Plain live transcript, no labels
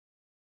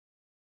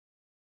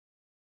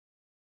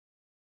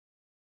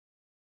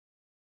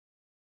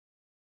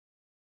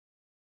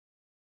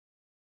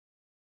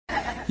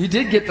You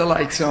did get the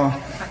lights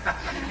on.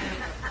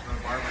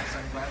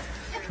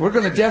 We're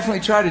going to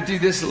definitely try to do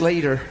this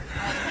later.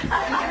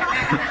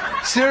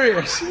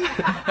 Serious.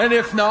 And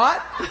if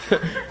not,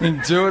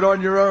 then do it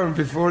on your own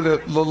before the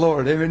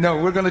Lord. Amen.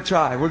 No, we're going to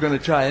try. We're going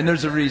to try. And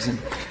there's a reason.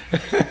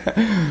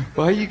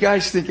 Why you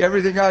guys think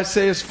everything I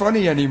say is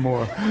funny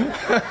anymore?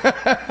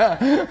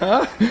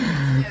 Huh?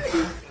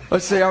 I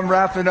say I'm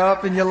wrapping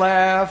up and you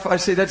laugh. I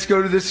say let's go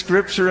to the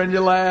scripture and you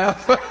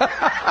laugh.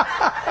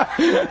 I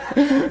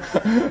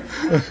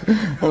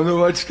don't know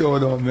what's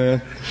going on,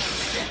 man.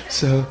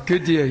 So,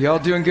 good deal. Y'all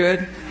doing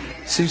good?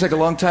 Seems like a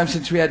long time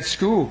since we had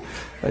school.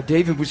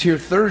 David was here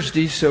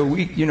Thursday, so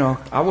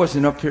I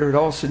wasn't up here at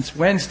all since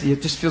Wednesday.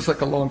 It just feels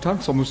like a long time.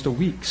 It's almost a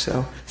week.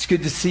 So, it's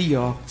good to see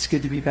y'all. It's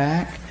good to be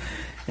back.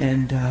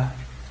 And,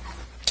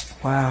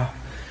 wow.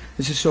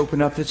 Let's just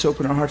open up. Let's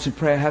open our hearts and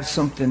pray. I have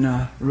something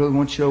I really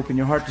want you to open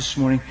your heart this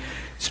morning.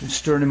 It's been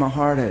stirring in my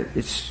heart.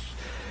 It's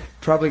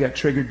probably got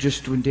triggered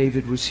just when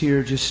David was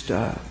here. Just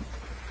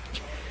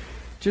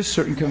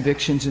certain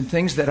convictions and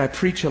things that I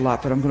preach a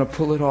lot, but I'm going to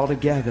pull it all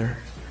together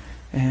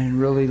and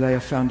really lay a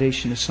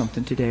foundation of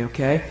something today,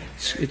 okay?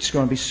 It's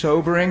going to be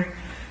sobering.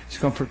 It's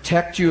going to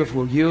protect you if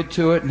we'll yield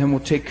to it, and then we'll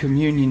take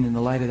communion in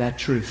the light of that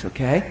truth,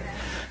 okay?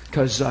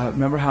 Because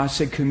remember how I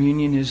said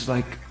communion is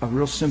like a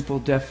real simple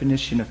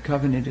definition of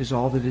covenant is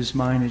all that is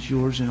mine is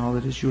yours and all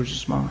that is yours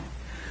is mine.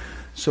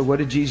 So what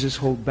did Jesus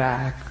hold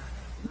back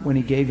when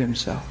he gave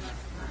himself?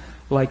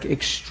 Like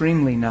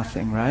extremely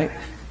nothing, right?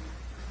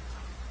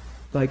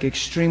 Like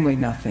extremely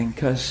nothing,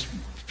 because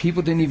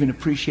people didn't even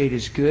appreciate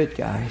his good,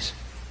 guys.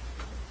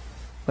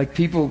 Like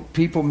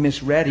people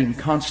misread him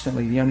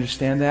constantly. Do you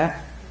understand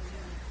that?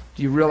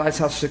 Do you realize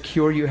how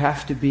secure you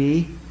have to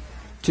be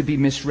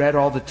misread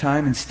all the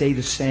time and stay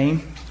the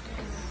same?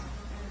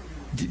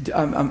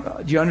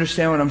 Do you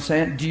understand what I'm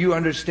saying? Do you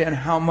understand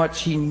how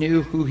much he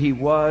knew who he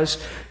was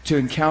to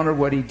encounter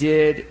what he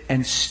did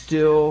and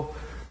still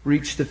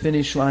reach the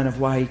finish line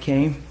of why he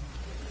came?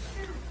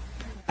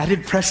 That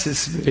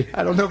impresses me.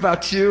 I don't know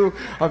about you.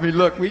 I mean,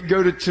 look, we can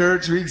go to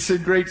church, we can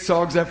sing great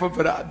songs,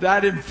 but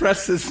that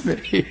impresses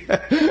me.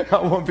 I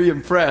want to be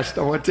impressed.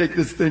 I want to take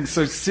this thing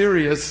so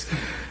serious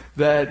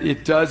that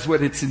it does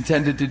what it's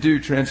intended to do,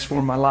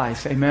 transform my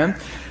life. Amen?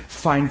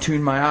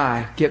 Fine-tune my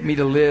eye. Get me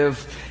to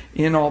live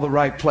in all the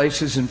right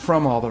places and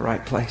from all the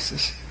right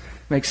places.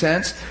 Make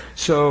sense?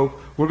 So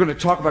we're going to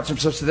talk about some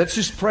stuff. So let's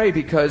just pray,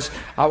 because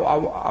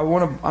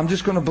I'm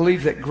just going to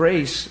believe that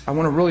grace, I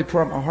want to really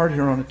pour out my heart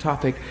here on the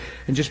topic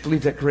and just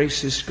believe that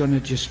grace is going to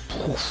just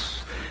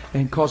poof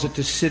and cause it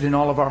to sit in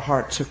all of our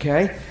hearts,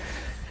 okay?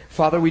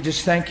 Father, we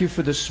just thank you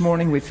for this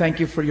morning. We thank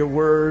you for your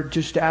word.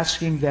 Just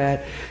asking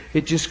that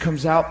it just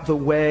comes out the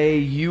way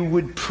you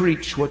would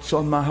preach what's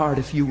on my heart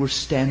if you were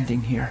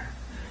standing here.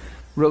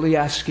 Really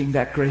asking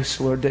that grace,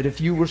 Lord, that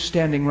if you were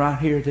standing right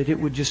here, that it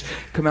would just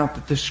come out,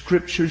 that the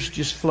scriptures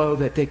just flow,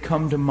 that they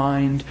come to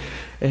mind.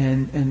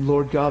 And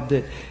Lord God,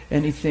 that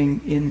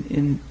anything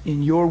in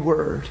your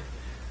word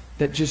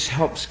that just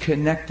helps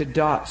connect the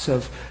dots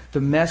of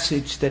the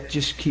message that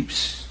just keeps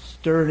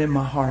stirring in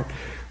my heart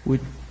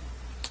would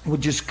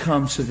just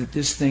come, so that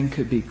this thing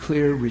could be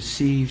clear,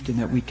 received, and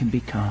that we can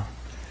become.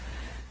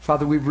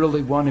 Father, we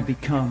really want to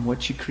become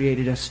what you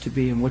created us to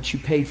be and what you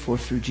paid for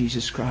through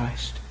Jesus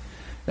Christ.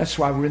 That's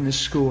why we're in this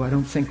school. I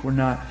don't think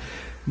we're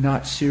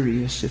not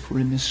serious if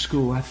we're in this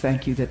school. I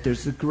thank you that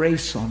there's the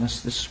grace on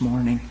us this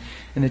morning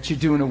and that you're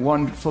doing a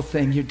wonderful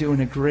thing. You're doing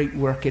a great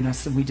work in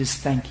us, and we just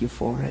thank you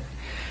for it.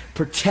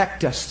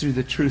 Protect us through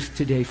the truth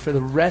today. For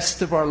the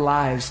rest of our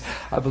lives,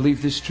 I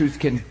believe this truth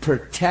can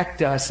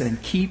protect us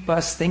and keep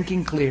us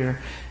thinking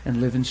clear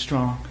and living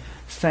strong.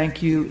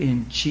 Thank you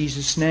in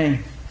Jesus'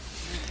 name.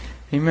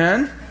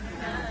 Amen?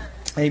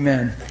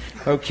 Amen.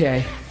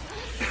 Okay.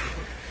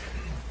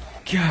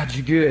 God,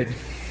 you're good.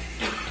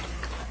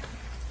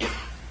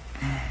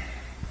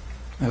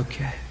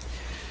 Okay.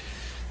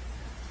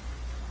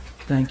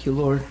 Thank you,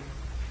 Lord.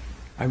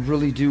 I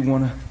really do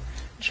want to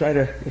try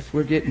to, if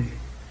we're getting,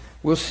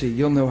 we'll see.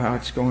 You'll know how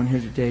it's going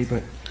here today,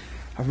 but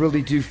I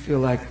really do feel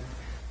like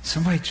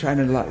somebody trying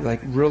to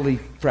like really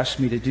press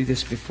me to do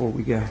this before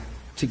we go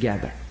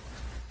together.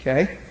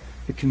 Okay?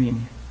 The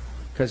communion.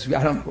 Because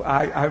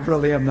I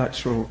really am not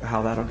sure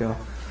how that'll go.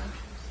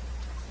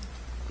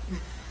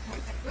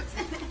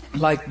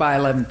 Like by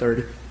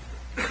 11:30.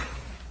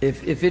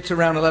 If it's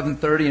around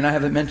 11:30 and I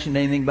haven't mentioned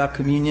anything about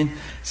communion,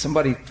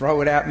 somebody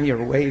throw it at me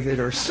or wave it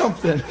or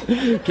something.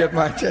 Get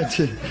my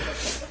attention.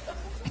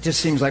 It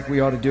just seems like we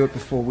ought to do it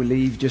before we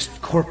leave, just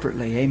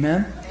corporately.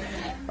 Amen?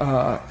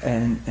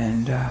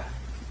 And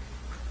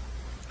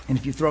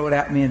if you throw it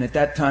at me and at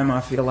that time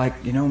I feel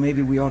like,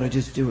 maybe we ought to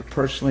just do it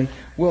personally,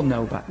 we'll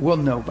know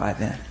by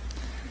then.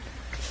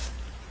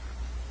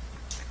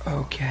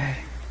 Okay.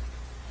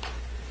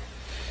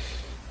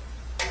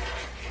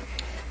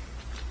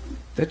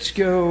 Let's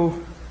go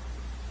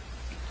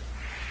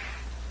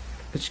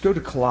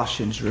to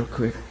Colossians real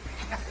quick.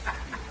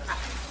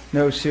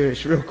 No,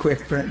 serious, real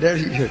quick, Brent. There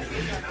you go.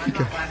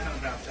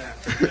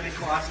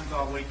 Colossians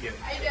all weekend.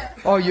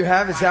 Oh, you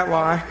have? Is that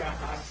why?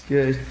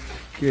 Good.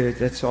 Good.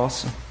 That's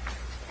awesome.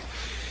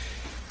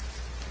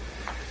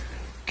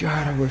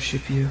 God, I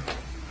worship you.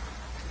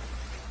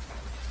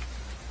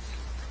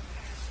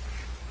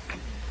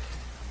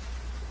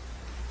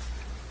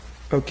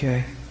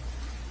 Okay.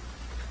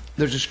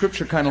 There's a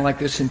scripture kind of like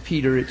this in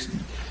Peter. It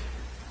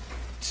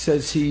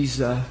says he's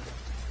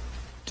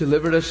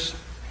delivered us.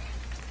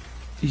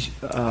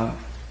 Let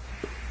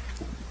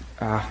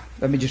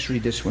me just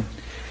read this one.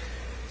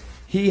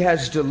 He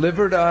has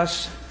delivered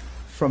us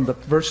from the,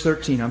 verse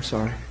 13, I'm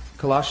sorry.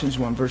 Colossians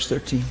 1, verse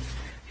 13.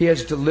 He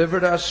has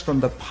delivered us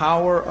from the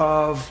power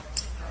of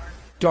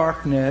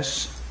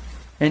darkness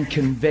and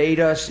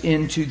conveyed us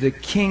into the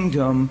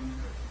kingdom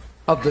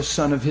of the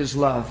Son of His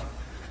love.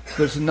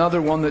 There's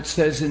another one that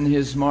says in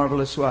His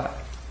marvelous what?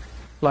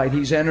 Light.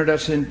 He's entered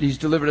us in, He's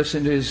delivered us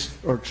into His,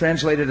 or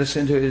translated us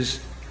into His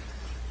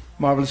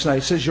marvelous light.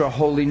 It says you're a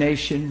holy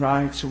nation,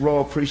 right? It's a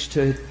royal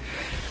priesthood.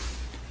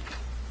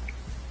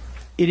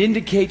 It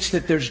indicates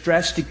that there's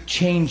drastic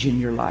change in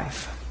your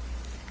life.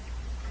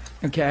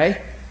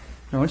 Okay?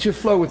 Now I want you to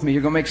flow with me.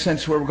 You're going to make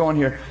sense of where we're going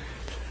here.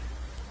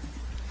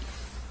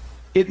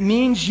 It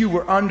means you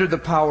were under the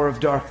power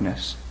of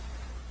darkness.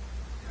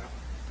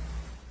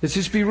 Let's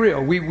just be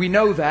real. We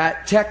know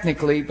that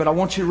technically, but I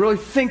want you to really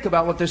think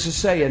about what this is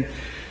saying.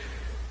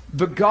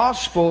 The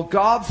gospel,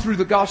 God through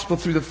the gospel,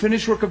 through the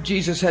finished work of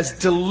Jesus, has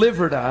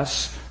delivered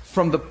us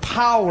from the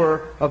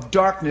power of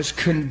darkness,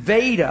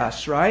 conveyed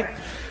us, right?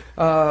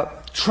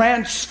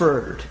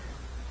 Transferred.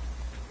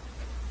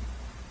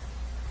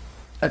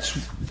 That's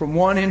from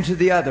one into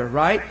the other,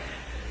 right?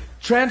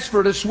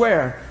 Transferred us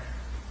where?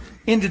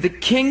 Into the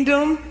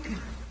kingdom,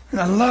 and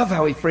I love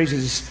how he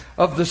phrases this,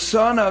 of the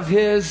Son of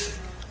His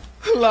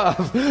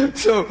love.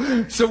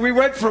 So we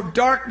went from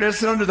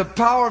darkness and under the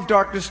power of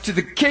darkness to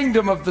the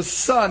kingdom of the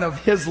Son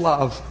of His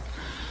love.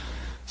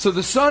 So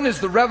the Son is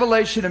the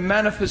revelation and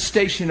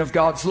manifestation of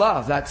God's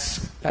love.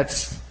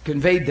 That's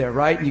conveyed there,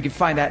 right? And you can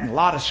find that in a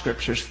lot of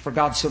scriptures. For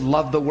God so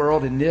loved the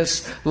world, and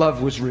this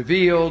love was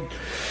revealed.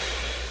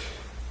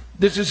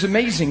 This is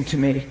amazing to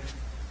me.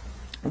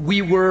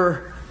 We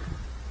were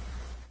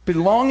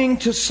belonging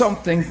to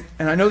something,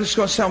 and I know this is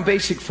going to sound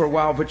basic for a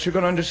while, but you're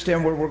going to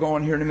understand where we're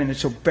going here in a minute,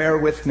 so bear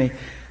with me.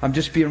 I'm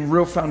just being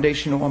real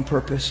foundational on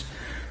purpose.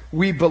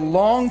 We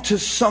belong to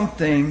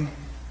something,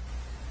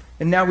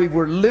 and now we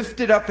were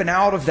lifted up and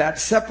out of that,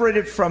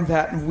 separated from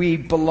that, and we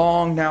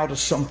belong now to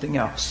something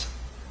else.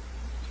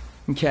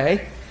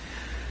 Okay?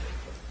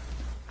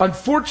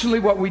 Unfortunately,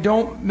 what we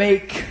don't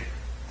make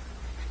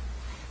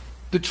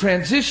the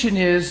transition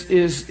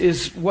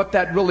is what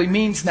that really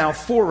means now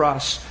for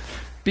us.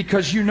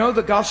 Because you know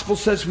the gospel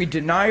says we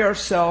deny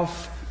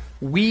ourselves,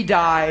 we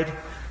died,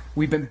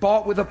 we've been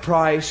bought with a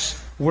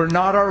price, we're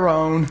not our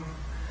own.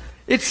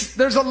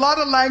 There's a lot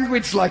of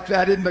language like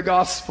that in the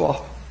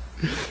gospel.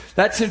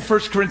 That's in 1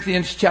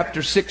 Corinthians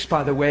chapter 6,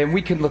 by the way, and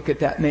we can look at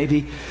that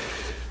maybe.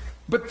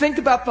 But think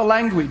about the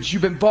language.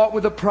 You've been bought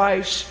with a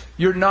price,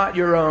 you're not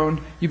your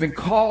own, you've been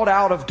called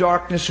out of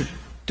darkness, or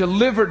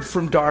delivered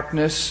from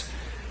darkness.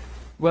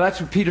 Well,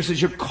 that's what Peter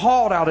says. You're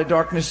called out of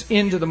darkness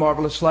into the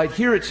marvelous light.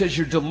 Here it says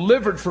you're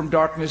delivered from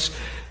darkness,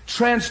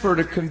 transferred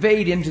or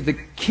conveyed into the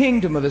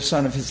kingdom of the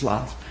Son of His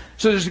love.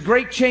 So there's a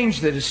great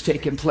change that has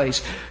taken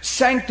place.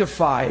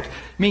 Sanctified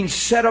means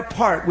set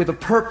apart with a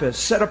purpose,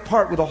 set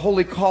apart with a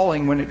holy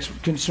calling when it's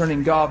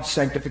concerning God's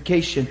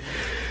sanctification.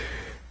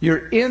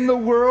 You're in the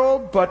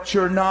world, but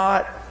you're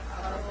not.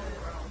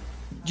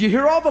 Do you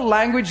hear all the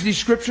language, these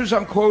scriptures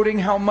I'm quoting,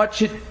 how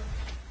much it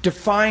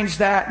defines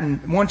that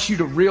and wants you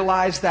to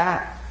realize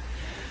that?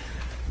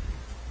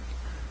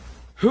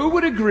 Who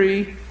would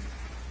agree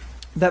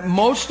that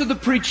most of the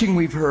preaching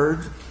we've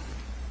heard,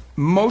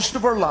 most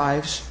of our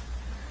lives,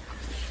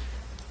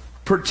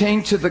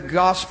 pertain to the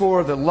gospel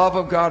or the love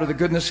of God or the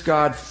goodness of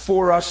God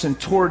for us and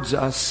towards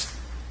us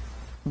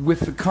with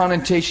the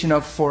connotation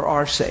of for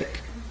our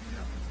sake?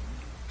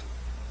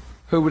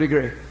 Who would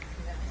agree?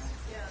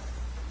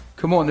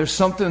 Come on, there's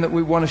something that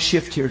we want to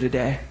shift here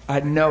today. I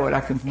know it.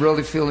 I can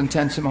really feel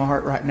intense in my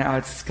heart right now.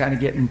 It's kind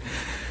of getting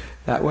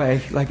that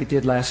way like it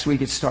did last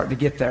week. It's starting to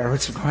get there.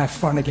 It's going to have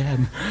fun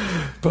again.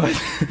 But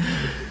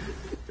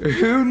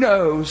who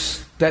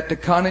knows that the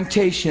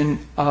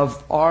connotation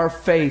of our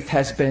faith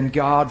has been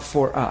God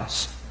for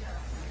us?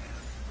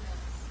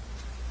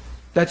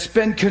 That's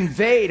been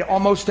conveyed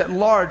almost at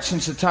large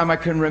since the time I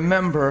can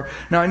remember.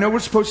 Now, I know we're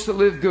supposed to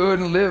live good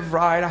and live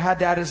right. I had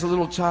that as a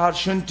little child.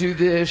 Shouldn't do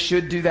this,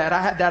 should do that.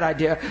 I had that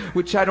idea,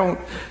 which I don't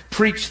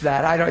preach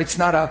that. It's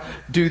not a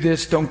do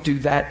this, don't do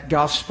that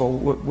gospel.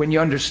 When you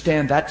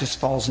understand, that just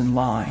falls in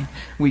line.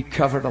 We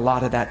covered a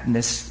lot of that in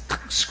this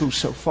school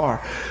so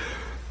far.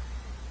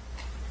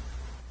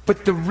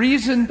 But the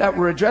reason that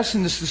we're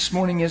addressing this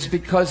morning is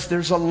because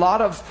there's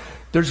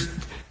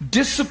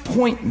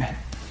disappointment,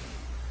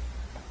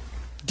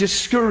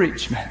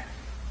 discouragement,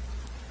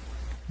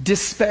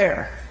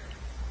 despair.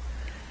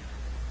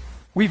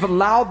 We've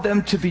allowed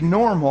them to be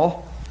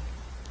normal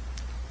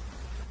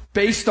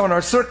based on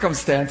our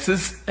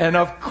circumstances. And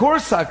of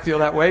course I feel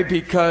that way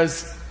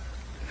because,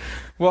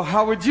 well,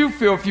 how would you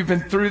feel if you've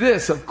been through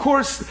this? Of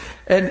course,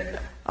 and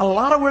A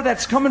lot of where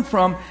that's coming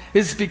from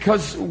is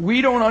because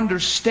we don't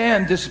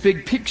understand this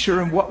big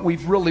picture and what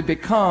we've really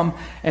become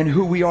and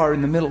who we are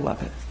in the middle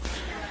of it.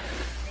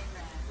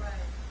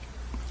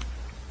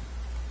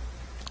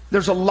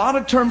 There's a lot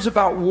of terms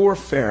about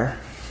warfare.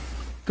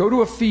 Go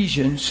to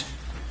Ephesians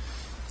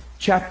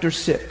chapter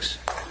 6.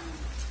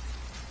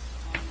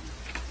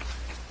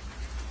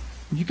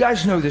 You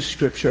guys know this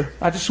scripture.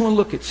 I just want to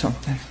look at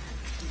something.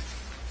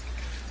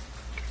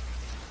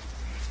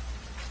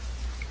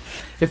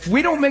 If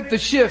we don't make the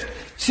shift,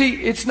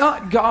 see, it's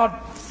not God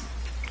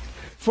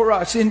for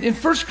us. In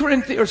 1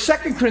 Corinthians or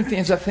 2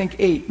 Corinthians, I think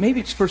 8. Maybe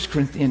it's 1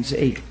 Corinthians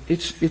 8.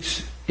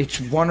 It's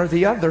one or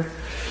the other.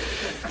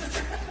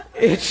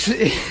 It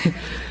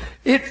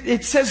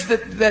says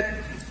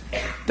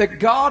that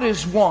God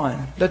is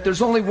one, that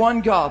there's only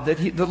one God, that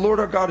the Lord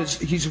our God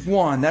He's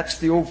one. That's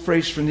the old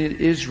phrase from the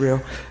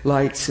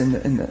Israelites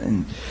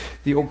in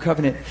the Old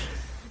Covenant.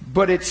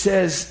 But it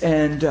says,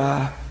 and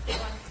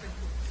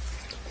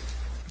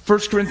 1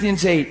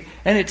 Corinthians 8,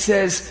 and it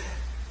says,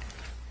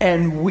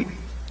 and we...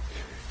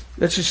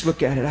 Let's just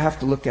look at it. I have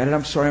to look at it.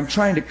 I'm sorry. I'm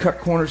trying to cut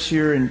corners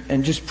here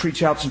and just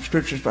preach out some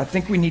scriptures, but I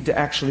think we need to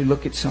actually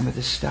look at some of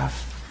this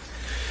stuff.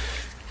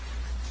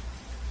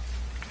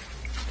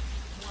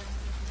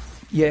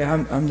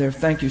 Yeah, I'm there.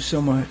 Thank you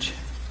so much.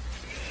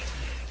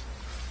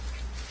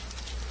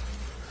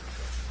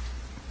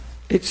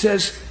 It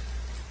says,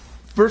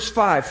 verse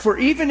 5, for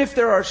even if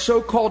there are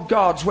so-called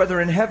gods,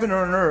 whether in heaven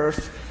or on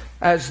earth,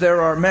 as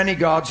there are many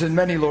gods and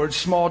many lords,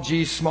 small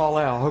g, small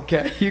l,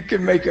 okay? You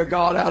can make a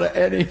god out of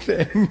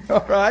anything,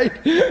 all right?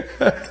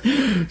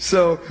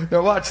 So,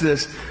 now watch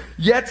this.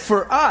 Yet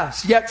for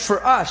us.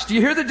 Do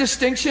you hear the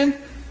distinction?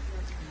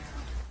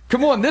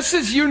 Come on, this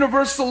is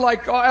universal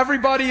like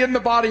everybody in the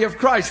body of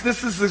Christ.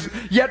 This is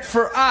yet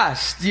for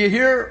us. Do you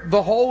hear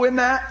the whole in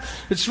that?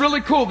 It's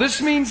really cool.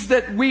 This means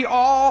that we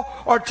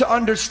all are to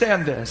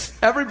understand this.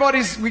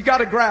 We got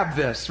to grab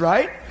this,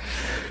 right?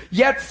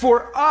 Yet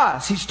for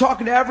us, he's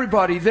talking to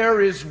everybody, there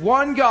is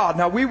one God.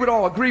 Now we would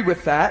all agree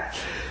with that.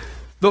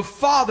 The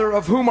Father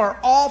of whom are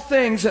all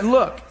things, and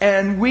look,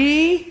 and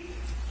we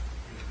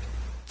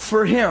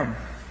for Him.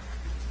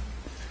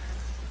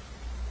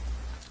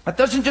 That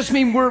doesn't just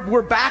mean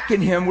we're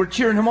backing Him, we're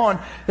cheering Him on.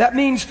 That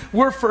means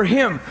we're for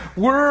Him.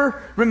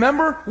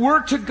 Remember,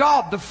 we're to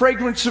God the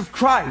fragrance of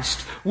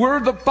Christ.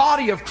 We're the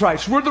body of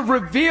Christ. We're the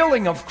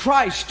revealing of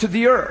Christ to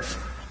the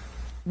earth.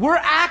 We're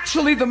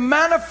actually the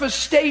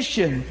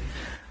manifestation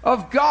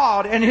of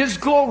God and His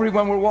glory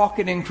when we're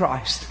walking in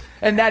Christ.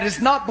 And that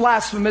is not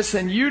blasphemous,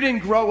 and you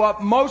didn't grow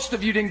up, most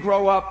of you didn't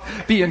grow up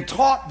being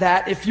taught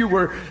that. If you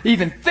were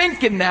even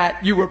thinking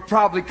that, you were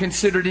probably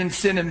considered in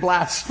sin and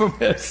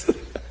blasphemous.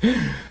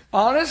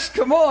 Honest?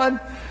 Come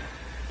on.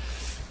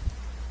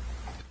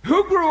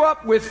 Who grew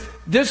up with,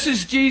 this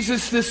is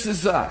Jesus, this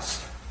is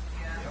us?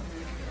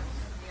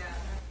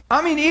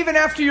 I mean, even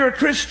after you're a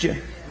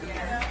Christian.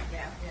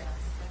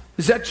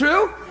 Is that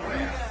true?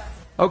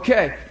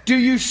 Okay. Do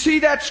you see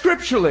that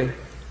scripturally?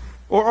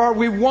 Or are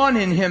we one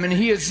in Him, and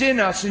He is in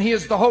us, and He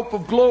is the hope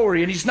of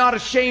glory, and He's not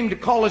ashamed to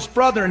call us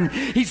brother, and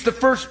He's the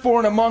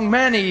firstborn among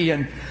many,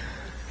 and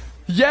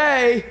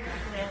yay.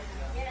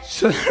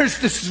 So there's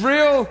this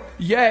real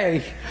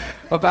yay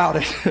about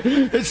it.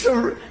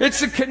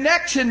 It's a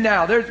connection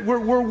now.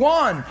 We're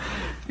one.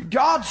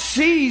 God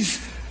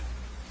sees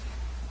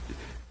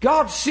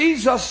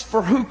us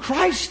for who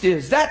Christ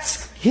is.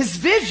 That's His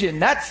vision.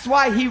 That's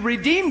why He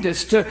redeemed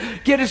us, to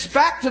get us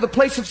back to the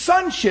place of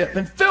sonship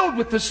and filled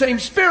with the same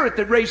Spirit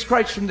that raised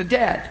Christ from the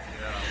dead.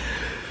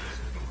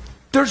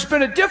 There's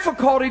been a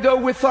difficulty, though,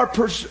 with our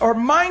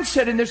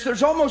mindset in this.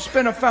 There's almost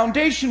been a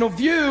foundational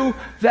view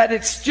that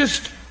it's still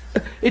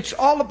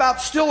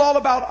all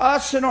about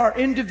us and our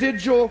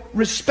individual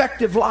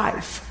respective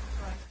life.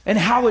 And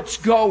how it's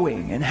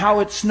going and how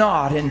it's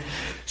not, and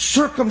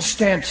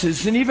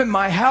circumstances, and even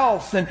my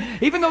health. And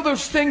even though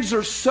those things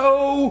are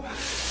so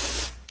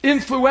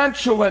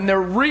influential and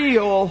they're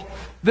real,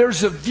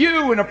 there's a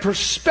view and a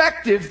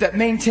perspective that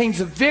maintains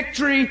a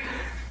victory,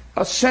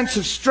 a sense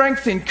of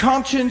strength in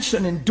conscience,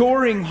 an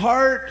enduring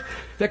heart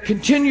that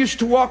continues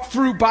to walk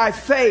through by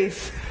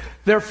faith,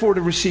 therefore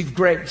to receive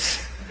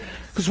grace.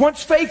 Because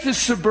once faith is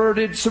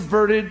subverted,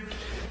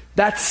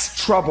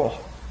 that's trouble.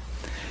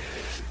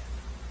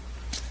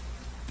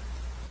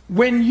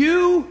 When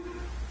you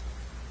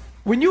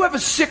have a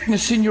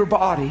sickness in your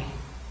body,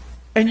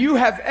 and you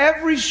have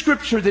every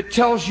scripture that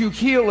tells you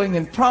healing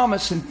and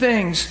promise and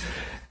things,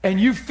 and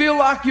you feel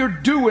like you're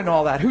doing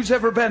all that, who's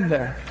ever been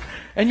there?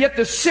 And yet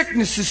the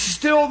sickness is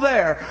still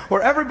there,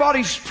 or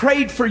everybody's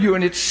prayed for you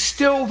and it's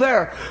still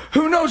there.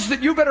 Who knows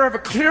that you better have a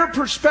clear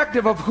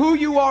perspective of who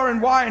you are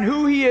and why and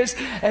who He is,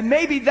 and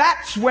maybe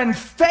that's when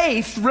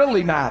faith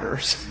really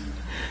matters.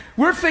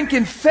 We're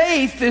thinking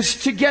faith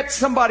is to get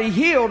somebody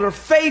healed, or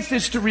faith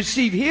is to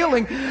receive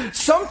healing.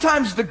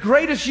 Sometimes the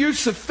greatest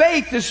use of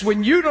faith is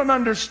when you don't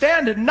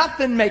understand and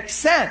nothing makes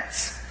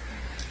sense.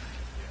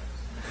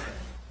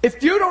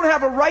 If you don't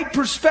have a right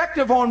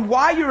perspective on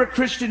why you're a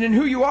Christian and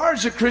who you are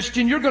as a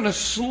Christian, you're going to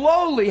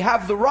slowly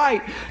have the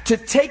right to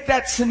take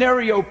that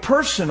scenario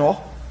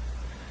personal,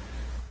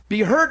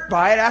 be hurt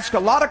by it, ask a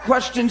lot of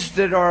questions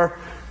that are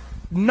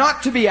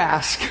not to be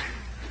asked,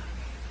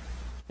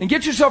 and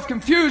get yourself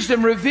confused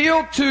and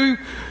reveal to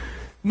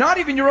not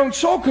even your own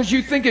soul because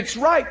you think it's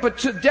right,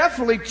 but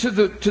definitely to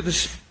the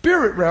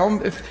spirit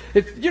realm.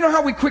 If you know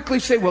how we quickly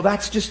say, well,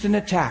 that's just an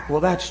attack.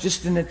 Well, that's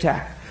just an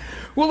attack.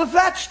 Well, if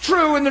that's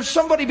true and there's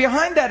somebody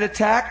behind that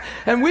attack,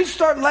 and we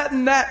start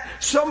letting that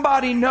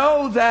somebody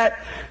know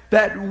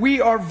that we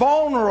are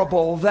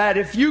vulnerable, that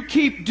if you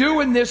keep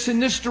doing this in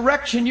this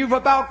direction, you've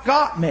about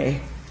got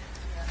me.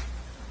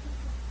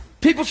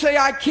 People say,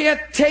 I can't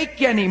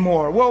take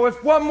anymore. Well,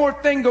 if one more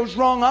thing goes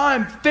wrong,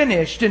 I'm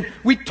finished. And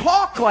we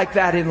talk like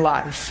that in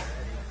life.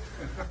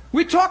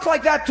 We talk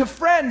like that to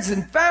friends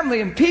and family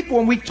and people,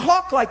 and we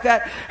talk like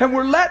that, and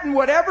we're letting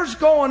whatever's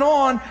going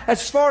on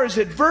as far as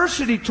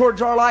adversity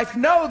towards our life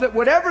know that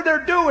whatever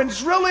they're doing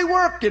is really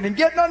working and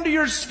getting under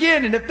your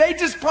skin, and if they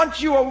just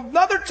punch you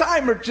another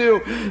time or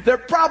two, they're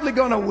probably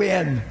going to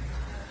win.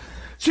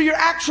 So you're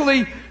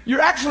actually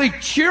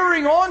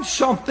cheering on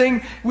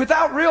something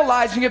without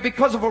realizing it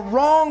because of a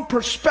wrong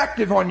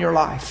perspective on your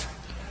life.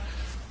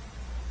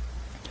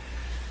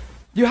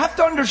 You have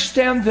to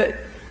understand that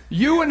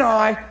you and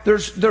I,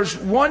 there's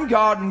one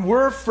God and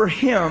we're for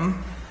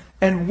Him,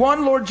 and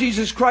one Lord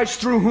Jesus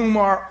Christ through whom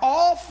are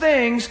all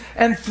things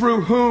and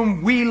through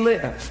whom we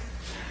live.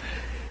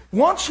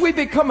 Once we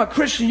become a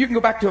Christian, you can go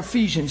back to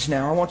Ephesians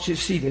now. I want you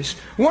to see this.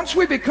 Once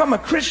we become a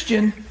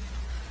Christian,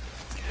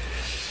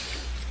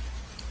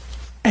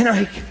 and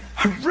I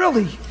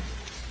really,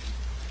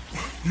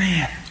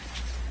 man,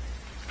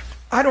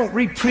 I don't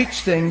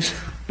re-preach things,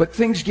 but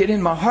things get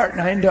in my heart and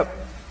I end up,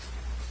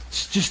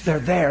 it's just they're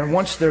there.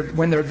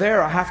 When they're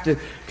there, I have to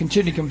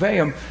continue to convey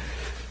them.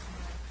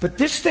 But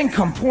this thing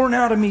come pouring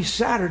out of me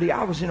Saturday.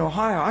 I was in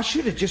Ohio. I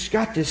should have just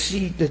got to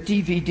see the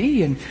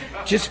DVD and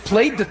just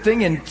played the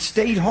thing and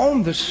stayed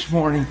home this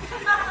morning.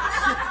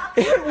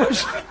 It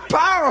was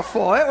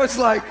powerful. It was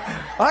like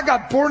I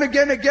got born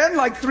again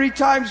like 3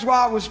 times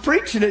while I was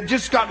preaching. It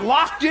just got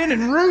locked in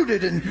and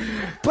rooted.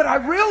 But I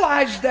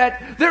realized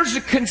that there's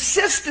a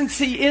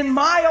consistency in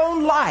my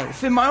own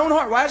life, in my own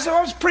heart. As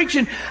I was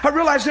preaching, I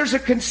realized there's a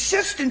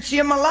consistency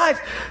in my life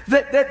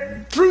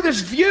that through this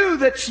view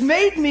that's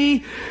made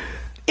me,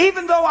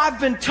 even though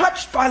I've been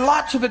touched by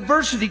lots of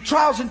adversity,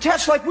 trials, and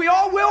tests, like we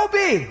all will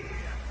be,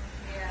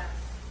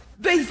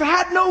 they've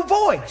had no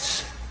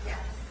voice.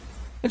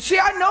 And see,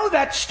 I know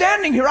that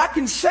standing here, I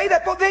can say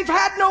that, but they've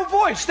had no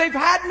voice. They've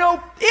had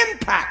no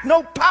impact,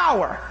 no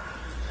power.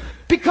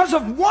 Because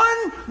of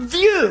one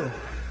view.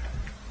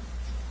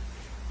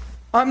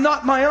 I'm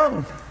not my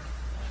own.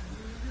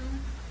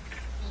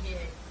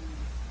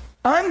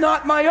 I'm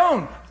not my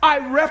own. I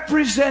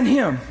represent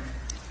Him.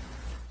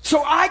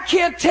 So I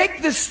can't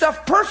take this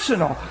stuff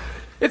personal.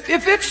 If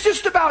it's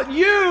just about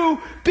you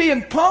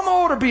being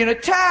pummeled or being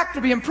attacked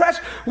or being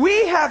pressed,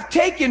 we have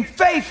taken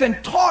faith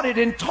and taught it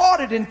and taught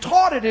it and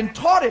taught it and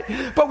taught it.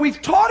 But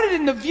we've taught it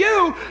in the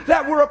view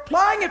that we're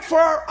applying it for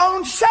our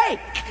own sake.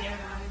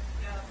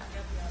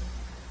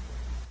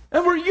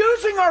 And we're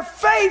using our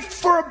faith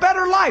for a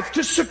better life,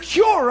 to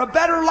secure a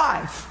better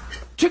life,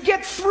 to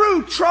get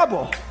through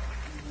trouble.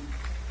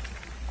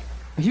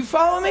 You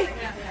follow me?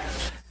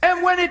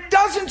 And when it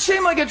doesn't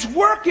seem like it's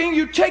working,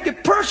 you take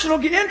it personal,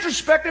 get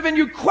introspective, and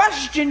you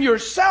question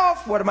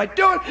yourself. What am I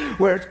doing?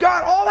 Where's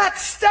God? All that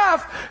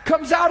stuff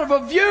comes out of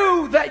a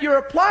view that you're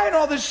applying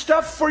all this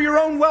stuff for your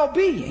own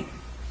well-being.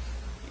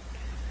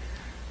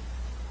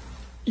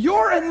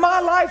 Your and my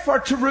life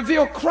are to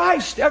reveal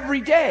Christ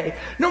every day.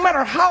 No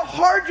matter how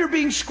hard you're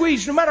being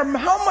squeezed, no matter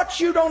how much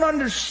you don't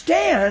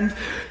understand,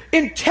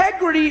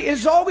 integrity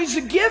is always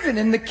a given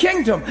in the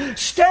kingdom.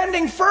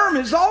 Standing firm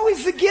is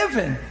always a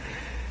given.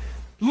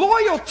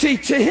 Loyalty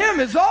to Him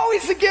is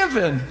always a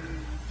given.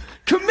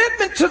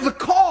 Commitment to the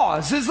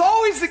cause is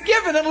always a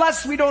given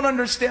unless we don't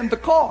understand the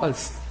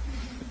cause.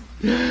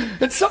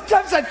 And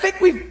sometimes I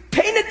think we've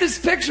painted this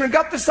picture and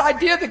got this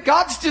idea that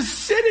God's just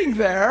sitting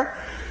there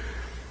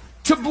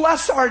to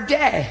bless our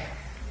day.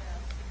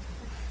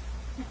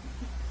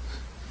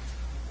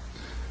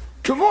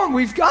 Come on,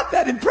 we've got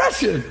that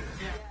impression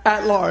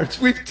at large.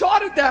 We've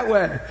taught it that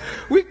way.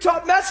 We've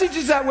taught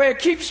messages that way. It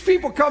keeps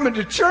people coming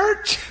to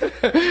church,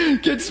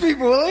 gets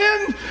people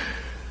in.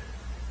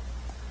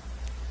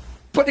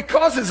 But it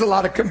causes a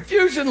lot of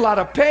confusion, a lot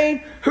of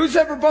pain. Who's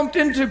ever bumped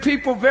into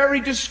people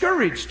very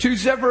discouraged?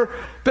 Who's ever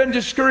been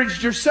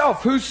discouraged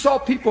yourself? Who saw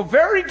people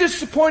very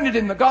disappointed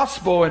in the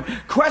gospel and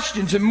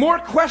questions, and more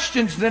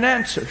questions than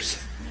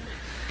answers?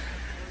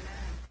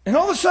 And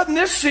all of a sudden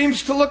this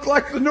seems to look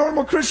like the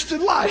normal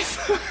Christian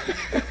life.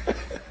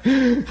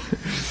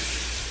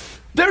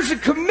 There's a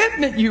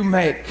commitment you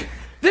make.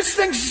 This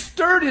thing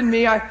stirred in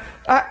me.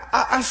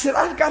 I said,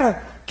 I've got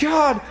to,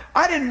 God,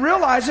 I didn't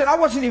realize it. I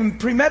wasn't even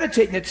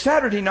premeditating it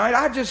Saturday night.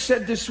 I just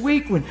said this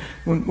week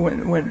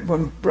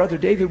when Brother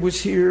David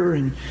was here,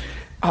 and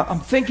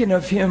I'm thinking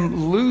of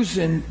him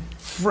losing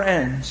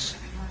friends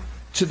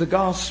to the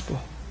gospel,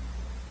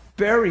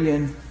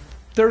 burying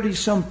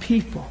 30-some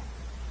people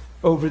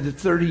over the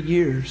 30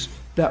 years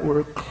that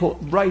were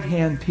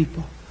right-hand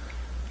people,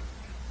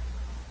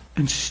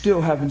 and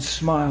still having a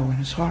smile in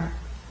his heart.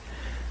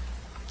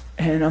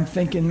 And I'm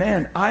thinking,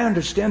 man, I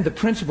understand the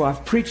principle.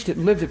 I've preached it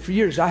and lived it for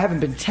years. I haven't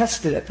been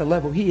tested at the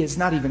level he is,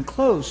 not even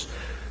close.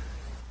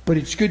 But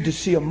it's good to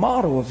see a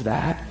model of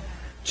that,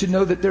 to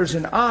know that there's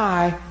an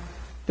eye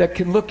that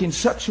can look in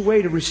such a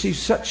way to receive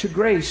such a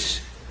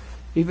grace,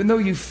 even though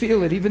you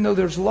feel it, even though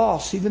there's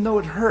loss, even though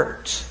it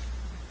hurts.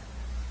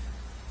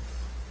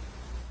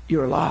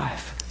 You're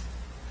alive.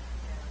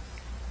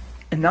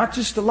 And not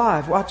just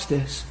alive, watch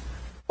this,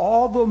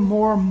 all the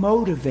more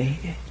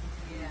motivated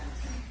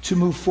to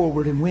move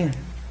forward and win.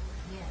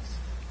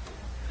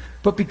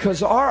 But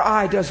because our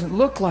eye doesn't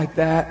look like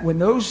that, when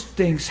those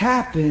things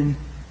happen,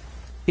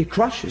 it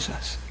crushes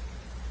us.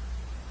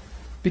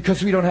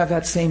 Because we don't have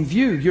that same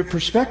view. Your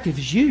perspective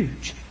is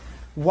huge.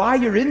 Why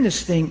you're in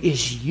this thing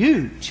is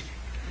huge.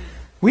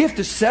 We have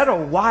to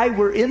settle why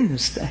we're in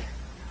this thing.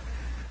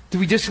 Do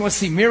we just want to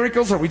see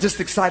miracles? Are we just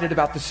excited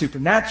about the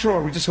supernatural?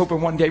 Are we just hoping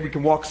one day we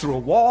can walk through a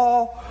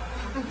wall?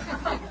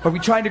 Are we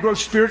trying to grow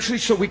spiritually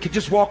so we could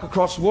just walk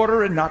across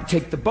water and not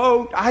take the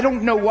boat? I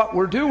don't know what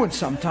we're doing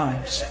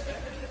sometimes.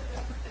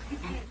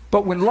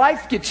 But when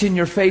life gets in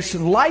your face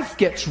and life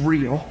gets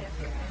real,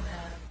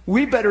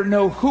 we better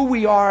know who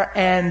we are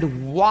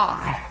and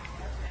why.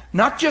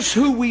 Not just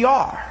who we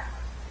are,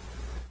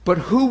 but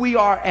who we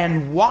are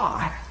and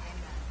why.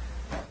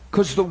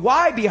 Because the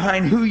why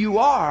behind who you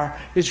are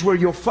is where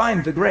you'll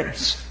find the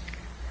grace.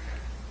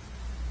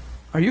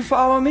 Are you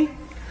following me?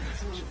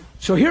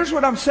 So here's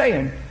what I'm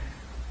saying.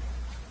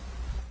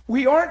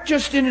 We aren't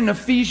just in an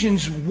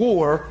Ephesians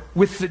war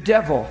with the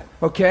devil,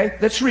 okay?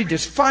 Let's read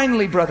this.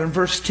 Finally, brethren,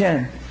 verse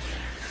 10.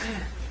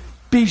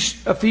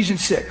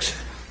 Ephesians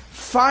 6.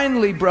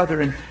 Finally,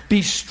 brethren,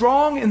 be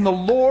strong in the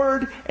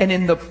Lord and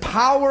in the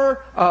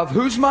power of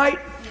whose might?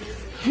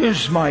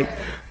 His might.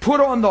 Put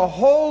on the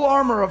whole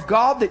armor of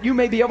God that you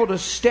may be able to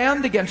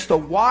stand against the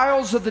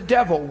wiles of the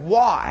devil.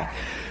 Why?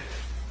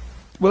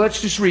 Well,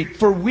 let's just read.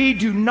 For we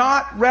do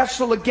not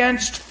wrestle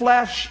against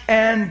flesh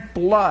and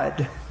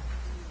blood.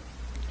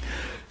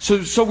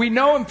 So we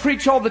know and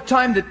preach all the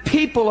time that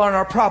people aren't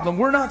our problem.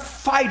 We're not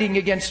fighting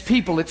against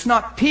people. It's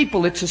not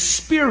people. It's a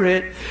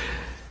spirit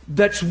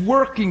that's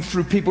working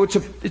through people. It's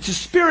a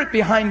spirit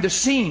behind the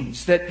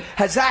scenes that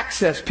has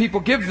access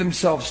people give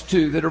themselves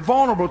to, that are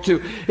vulnerable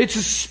to. It's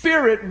a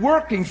spirit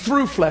working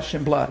through flesh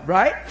and blood,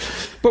 right?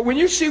 But when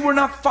you see we're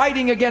not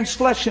fighting against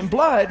flesh and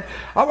blood,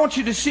 I want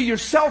you to see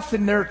yourself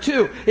in there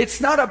too. It's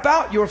not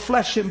about your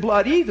flesh and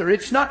blood either.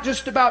 It's not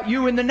just about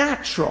you in the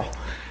natural.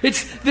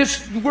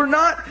 We're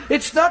not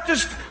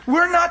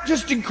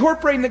just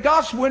incorporating the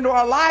gospel into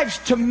our lives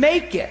to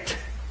make it.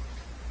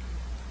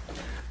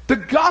 The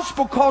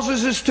gospel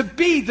causes us to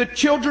be the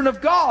children of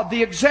God,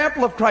 the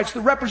example of Christ, the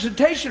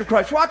representation of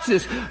Christ. Watch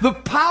this. The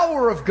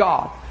power of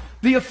God,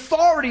 the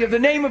authority of the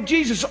name of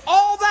Jesus,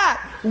 all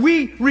that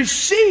we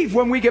receive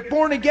when we get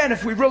born again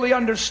if we really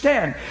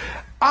understand.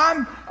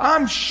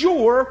 I'm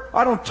sure,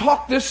 I don't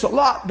talk this a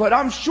lot, but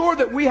I'm sure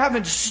that we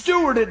haven't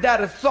stewarded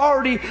that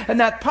authority and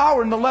that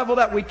power in the level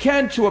that we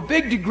can to a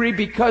big degree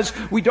because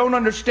we don't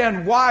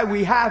understand why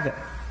we have it.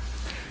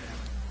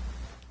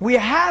 We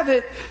have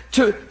it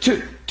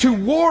to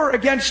war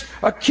against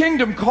a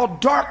kingdom called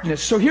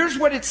darkness. So here's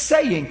what it's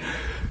saying.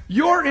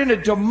 You're in a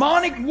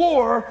demonic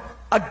war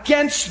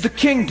against the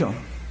kingdom.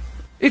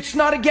 It's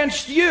not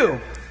against you.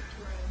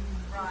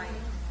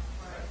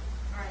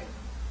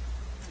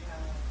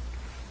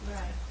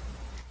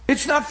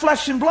 It's not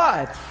flesh and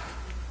blood.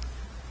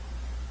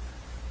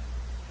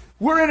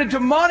 We're in a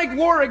demonic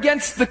war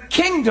against the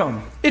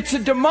kingdom. It's a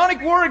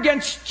demonic war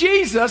against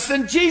Jesus,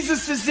 and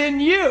Jesus is in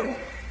you.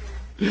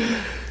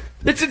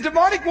 It's a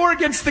demonic war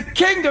against the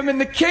kingdom, and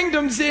the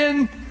kingdom's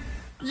in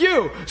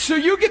you. So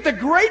you get the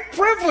great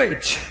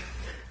privilege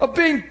of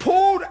being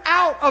pulled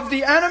out of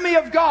the enemy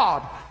of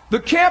God, the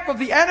camp of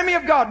the enemy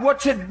of God,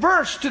 what's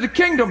adverse to the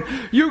kingdom.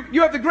 You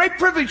have the great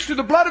privilege through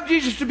the blood of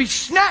Jesus to be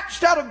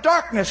snatched out of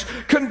darkness,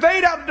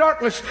 conveyed out of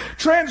darkness,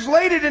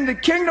 translated into the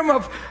kingdom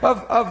of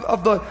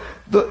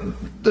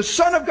the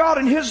Son of God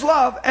and His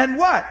love. And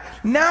what?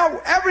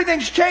 Now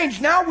everything's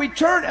changed. Now we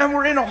turn and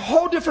we're in a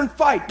whole different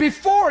fight.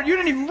 Before, you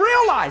didn't even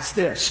realize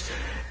this.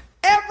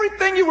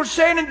 Everything you were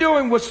saying and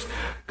doing was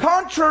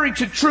contrary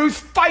to truth,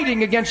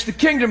 fighting against the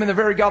kingdom and the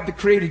very God that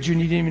created you,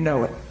 and you didn't even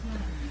know it.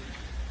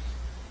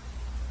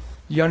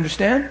 You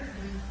understand?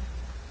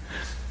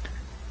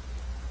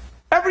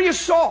 Every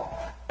assault,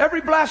 every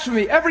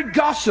blasphemy, every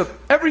gossip,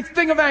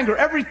 everything of anger,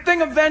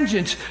 everything of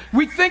vengeance,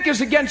 we think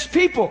is against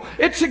people.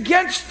 It's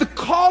against the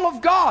call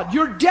of God,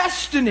 your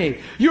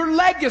destiny, your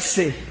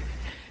legacy.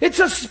 It's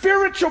a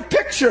spiritual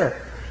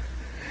picture.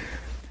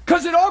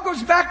 Because it all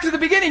goes back to the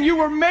beginning. You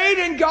were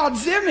made in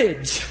God's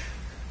image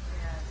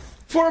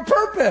for a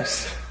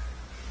purpose.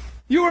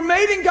 You were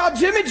made in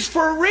God's image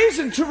for a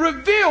reason, to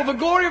reveal the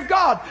glory of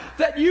God,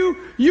 that you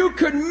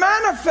could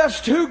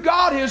manifest who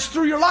God is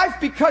through your life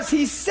because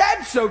He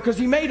said so, because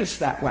He made us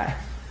that way.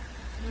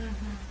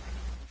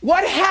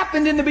 What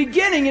happened in the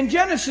beginning in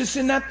Genesis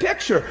in that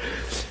picture?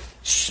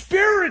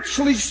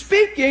 Spiritually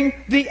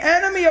speaking, the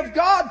enemy of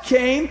God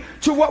came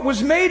to what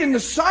was made in the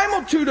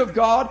similitude of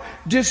God,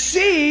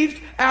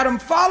 deceived, Adam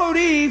followed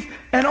Eve,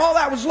 and all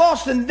that was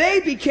lost, and they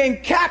became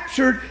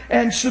captured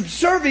and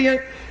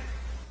subservient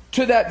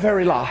to that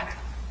very lie.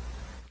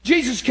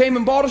 Jesus came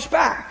and bought us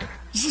back.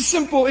 This is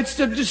simple. It's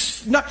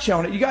just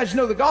nutshell it. You guys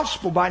know the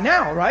gospel by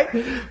now, right?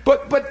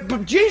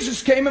 But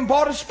Jesus came and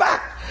bought us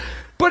back.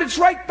 But it's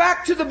right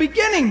back to the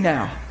beginning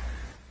now.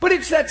 But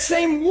it's that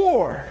same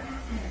war.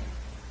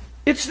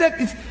 It's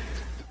that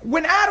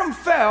when Adam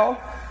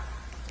fell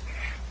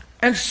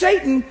and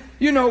Satan,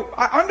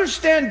 I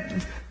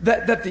understand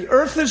that the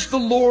earth is the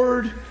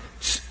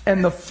Lord's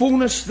and the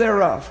fullness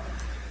thereof.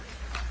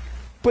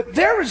 But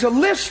there is a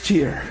list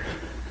here.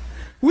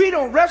 We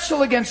don't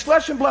wrestle against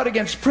flesh and blood,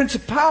 against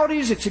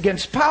principalities. It's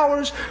against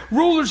powers,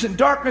 rulers in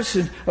darkness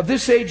and of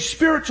this age,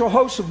 spiritual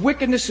hosts of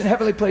wickedness in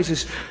heavenly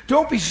places.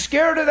 Don't be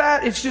scared of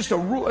that. It's just a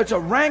rule. It's a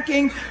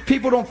ranking.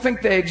 People don't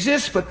think they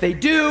exist, but they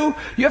do.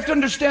 You have to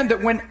understand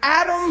that when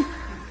Adam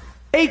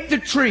ate the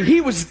tree, he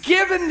was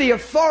given the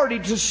authority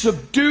to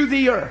subdue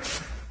the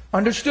earth.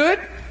 Understood?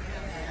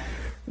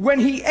 When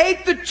he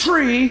ate the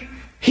tree,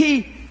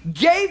 he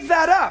gave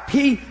that up.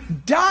 He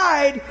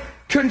died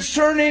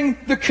concerning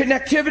the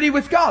connectivity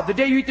with God. The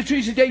day you eat the tree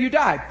is the day you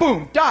die.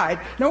 Boom, died.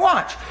 Now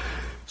watch.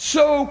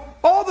 So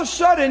all of a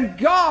sudden,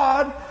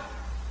 God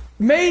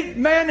made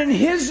man in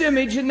his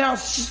image, and now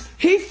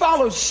he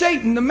follows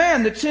Satan, the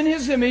man that's in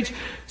his image.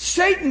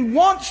 Satan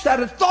wants that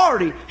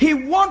authority. He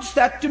wants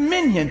that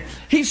dominion.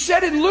 He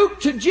said in Luke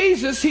to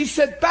Jesus, he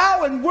said,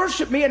 bow and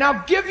worship me, and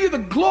I'll give you the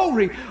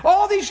glory.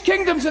 All these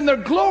kingdoms and their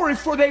glory,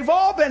 for they've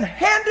all been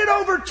handed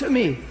over to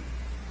me.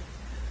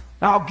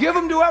 I'll give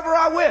them to whoever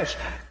I wish.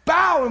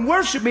 Bow and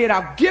worship me, and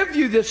I'll give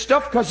you this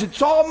stuff because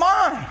it's all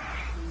mine.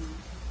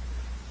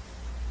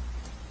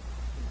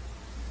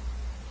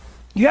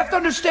 You have to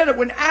understand that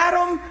when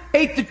Adam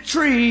ate the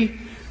tree,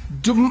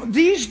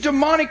 these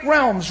demonic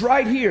realms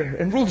right here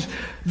and rulers,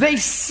 they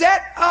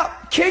set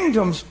up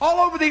kingdoms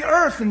all over the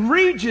earth and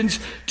regions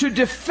to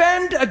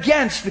defend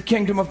against the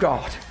kingdom of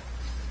God.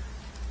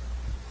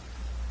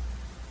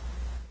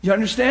 You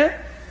understand?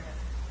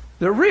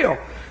 They're real.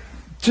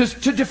 To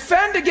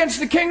defend against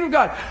the kingdom of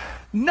God.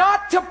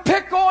 Not to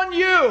pick on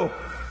you.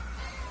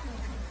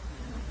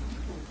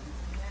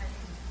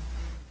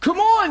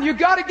 Come on, you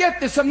got to get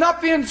this. I'm not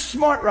being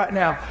smart right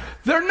now.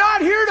 They're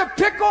not here to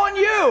pick on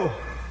you.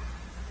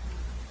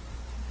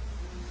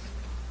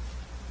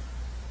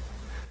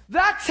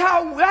 That's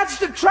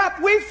the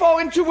trap we fall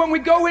into when we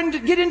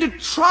get into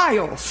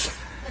trials.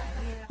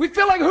 We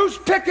feel like, who's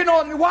picking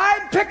on me? Why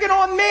are they picking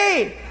on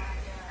me?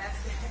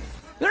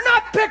 They're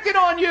not picking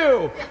on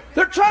you.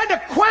 They're trying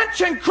to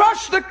quench and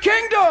crush the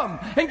kingdom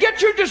and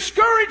get you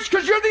discouraged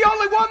because you're the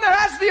only one that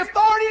has the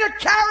authority to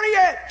carry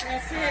it.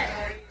 That's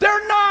it.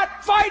 They're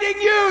not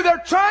fighting you.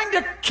 They're trying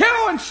to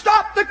kill and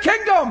stop the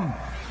kingdom.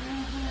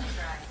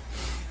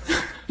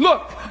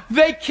 Look,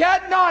 they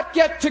cannot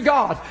get to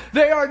God.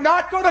 They are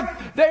not going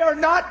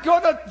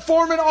to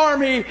form an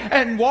army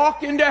and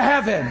walk into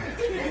heaven.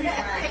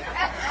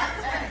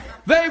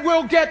 They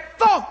will get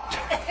thumped.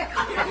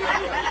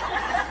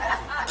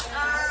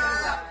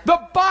 The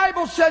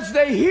Bible says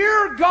they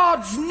hear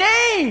God's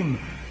name.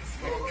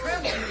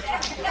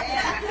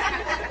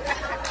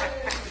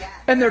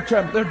 And they're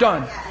trembling. They're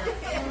done.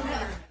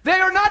 They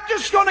are not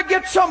just going to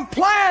get some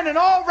plan and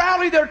all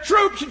rally their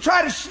troops and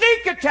try to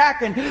sneak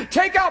attack and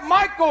take out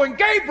Michael and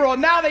Gabriel,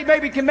 and now they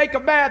maybe can make a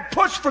mad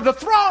push for the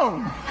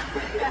throne.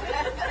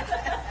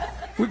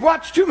 We've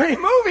watched too many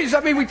movies.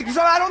 I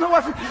don't know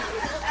what.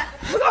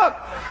 Look,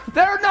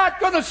 they're not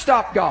going to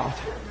stop God.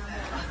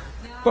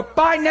 But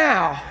by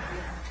now,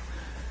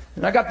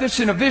 and I got this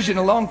in a vision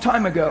a long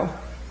time ago,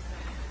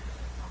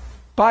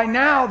 by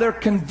now they're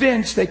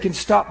convinced they can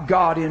stop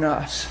God in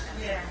us.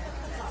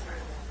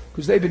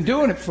 Because they've been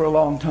doing it for a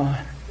long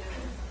time.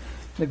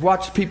 They've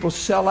watched people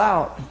sell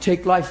out and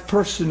take life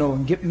personal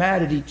and get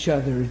mad at each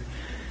other and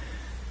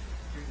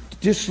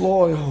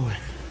disloyal.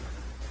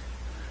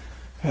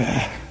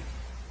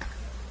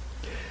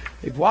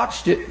 They've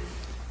watched it.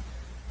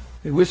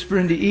 They whisper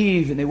into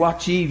Eve and they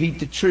watch Eve eat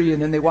the tree,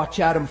 and then they watch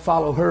Adam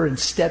follow her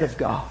instead of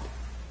God.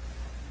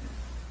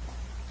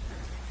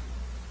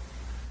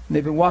 And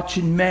they've been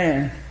watching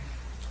man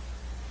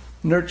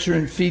nurture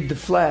and feed the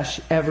flesh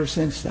ever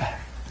since that.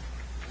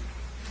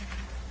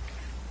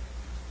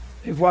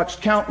 They've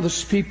watched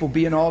countless people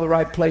be in all the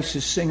right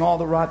places, sing all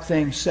the right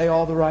things, say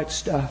all the right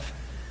stuff,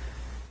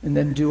 and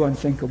then do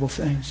unthinkable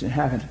things and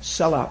have a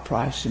sellout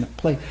price in a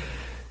place.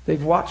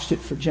 They've watched it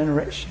for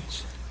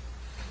generations.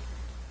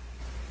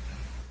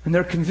 And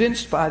they're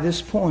convinced by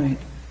this point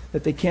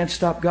that they can't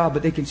stop God,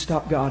 but they can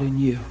stop God in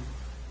you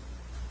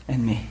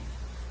and me.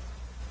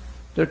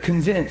 They're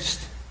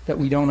convinced that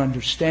we don't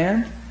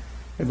understand.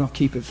 They're going to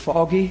keep it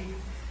foggy.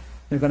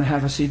 They're going to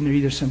have us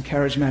either some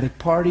charismatic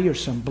party or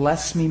some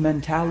bless me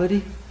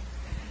mentality.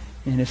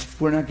 And if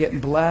we're not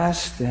getting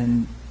blessed,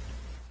 then,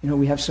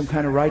 we have some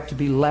kind of right to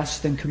be less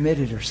than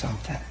committed or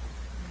something.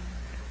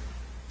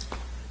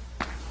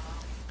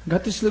 I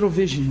got this little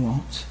vision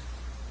once.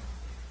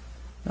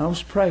 I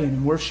was praying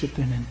and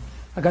worshiping, and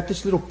I got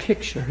this little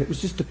picture. It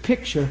was just a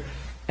picture,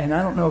 and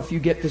I don't know if you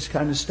get this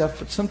kind of stuff,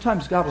 but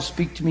sometimes God will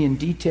speak to me in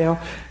detail,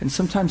 and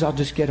sometimes I'll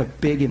just get a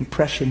big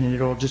impression, and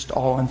it'll just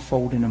all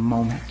unfold in a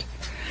moment.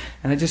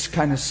 And I just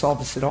kind of saw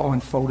this, it all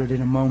unfolded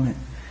in a moment.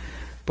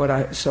 But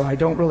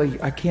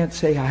I can't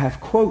say I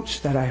have quotes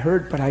that I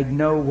heard, but I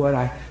know what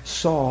I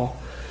saw.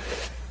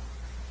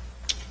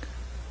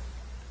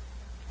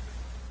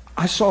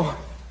 I saw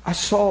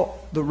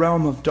the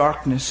realm of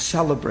darkness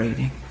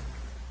celebrating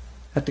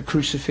at the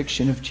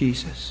crucifixion of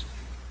Jesus,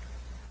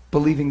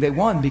 believing they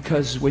won,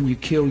 because when you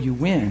kill, you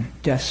win.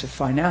 Death's a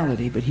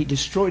finality, but he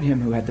destroyed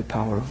him who had the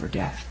power over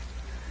death.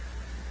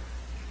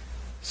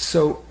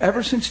 So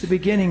ever since the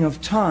beginning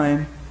of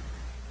time,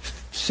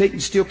 Satan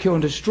steal, kill,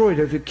 and destroy.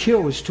 To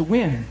kill is to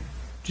win.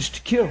 Just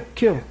to kill,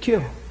 kill,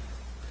 kill.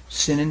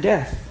 Sin and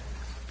death.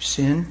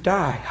 Sin,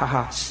 die.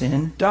 Ha.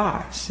 Sin,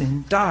 die.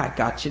 Sin, die.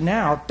 Got you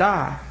now,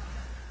 die.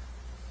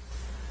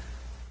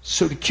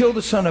 So to kill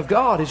the Son of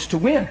God is to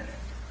win.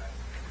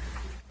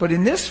 But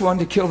in this one,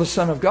 to kill the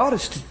Son of God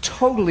is to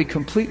totally,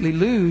 completely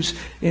lose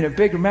in a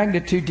bigger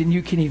magnitude than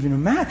you can even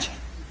imagine.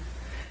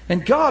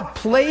 And God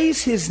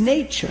plays his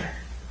nature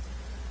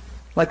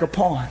like a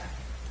pawn.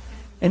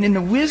 And in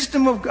the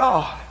wisdom of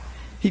God,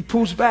 he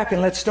pulls back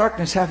and lets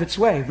darkness have its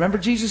way. Remember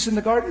Jesus in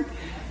the garden?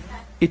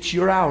 It's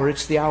your hour.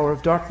 It's the hour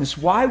of darkness.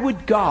 Why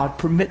would God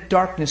permit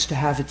darkness to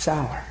have its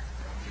hour?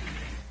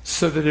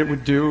 So that it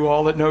would do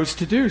all it knows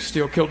to do.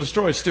 Steal, kill,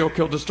 destroy. Steal,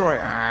 kill, destroy.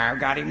 I've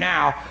got him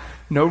now.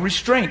 No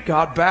restraint.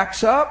 God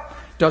backs up.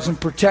 Doesn't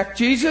protect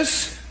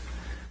Jesus.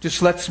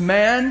 Just lets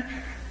man,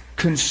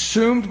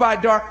 consumed by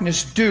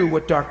darkness, do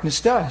what darkness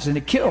does. And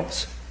it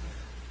kills.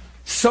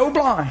 So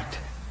blind.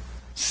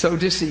 So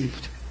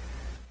deceived.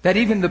 That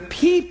even the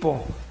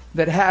people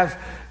that have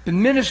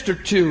been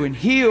ministered to and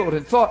healed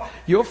and thought,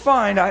 you'll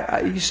find,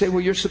 you say,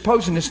 well, you're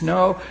supposing this.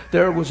 No,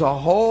 there was a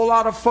whole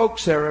lot of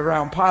folks there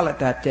around Pilate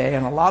that day,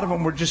 and a lot of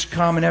them were just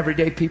common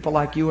everyday people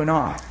like you and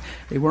I.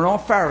 They weren't all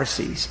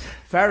Pharisees.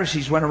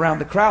 Pharisees went around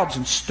the crowds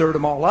and stirred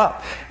them all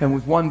up, and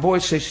with one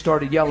voice they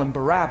started yelling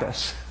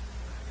Barabbas.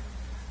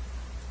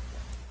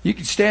 You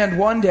could stand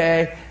one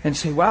day and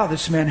say, wow,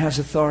 this man has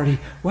authority.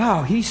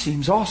 Wow, he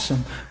seems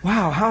awesome.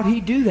 Wow, how'd he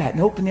do that?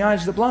 And open the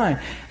eyes of the blind.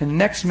 And the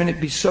next minute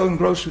be so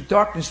engrossed with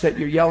darkness that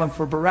you're yelling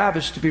for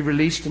Barabbas to be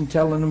released and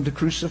telling them to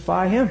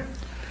crucify him.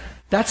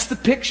 That's the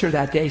picture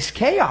that day. It's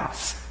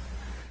chaos.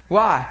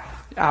 Why?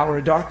 Hour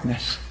of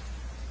darkness.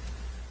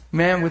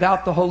 Man,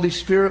 without the Holy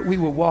Spirit, we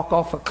will walk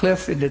off a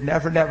cliff into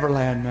Never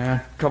Land, man.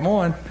 Come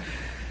on.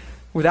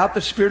 Without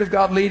the Spirit of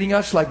God leading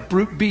us, like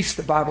brute beasts,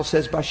 the Bible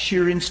says, by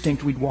sheer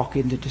instinct, we'd walk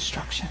into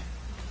destruction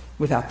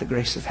without the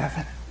grace of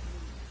heaven.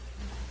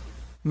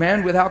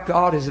 Man without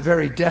God is a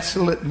very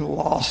desolate and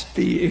lost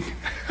being.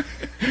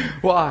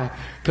 Why?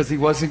 Because he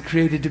wasn't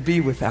created to be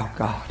without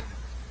God.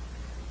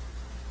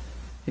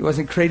 He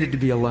wasn't created to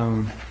be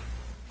alone.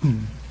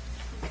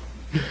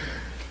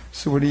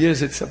 So when he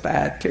is, it's a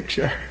bad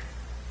picture.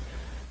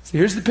 So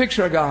here's the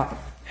picture I got.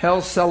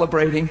 Hell's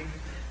celebrating.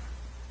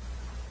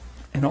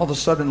 And all of a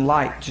sudden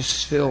light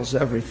just fills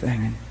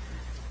everything. And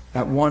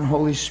that one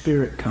Holy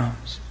Spirit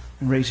comes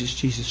and raises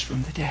Jesus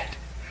from the dead.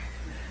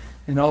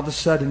 And all of a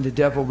sudden the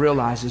devil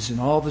realizes,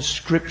 and all the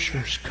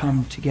scriptures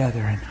come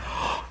together. And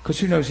because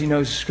who knows? He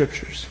knows the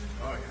scriptures.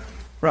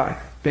 Right.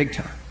 Big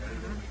time.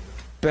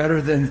 Better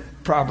than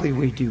probably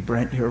we do,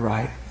 Brent. You're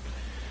right.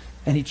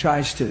 And he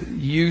tries to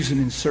use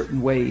them in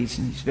certain ways.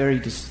 And he's very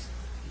he's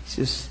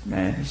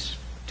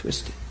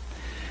twisted.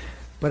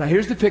 But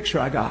here's the picture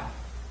I got.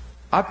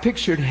 I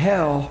pictured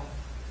hell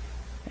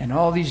and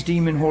all these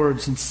demon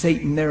hordes and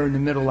Satan there in the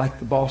middle like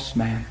the boss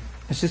man.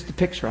 That's just the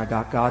picture I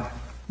got. God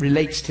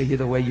relates to you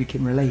the way you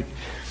can relate.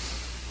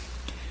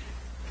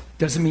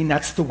 Doesn't mean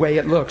that's the way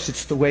it looks.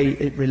 It's the way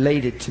it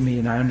related to me,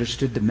 and I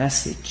understood the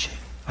message.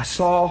 I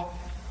saw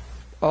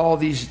all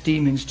these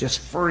demons just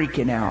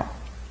freaking out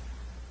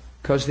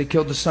because they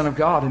killed the Son of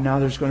God, and now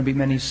there's going to be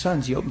many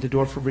sons. He opened the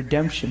door for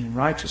redemption and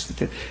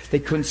righteousness. They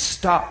couldn't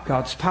stop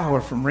God's power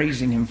from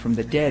raising him from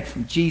the dead,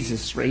 from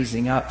Jesus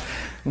raising up.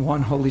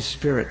 One Holy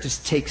Spirit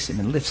just takes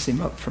him and lifts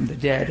him up from the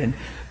dead, and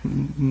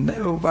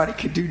nobody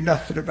could do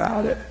nothing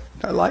about it.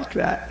 I like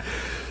that.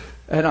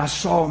 And I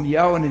saw them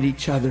yelling at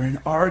each other and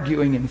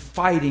arguing and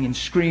fighting and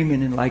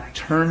screaming and like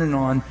turning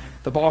on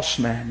the boss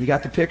man. You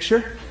got the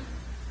picture?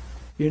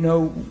 You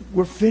know,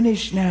 we're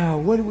finished now.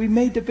 We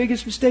made the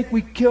biggest mistake.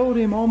 We killed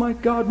him. Oh my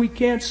God, we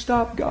can't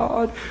stop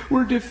God.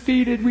 We're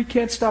defeated. We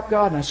can't stop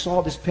God. And I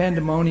saw this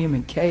pandemonium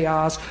and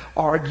chaos,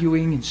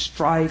 arguing and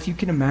strife. You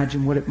can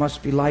imagine what it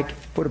must be like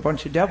if you put a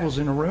bunch of devils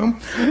in a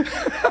room.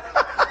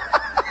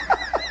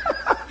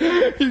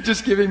 You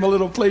just give him a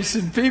little place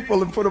in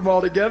people and put them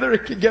all together,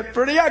 it can get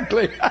pretty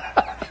ugly.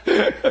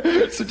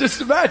 So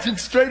just imagine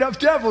straight up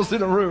devils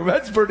in a room.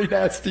 That's a pretty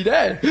nasty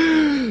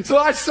day. So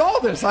I saw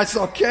this. I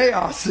saw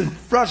chaos and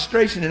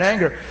frustration and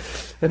anger.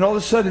 And all of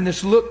a sudden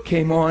this look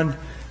came on,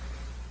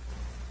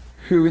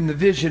 who in the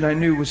vision I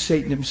knew was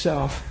Satan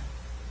himself.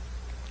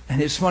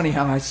 And it's funny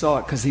how I saw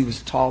it because he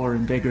was taller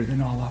and bigger than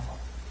all of them.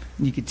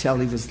 And you could tell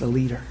he was the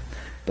leader.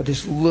 But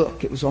this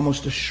look, it was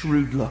almost a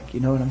shrewd look, you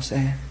know what I'm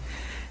saying?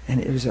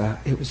 And it was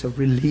a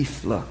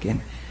relief look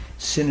and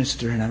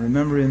sinister. And I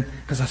remember him,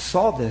 because I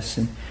saw this,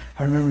 and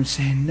I remember him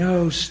saying,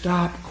 no,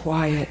 stop,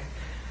 quiet,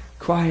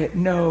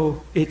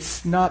 no,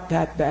 it's not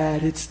that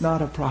bad, it's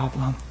not a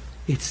problem.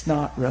 It's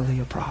not really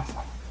a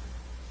problem.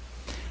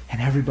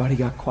 And everybody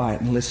got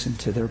quiet and listened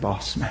to their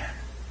boss man.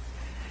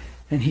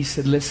 And he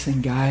said, listen,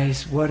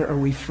 guys, what are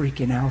we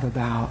freaking out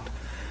about?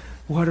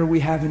 What are we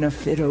having a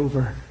fit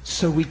over?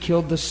 So we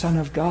killed the Son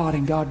of God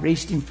and God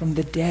raised him from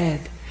the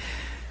dead.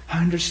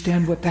 I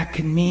understand what that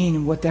could mean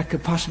and what that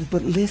could possibly,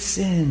 but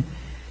listen,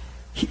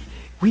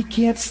 we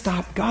can't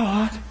stop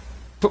God,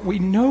 but we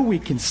know we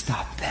can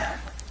stop them.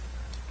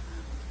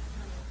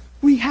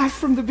 We have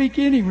from the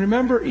beginning.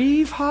 Remember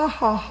Eve? Ha,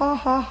 ha, ha,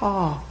 ha,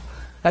 ha.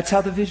 That's how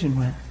the vision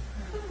went.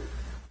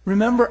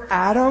 Remember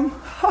Adam?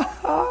 Ha,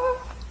 ha.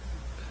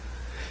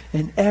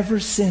 And ever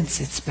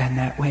since it's been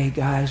that way,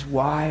 guys.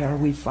 Why are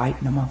we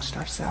fighting amongst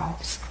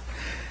ourselves?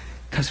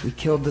 Because we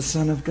killed the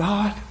Son of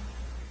God?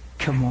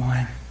 Come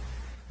on.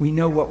 We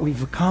know what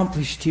we've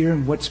accomplished here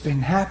and what's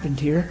been happened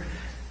here,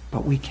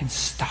 but we can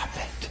stop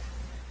it.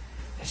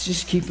 Let's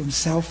just keep them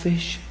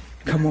selfish.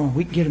 Come on,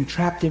 we can get them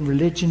trapped in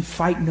religion,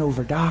 fighting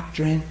over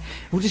doctrine.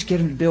 We'll just get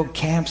them to build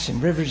camps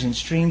and rivers and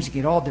streams and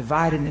get all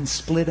divided and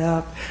split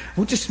up.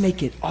 We'll just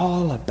make it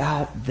all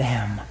about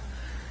them.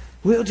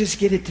 We'll just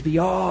get it to be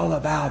all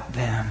about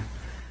them.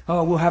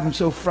 Oh, we'll have them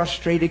so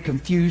frustrated,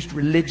 confused,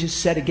 religious,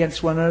 set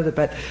against one another,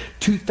 but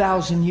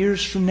 2,000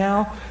 years from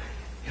now,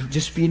 it'll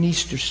just be an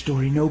Easter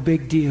story, no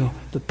big deal.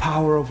 The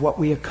power of what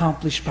we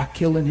accomplished by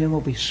killing him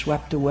will be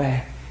swept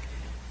away.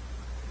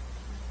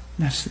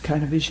 And that's the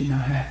kind of vision I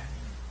have.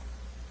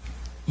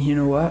 You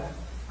know what?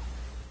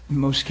 In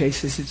most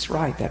cases, it's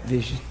right, that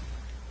vision.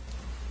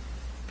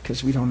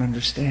 Because we don't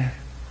understand.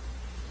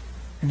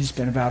 And it's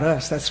been about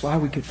us. That's why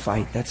we could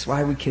fight. That's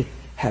why we could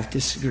have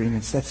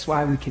disagreements. That's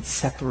why we could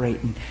separate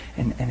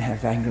and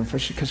have anger and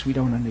frustration, because we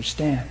don't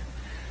understand.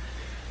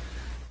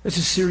 It's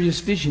a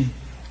serious vision.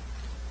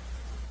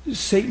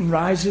 Satan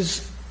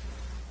rises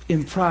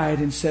in pride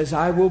and says,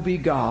 I will be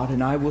God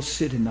and I will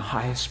sit in the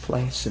highest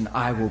place and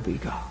I will be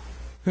God.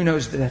 Who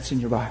knows that that's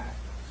in your Bible?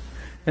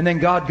 And then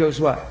God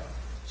goes what?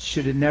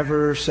 Should have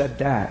never said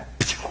that.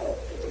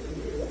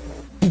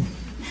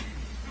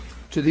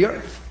 To the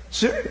earth.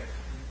 Serious.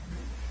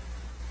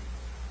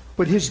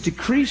 But his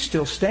decree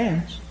still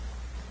stands.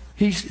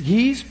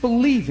 He's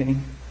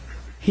believing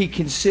he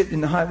can sit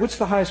in the high. What's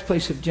the highest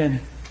place of Jenny?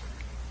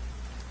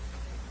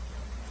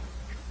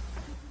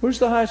 Where's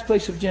the highest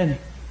place of Jenny?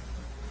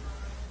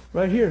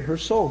 Right here, her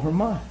soul, her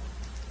mind.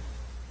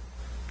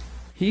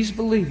 He's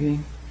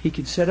believing he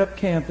can set up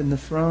camp in the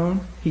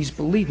throne. He's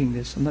believing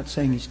this. I'm not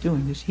saying he's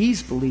doing this.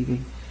 He's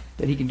believing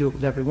that he can do it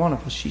with every one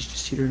of us. She's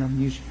just here and I'm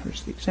using her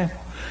as the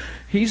example.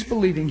 He's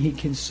believing he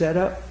can set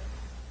up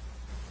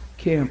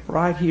camp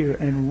right here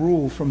and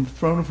rule from the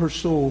throne of her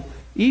soul,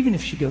 even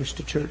if she goes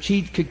to church.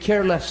 He could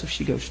care less if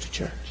she goes to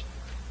church.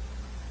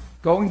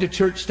 Going to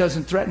church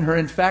doesn't threaten her.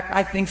 In fact,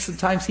 I think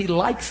sometimes he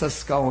likes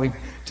us going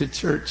to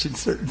church in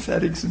certain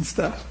settings and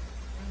stuff.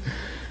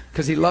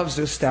 Because he loves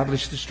to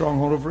establish the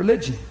stronghold of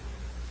religion.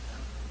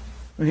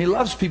 And he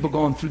loves people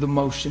going through the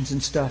motions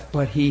and stuff,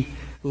 but he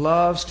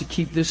loves to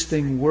keep this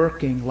thing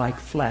working like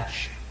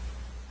flesh.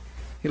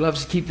 He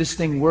loves to keep this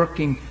thing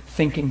working,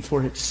 thinking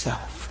for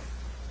itself.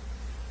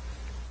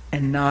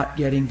 And not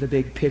getting the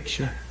big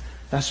picture.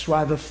 That's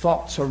why the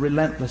thoughts are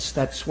relentless.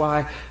 That's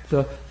why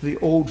the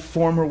old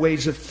former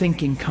ways of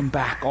thinking come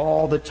back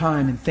all the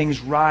time and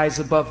things rise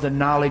above the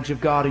knowledge of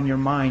God in your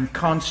mind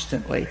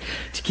constantly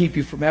to keep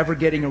you from ever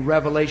getting a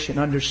revelation,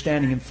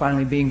 understanding, and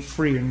finally being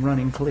free and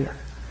running clear.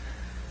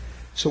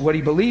 So what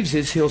he believes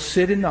is he'll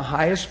sit in the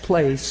highest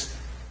place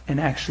and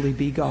actually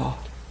be God.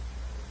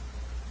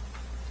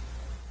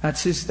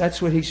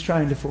 That's what he's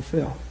trying to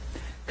fulfill.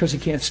 Because he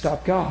can't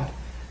stop God.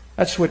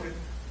 That's what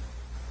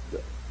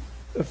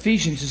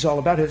Ephesians is all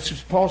about. It's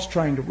what Paul's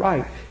trying to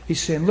write.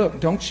 He's saying, look,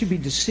 don't you be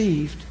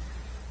deceived.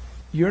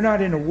 You're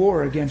not in a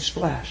war against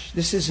flesh.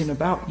 This isn't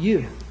about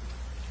you.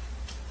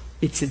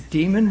 It's a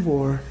demon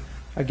war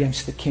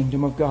against the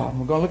kingdom of God. And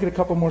we're going to look at a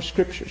couple more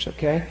scriptures,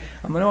 okay?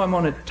 I know I'm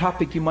on a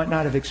topic you might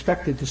not have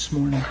expected this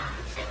morning,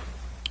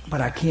 but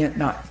I can't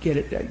not get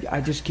it.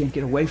 I just can't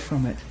get away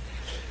from it.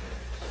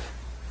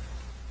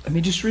 Let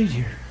me just read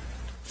here.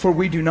 For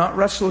we do not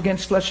wrestle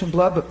against flesh and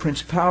blood, but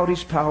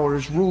principalities,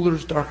 powers,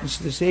 rulers, darkness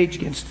of this age,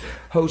 against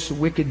hosts of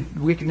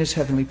wickedness,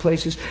 heavenly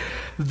places.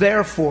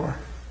 Therefore,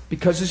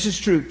 because this is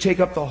true,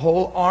 take up the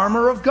whole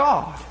armor of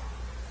God,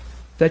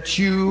 that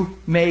you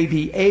may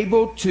be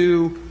able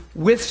to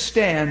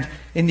withstand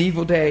in the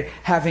evil day,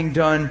 having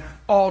done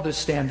all to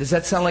stand. Does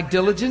that sound like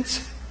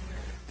diligence?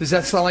 Does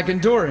that sound like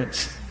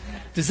endurance?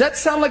 Does that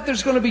sound like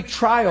there's going to be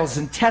trials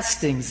and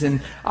testings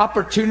and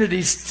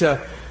opportunities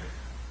to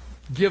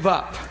give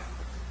up?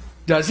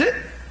 Does it?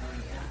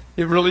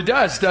 It really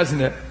does, doesn't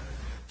it?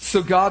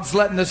 So God's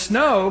letting us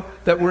know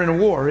that we're in a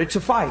war. It's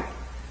a fight.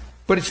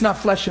 But it's not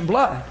flesh and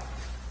blood.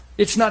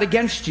 It's not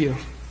against you.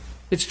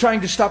 It's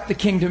trying to stop the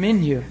kingdom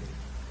in you.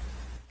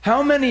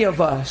 How many of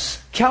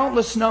us,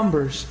 countless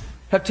numbers,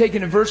 have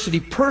taken adversity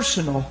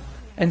personal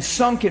and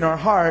sunk in our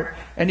heart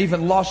and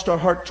even lost our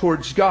heart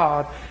towards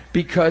God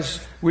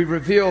because we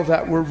reveal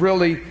that we're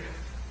really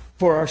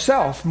for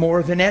ourselves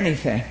more than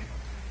anything?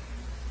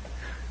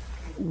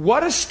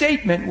 What a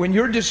statement when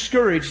you're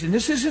discouraged. And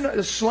this isn't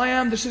a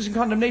slam, this isn't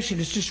condemnation,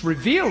 it's just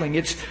revealing.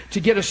 It's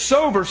to get us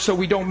sober so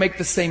we don't make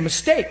the same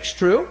mistakes,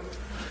 true?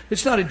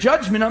 It's not a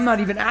judgment. I'm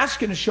not even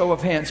asking a show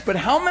of hands. But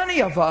how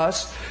many of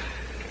us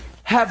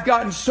have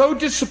gotten so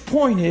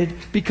disappointed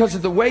because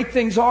of the way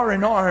things are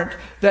and aren't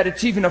that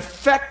it's even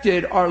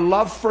affected our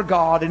love for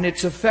God, and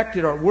it's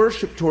affected our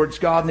worship towards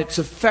God, and it's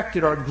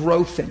affected our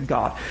growth in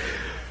God?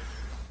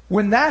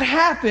 When that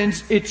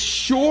happens, it's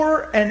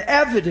sure and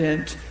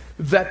evident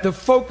that the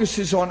focus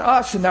is on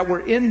us and that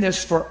we're in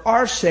this for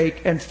our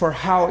sake and for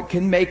how it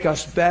can make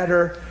us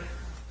better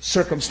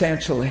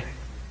circumstantially.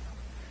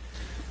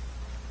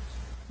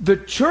 The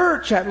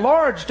church at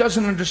large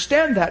doesn't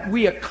understand that.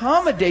 We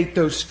accommodate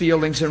those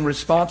feelings and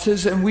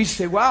responses, and we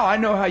say, wow, I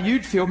know how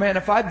you'd feel. Man,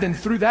 if I'd been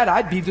through that,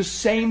 I'd be the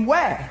same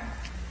way.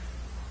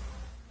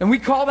 And we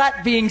call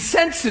that being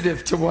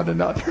sensitive to one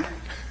another.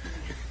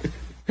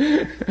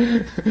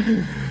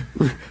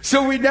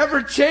 So we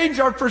never change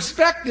our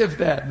perspective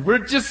then. We're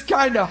just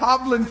kind of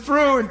hobbling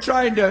through and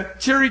trying to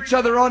cheer each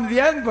other on to the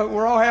end, but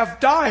we're all half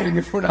dying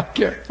if we're not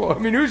careful. I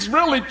mean, who's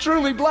really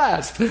truly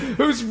blessed?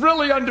 Who's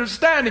really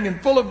understanding and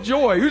full of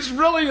joy? Who's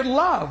really in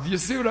love? You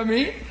see what I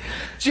mean?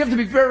 So you have to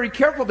be very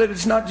careful that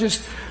it's not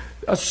just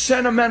a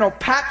sentimental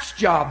patch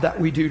job that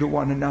we do to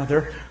one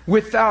another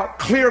without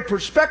clear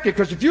perspective.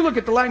 Because if you look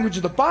at the language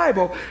of the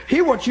Bible,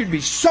 He wants you to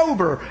be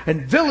sober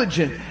and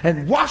vigilant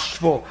and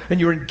watchful, and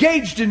you're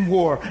engaged in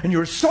war, and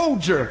you're a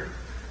soldier.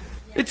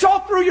 It's all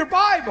through your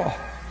Bible.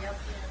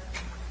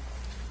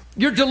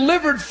 You're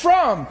delivered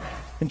from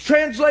and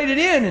translated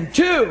in and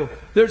to.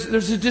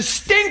 There's a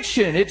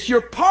distinction. It's you're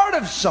part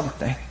of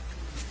something.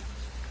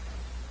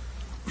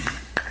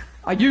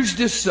 I used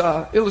this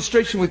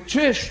illustration with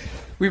Trish.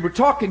 We were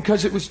talking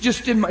because it was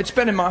just it's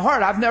been in my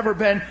heart. I've never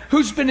been.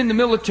 Who's been in the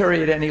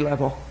military at any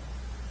level?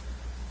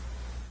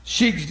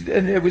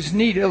 And it was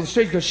neat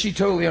illustration because she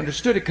totally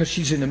understood it because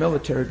she's in the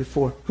military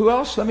before. Who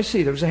else? Let me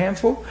see. There was a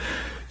handful.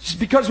 It's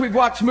because we've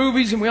watched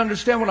movies and we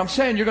understand what I'm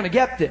saying. You're going to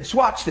get this.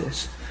 Watch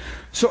this.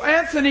 So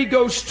Anthony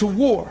goes to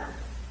war,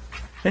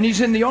 and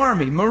he's in the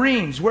Army,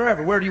 Marines,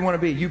 wherever. Where do you want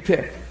to be? You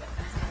pick.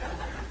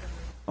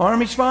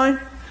 Army's fine.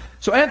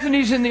 So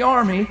Anthony's in the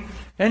Army,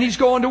 and he's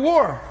going to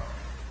war.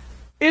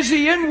 Is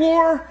he in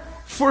war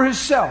for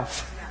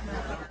himself?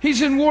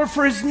 He's in war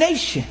for his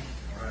nation.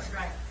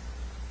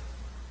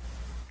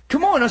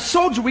 Come on, a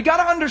soldier, we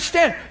got to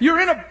understand. You're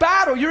in a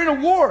battle, you're in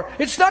a war.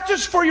 It's not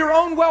just for your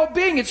own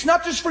well-being. It's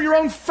not just for your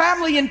own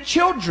family and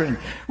children.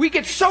 We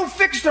get so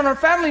fixed on our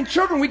family and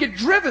children, we get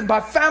driven by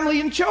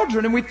family and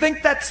children, and we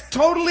think that's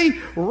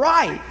totally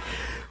right.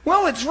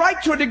 Well, it's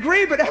right to a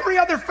degree, but every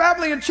other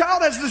family and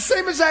child has the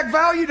same exact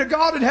value to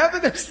God in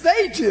heaven as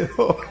they do.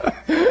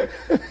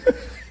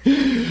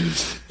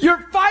 You're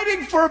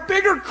fighting for a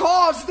bigger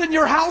cause than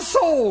your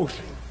household.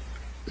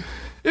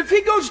 If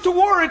he goes to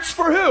war, it's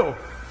for who?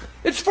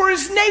 It's for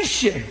his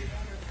nation.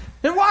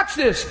 And watch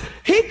this.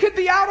 He could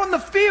be out on the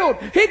field.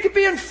 He could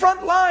be in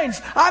front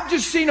lines. I've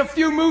just seen a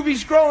few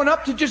movies growing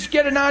up to just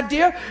get an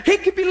idea. He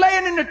could be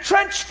laying in a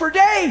trench for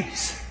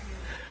days.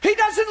 He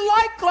doesn't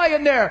like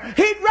laying there.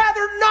 He'd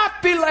rather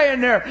not be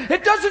laying there.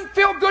 It doesn't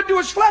feel good to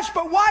his flesh,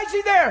 but why is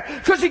he there?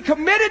 Because he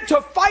committed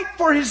to fight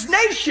for his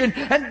nation,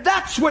 and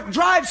that's what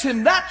drives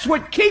him. That's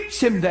what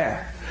keeps him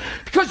there.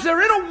 Because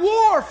they're in a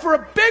war for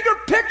a bigger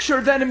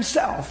picture than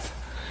himself.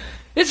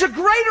 It's a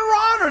greater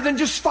honor than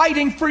just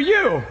fighting for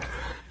you.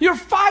 You're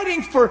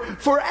fighting for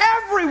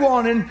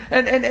everyone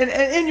and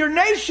in your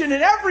nation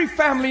and every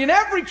family and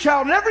every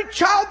child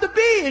to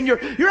be. And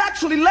you're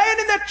actually laying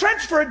in that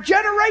trench for a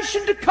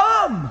generation to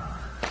come.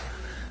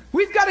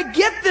 We've got to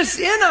get this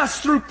in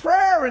us through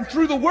prayer and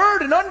through the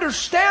Word and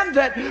understand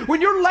that when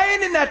you're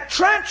laying in that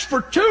trench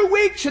for 2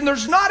 weeks and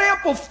there's not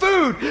ample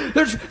food,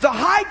 the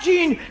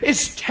hygiene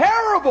is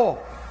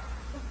terrible.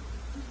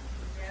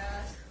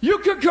 You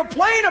could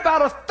complain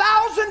about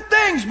 1,000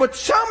 things, but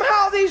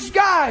somehow these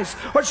guys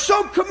are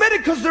so committed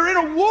because they're in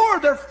a war.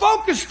 They're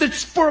focused.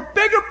 It's for a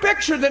bigger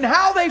picture than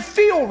how they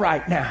feel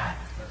right now.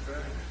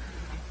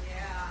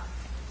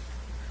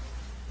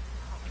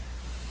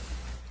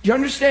 You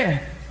understand?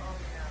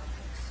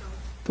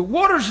 The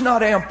water's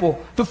not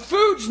ample. The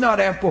food's not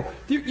ample.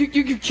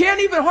 You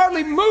can't even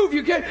hardly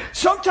move.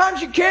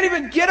 Sometimes you can't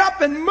even get up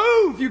and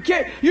move. You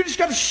just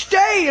got to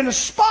stay in a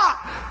spot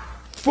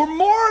for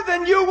more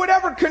than you would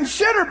ever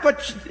consider,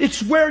 but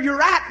it's where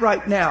you're at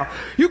right now.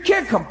 You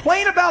can't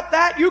complain about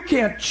that. You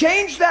can't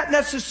change that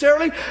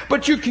necessarily,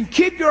 but you can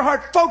keep your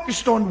heart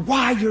focused on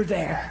why you're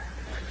there.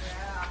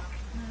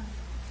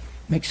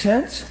 Make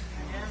sense?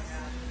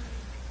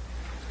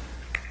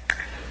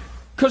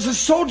 Because a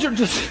soldier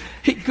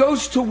he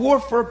goes to war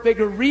for a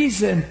bigger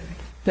reason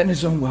than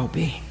his own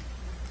well-being.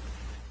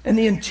 And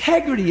the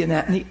integrity in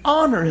that and the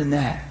honor in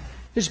that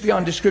is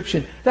beyond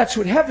description. That's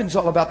what heaven's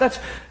all about.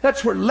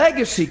 That's where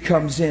legacy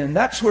comes in.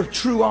 That's where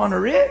true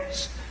honor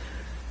is.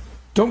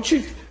 Don't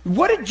you?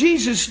 What did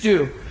Jesus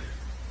do?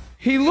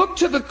 He looked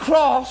to the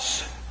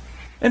cross,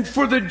 and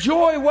for the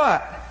joy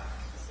what?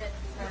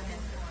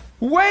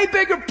 Way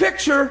bigger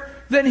picture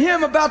than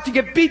him about to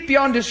get beat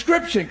beyond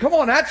description. Come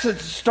on, that's a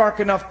stark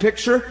enough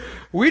picture.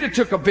 We'd have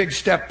took a big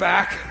step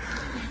back.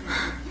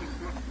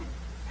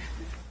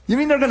 You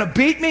mean they're going to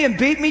beat me and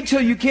beat me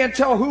till you can't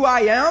tell who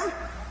I am?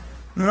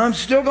 And I'm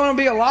still going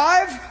to be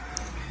alive?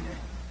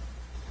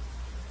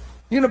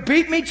 You're going to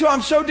beat me till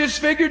I'm so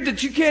disfigured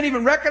that you can't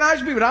even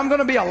recognize me, but I'm going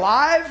to be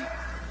alive?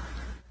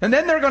 And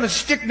then they're going to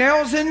stick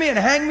nails in me and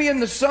hang me in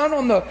the sun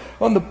on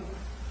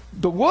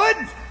the wood?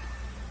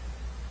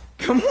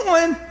 Come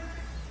on.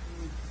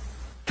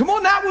 Come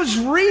on, that was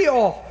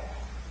real.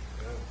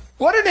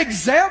 What an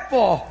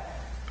example.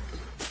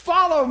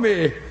 Follow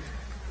me.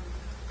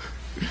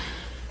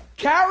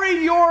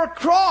 Carry your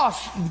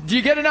cross. Do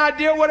you get an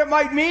idea what it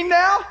might mean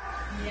now?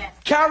 Yes.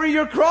 Carry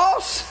your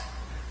cross.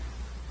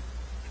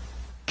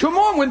 Come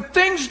on, when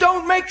things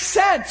don't make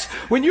sense,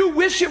 when you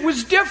wish it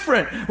was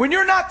different, when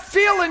you're not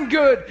feeling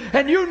good,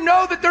 and you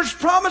know that there's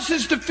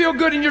promises to feel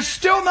good and you're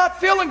still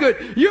not feeling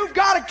good, you've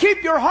got to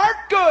keep your heart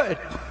good.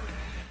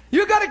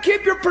 You got to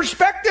keep your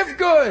perspective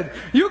good.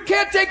 You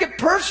can't take it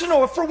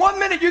personal. If for 1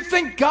 minute you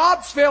think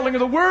God's failing or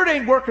the word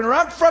ain't working or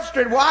I'm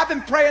frustrated, well, I've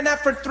been praying that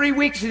for 3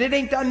 weeks and it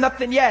ain't done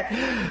nothing yet.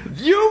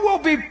 You will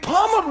be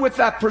pummeled with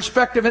that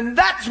perspective, and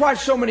that's why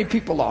so many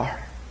people are.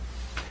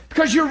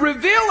 Because you're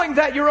revealing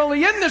that you're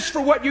only in this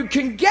for what you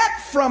can get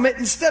from it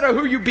instead of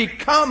who you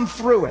become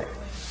through it.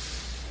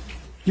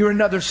 You're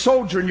another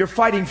soldier and you're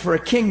fighting for a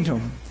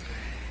kingdom.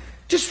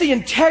 Just the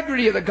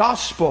integrity of the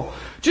gospel.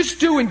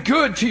 Just doing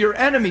good to your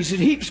enemies. It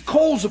heaps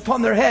coals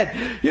upon their head.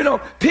 You know,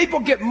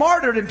 people get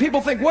martyred and people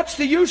think, what's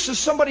the use of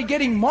somebody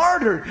getting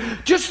martyred?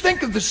 Just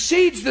think of the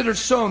seeds that are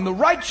sown, the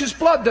righteous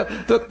blood.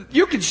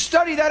 You can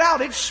study that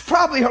out. It's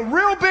probably a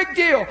real big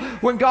deal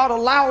when God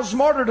allows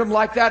martyrdom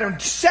like that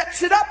and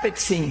sets it up, it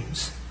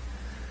seems.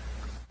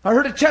 I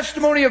heard a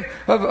testimony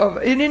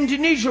of in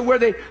Indonesia where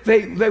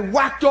they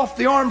whacked off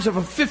the arms of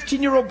a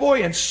 15-year-old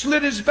boy and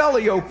slit his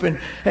belly open.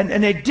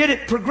 And they did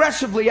it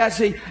progressively as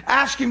they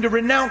asked him to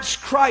renounce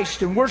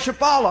Christ and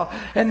worship Allah.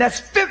 And that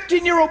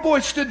 15-year-old boy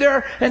stood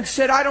there and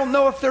said, I don't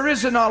know if there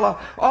is an Allah.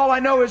 All I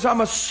know is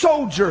I'm a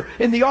soldier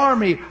in the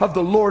army of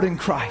the Lord in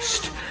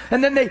Christ.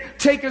 And then they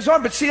take his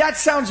arm. But see, that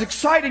sounds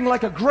exciting,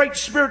 like a great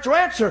spiritual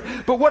answer.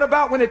 But what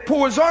about when they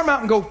pull his arm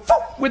out and go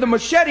with a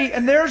machete,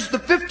 and there's the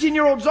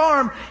 15-year-old's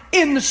arm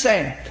in the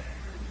sand?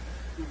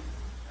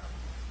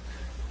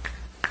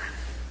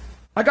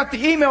 I got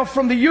the email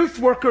from the youth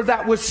worker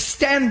that was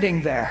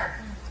standing there.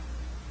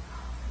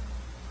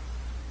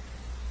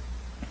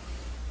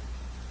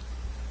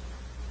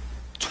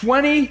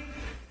 "20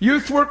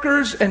 youth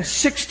workers and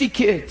 60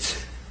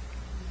 kids.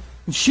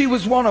 And she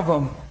was one of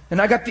them. And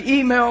I got the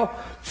email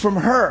from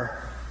her.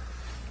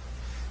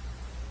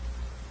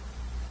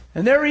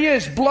 And there he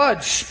is,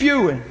 blood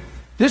spewing.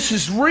 This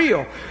is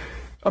real.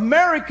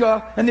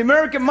 America and the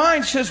American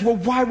mind says, well,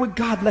 why would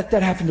God let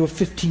that happen to a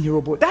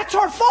 15-year-old boy? That's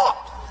our fault.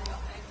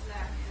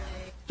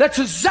 That's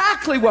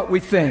exactly what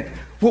we think.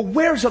 Well,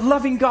 where's a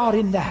loving God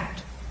in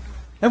that?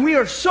 And we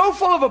are so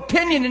full of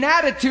opinion and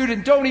attitude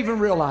and don't even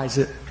realize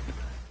it.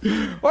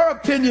 Our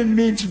opinion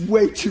means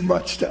way too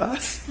much to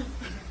us.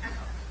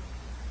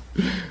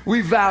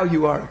 We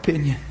value our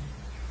opinion.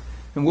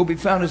 And we'll be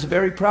found as a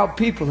very proud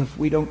people if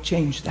we don't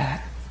change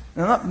that.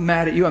 And I'm not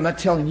mad at you. I'm not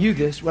telling you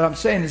this. What I'm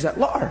saying is at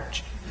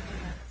large.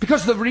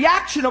 Because the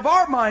reaction of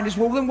our mind is,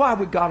 well, then why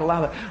would God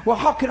allow that? Well,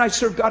 how can I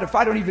serve God if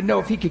I don't even know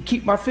if He could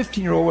keep my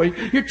 15-year-old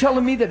away? You're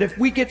telling me that if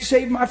we get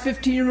saved, my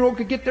 15-year-old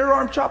could get their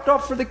arm chopped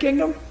off for the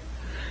kingdom?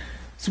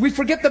 So we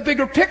forget the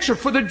bigger picture.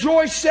 For the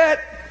joy set,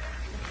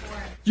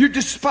 you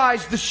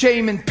despise the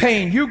shame and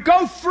pain. You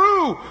go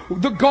through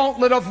the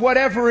gauntlet of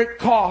whatever it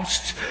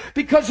costs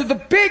because of the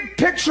big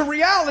picture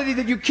reality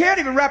that you can't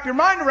even wrap your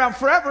mind around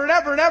forever and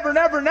ever and ever and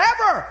ever and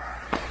ever.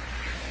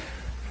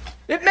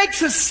 It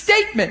makes a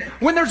statement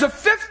when there's a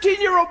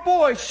 15-year-old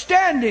boy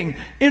standing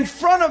in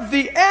front of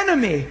the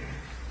enemy,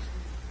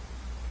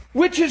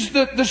 which is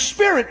the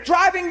spirit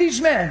driving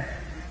these men.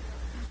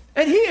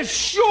 And he is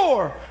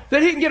sure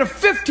that he can get a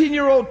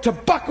 15-year-old to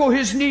buckle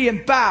his knee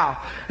and bow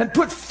and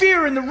put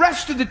fear in the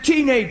rest of the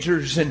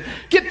teenagers and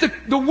get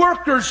the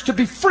workers to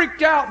be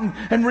freaked out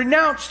and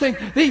renounce things.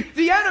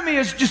 The enemy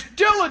is just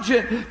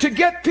diligent to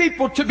get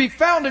people to be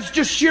found as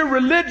just sheer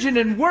religion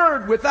and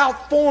word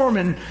without form.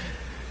 And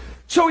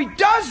so he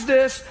does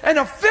this, and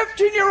a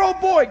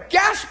 15-year-old boy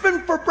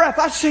gasping for breath.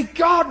 I say,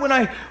 God, when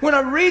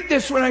I read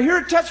this, when I hear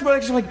a testimony,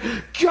 it's like,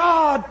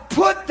 God,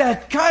 put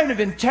that kind of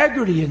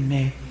integrity in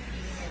me.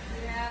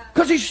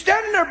 Because he's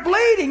standing there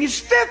bleeding. He's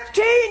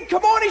 15.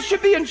 Come on, he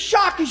should be in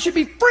shock. He should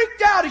be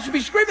freaked out. He should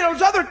be screaming.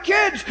 Those other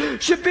kids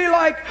should be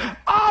like,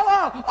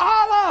 Allah,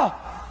 Allah.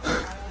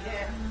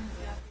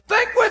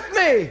 Think with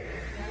me.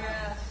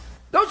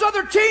 Those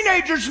other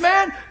teenagers,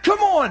 man, come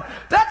on.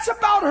 That's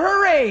about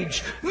her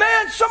age.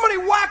 Man, somebody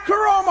whacked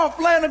her arm off,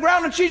 lay on the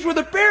ground, and she's with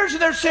her peers,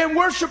 and they're saying,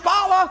 worship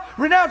Allah,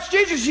 renounce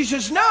Jesus. She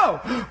says, no.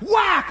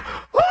 Whack.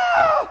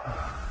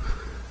 Ah!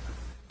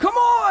 Come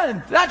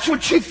on. That's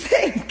what you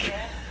think.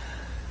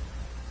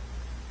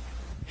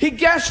 He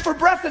gasped for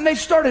breath, and they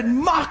started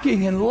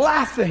mocking and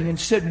laughing and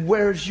said,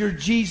 where's your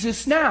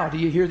Jesus now? Do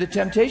you hear the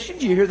temptation?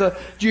 Do you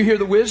hear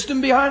the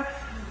wisdom behind?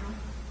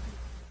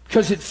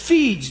 Because it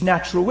feeds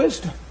natural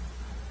wisdom.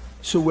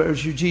 So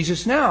where's your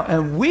Jesus now?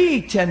 And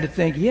we tend to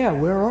think, yeah,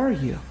 where are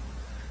you?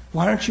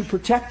 Why aren't you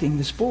protecting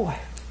this boy?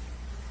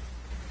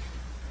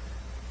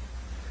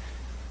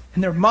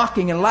 And they're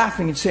mocking and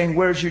laughing and saying,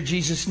 where's your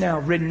Jesus now?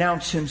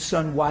 Renounce him,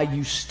 son, while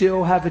you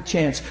still have a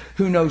chance.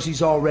 Who knows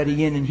he's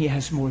already in and he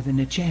has more than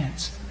a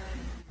chance.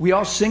 We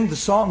all sing the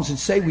songs and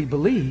say we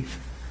believe,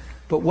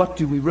 but what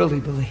do we really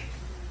believe?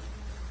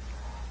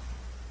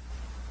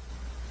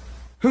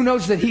 Who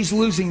knows that he's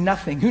losing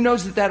nothing? Who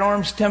knows that that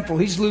arm's temporal?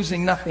 He's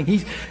losing nothing.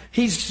 He's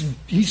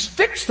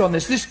fixed on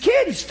this. This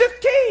kid, he's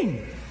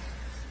 15.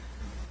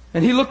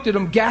 And he looked at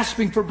him,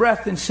 gasping for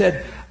breath, and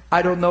said,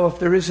 I don't know if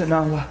there is an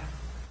Allah.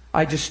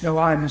 I just know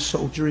I'm a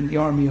soldier in the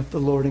army of the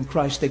Lord in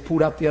Christ. They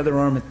pulled out the other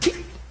arm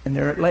and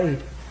there it laid.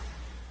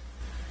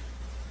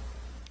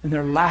 And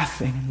they're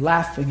laughing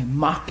and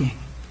mocking.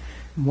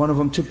 And one of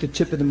them took the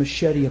tip of the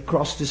machete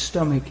across his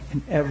stomach,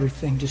 and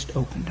everything just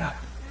opened up.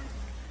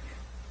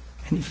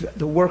 And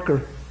the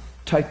worker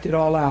typed it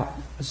all out,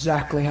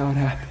 exactly how it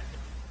happened.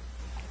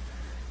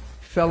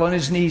 He fell on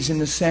his knees in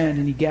the sand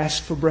and he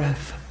gasped for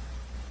breath.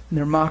 And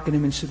they're mocking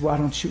him and said, why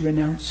don't you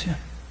renounce him?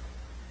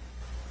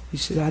 He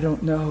said, I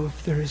don't know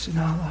if there is an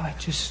Allah. I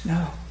just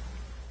know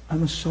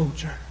I'm a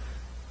soldier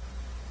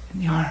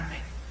in the army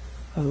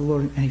of the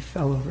Lord. And he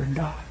fell over and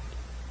died.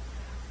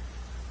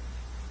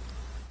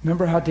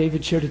 Remember how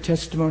David shared a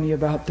testimony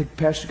about the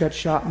pastor got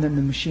shot and then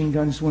the machine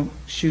guns went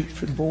shoot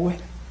for the boy?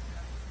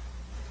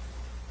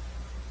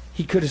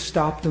 He could have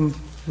stopped them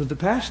for the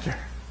pastor.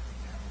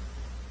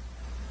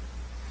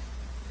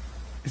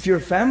 If you're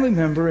a family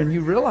member and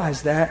you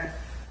realize that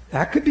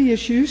could be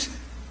issues.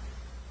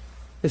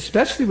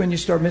 Especially when you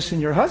start missing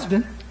your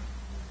husband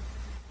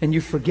and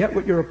you forget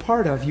what you're a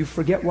part of. You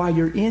forget why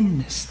you're in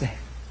this thing.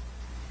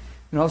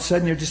 And all of a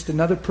sudden you're just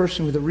another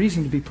person with a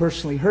reason to be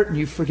personally hurt, and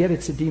you forget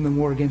it's a demon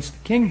war against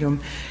the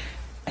kingdom.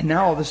 And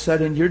now all of a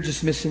sudden you're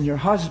just missing your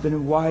husband,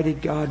 and why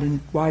didn't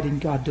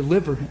God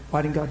deliver him?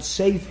 Why didn't God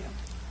save him?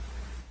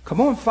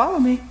 Come on, follow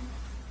me.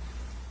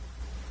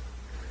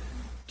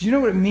 Do you know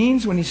what it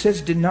means when he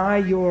says deny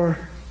your...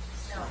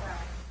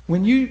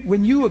 When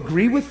you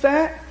agree with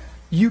that,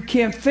 you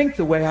can't think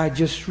the way I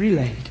just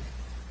relayed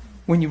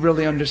when you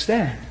really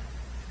understand.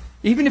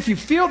 Even if you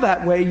feel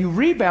that way, you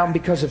rebound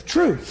because of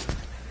truth.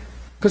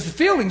 Because the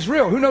feeling's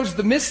real. Who knows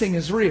the missing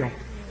is real?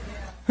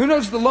 Who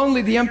knows the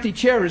lonely, the empty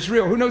chair is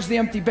real? Who knows the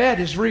empty bed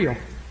is real?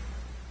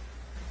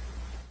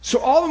 So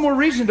all the more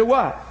reason to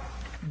what?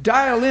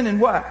 Dial in and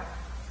what?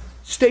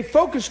 Stay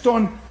focused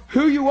on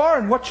who you are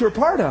and what you're a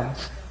part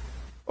of.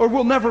 Or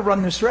we'll never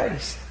run this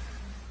race.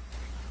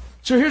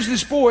 So here's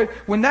this boy.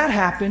 When that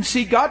happened,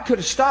 see, God could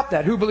have stopped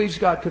that. Who believes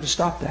God could have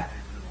stopped that?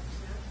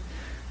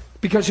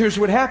 Because here's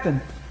what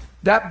happened.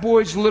 That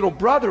boy's little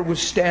brother was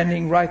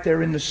standing right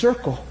there in the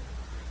circle.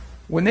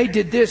 When they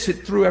did this,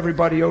 it threw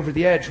everybody over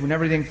the edge. When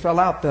everything fell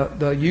out,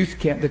 the youth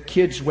camp, the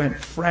kids went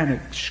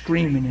frantic,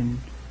 screaming and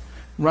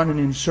running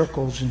in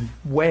circles and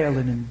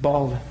wailing and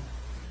bawling.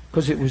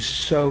 Because it was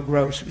so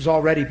gross. It was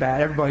already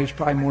bad. Everybody was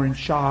probably more in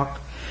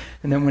shock.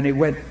 And then when they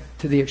went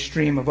to the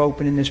extreme of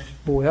opening this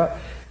boy up,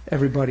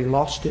 everybody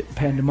lost it.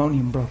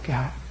 Pandemonium broke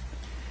out.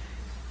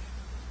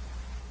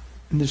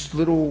 And this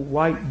little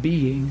white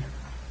being,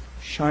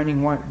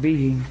 shining white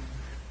being,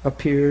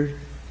 appeared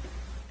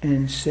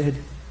and said,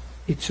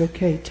 it's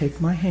okay, take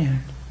my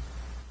hand.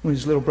 When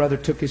his little brother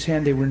took his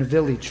hand, they were in a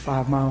village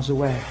 5 miles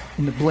away,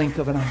 in the blink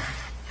of an eye.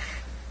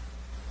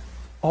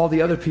 All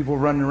the other people were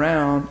running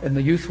around, and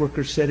the youth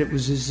workers said it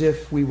was as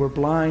if we were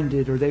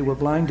blinded, or they were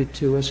blinded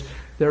to us.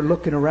 They're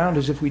looking around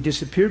as if we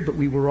disappeared, but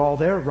we were all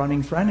there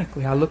running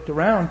frantically. I looked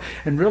around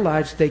and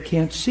realized they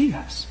can't see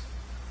us.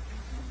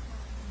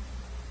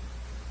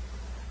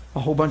 A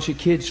whole bunch of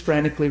kids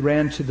frantically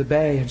ran to the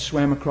bay and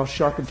swam across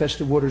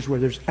shark-infested waters where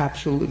there's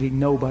absolutely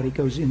nobody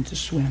goes in to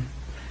swim.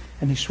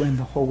 And they swam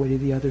the whole way to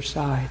the other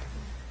side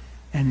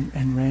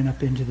and ran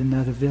up into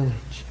another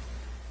village.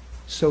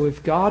 So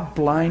if God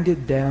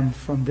blinded them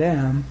from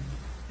them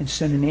and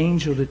sent an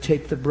angel to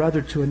take the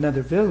brother to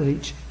another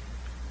village,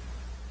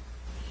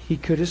 he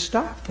could have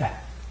stopped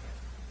that.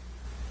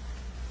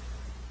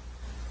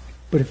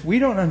 But if we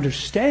don't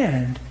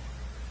understand,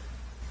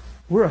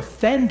 we're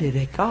offended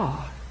at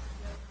God.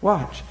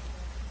 Watch.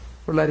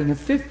 We're letting a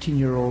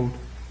 15-year-old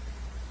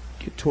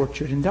get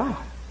tortured and die.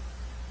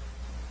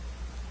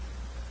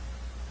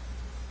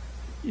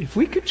 If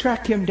we could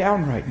track him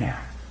down right now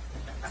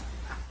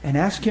and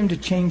ask him to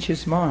change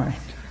his mind,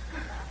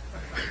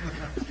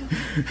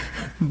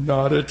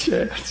 not a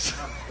chance.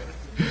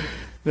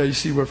 Now you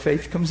see where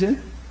faith comes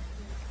in?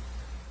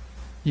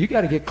 You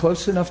got to get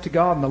close enough to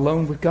God and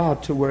alone with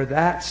God to where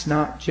that's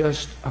not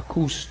just a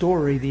cool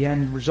story, the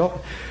end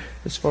result,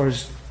 as far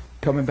as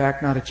coming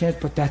back, not a chance,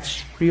 but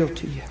that's real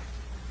to you.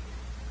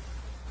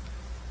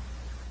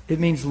 It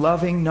means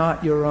loving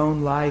not your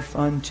own life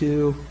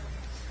unto...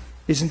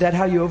 Isn't that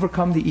how you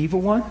overcome the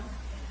evil one?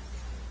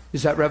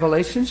 Is that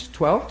Revelations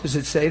 12? Does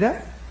it say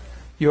that?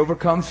 You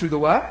overcome through the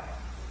what?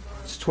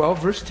 It's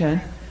 12 verse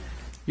 10.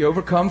 You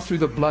overcome through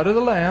the blood of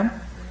the Lamb,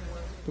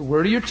 the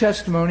word of your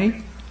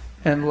testimony,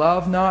 and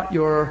love not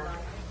your...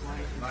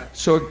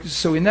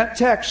 So in that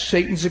text,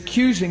 Satan's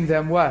accusing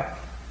them what?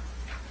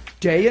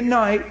 Day and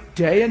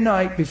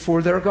night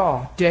before their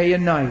God. Day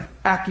and night.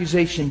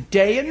 Accusation,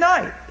 day and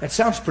night. That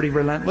sounds pretty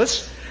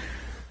relentless.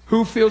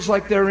 Who feels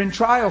like they're in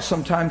trial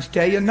sometimes?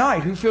 Day and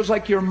night. Who feels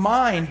like your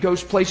mind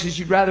goes places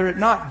you'd rather it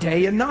not?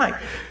 Day and night.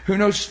 Who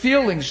knows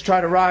feelings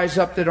try to rise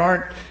up that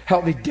aren't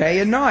healthy? Day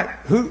and night.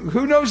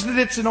 Who knows that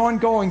it's an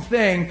ongoing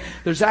thing?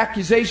 There's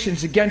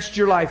accusations against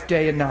your life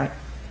day and night.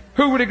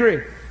 Who would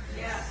agree?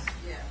 Yes.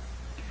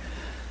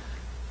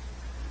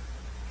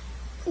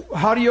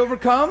 How do you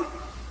overcome?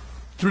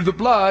 Through the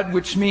blood,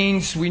 which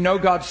means we know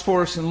God's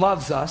for us and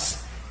loves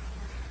us.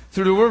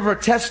 Through the word of our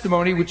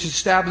testimony, which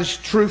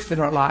established truth in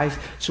our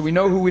life, so we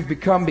know who we've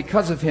become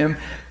because of Him.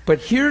 But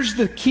here's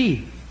the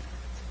key.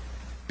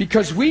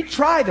 Because we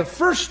try the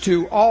first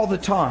two all the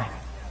time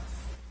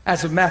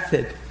as a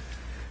method.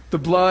 The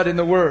blood and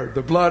the word.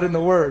 The blood and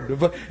the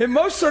word. In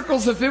most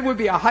circles, if it would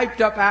be a hyped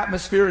up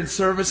atmosphere in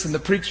service and the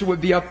preacher would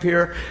be up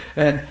here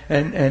and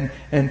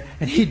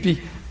he'd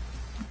be...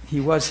 He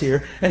was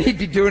here. And he'd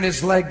be doing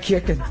his leg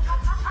kicking.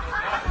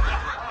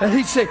 And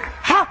he'd say,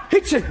 how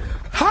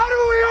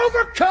do we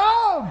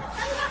overcome?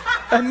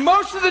 And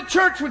most of the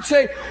church would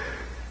say,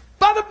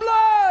 by the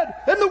blood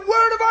and the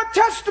word of our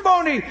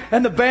testimony.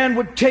 And the band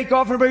would take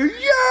off and everybody,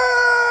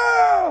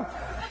 yeah!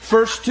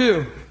 First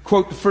two.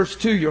 Quote the first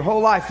two. Your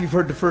whole life you've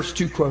heard the first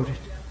two quoted.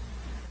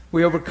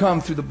 We overcome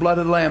through the blood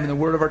of the Lamb and the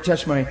word of our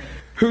testimony.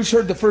 Who's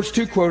heard the first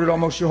two quoted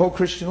almost your whole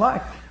Christian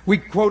life? We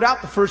quote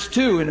out the first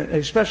two,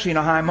 especially in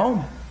a high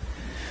moment.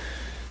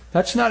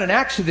 That's not an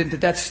accident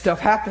that stuff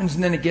happens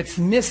and then it gets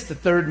missed. The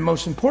third and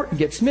most important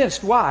gets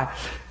missed. Why?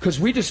 Because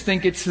we just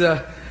think it's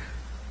the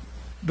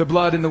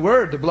blood in the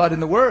word, the blood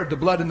in the word, the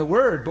blood in the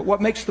word. But what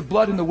makes the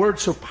blood in the word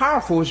so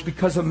powerful is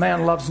because a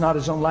man loves not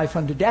his own life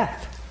unto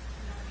death.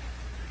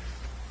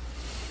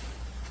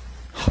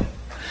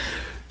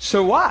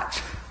 So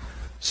what?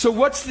 So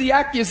what's the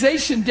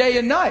accusation day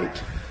and night?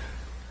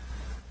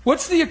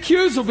 What's the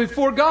accusal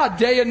before God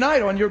day and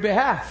night on your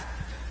behalf?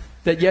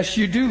 That yes,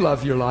 you do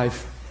love your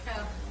life.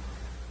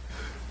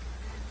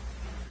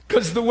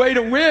 Because the way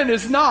to win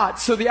is not.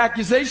 So the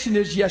accusation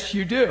is, yes,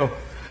 you do.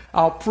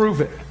 I'll prove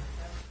it.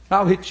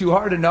 I'll hit you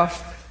hard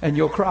enough and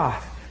you'll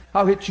cry.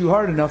 I'll hit you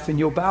hard enough and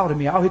you'll bow to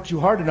me. I'll hit you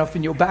hard enough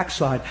and you'll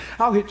backslide.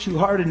 I'll hit you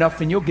hard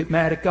enough and you'll get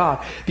mad at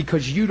God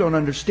because you don't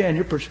understand.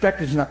 Your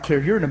perspective's not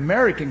clear. You're an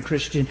American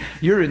Christian.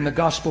 You're in the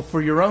gospel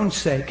for your own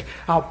sake.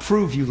 I'll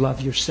prove you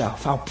love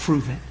yourself. I'll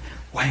prove it.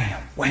 Wham,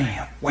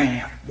 wham,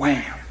 wham,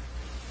 wham.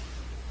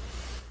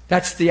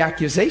 That's the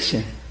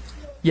accusation.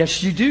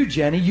 Yes, you do,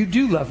 Jenny. You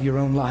do love your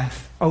own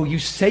life. Oh, you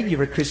say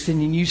you're a Christian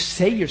and you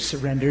say you're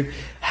surrendered.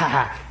 Ha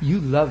ha.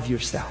 You love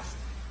yourself.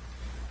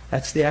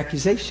 That's the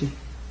accusation.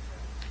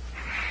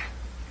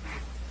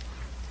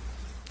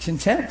 It's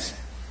intense.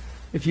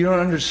 If you don't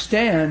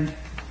understand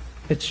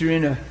that you're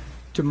in a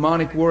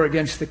demonic war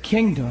against the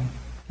kingdom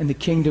and the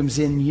kingdom's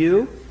in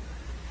you,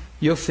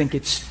 you'll think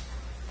it's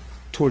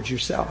towards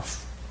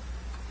yourself.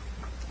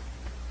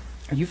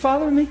 Are you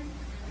following me?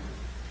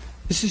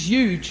 This is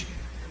huge.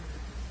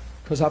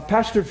 Because I've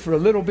pastored for a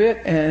little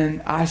bit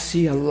and I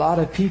see a lot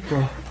of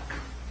people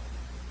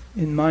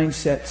in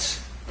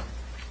mindsets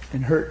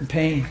and hurt and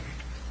pain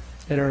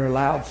that are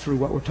allowed through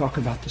what we're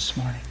talking about this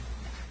morning.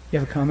 You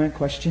have a comment,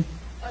 question?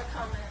 A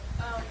comment.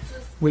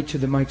 Wait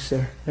till the mic's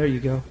there. There you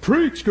go.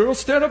 Preach, girl.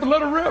 Stand up and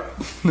let her rip.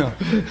 No.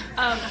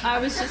 I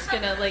was just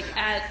going to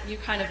add, you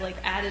kind of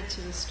added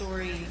to the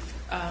story,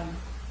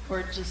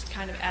 or just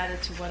kind of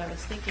added to what I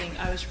was thinking.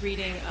 I was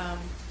reading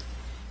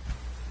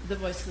The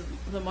Voice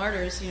of the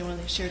Martyrs, when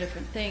they share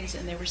different things,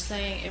 and they were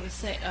saying,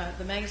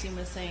 the magazine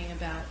was saying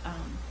about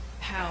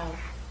how,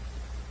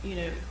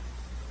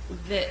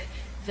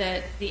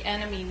 that the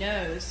enemy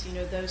knows,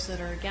 those that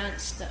are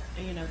against, the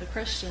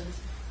Christians,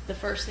 the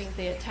first thing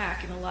they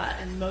attack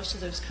in most of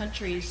those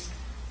countries,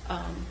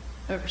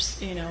 over,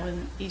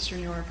 in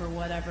Eastern Europe or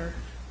whatever,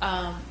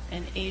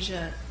 and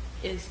Asia,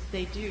 is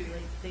they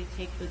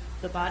take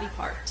the body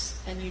parts,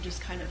 and you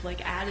just kind of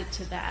added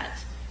to that,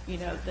 we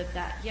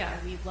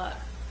love.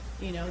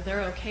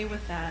 They're okay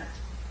with that,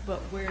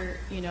 but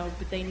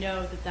but they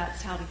know that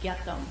that's how to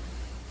get them,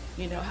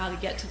 how to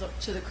get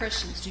to the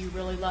Christians. Do you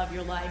really love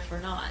your life or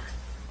not?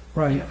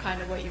 Right.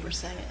 Kind of what you were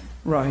saying.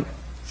 Right.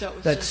 So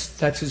it was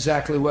that's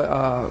exactly what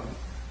I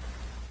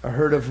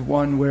heard of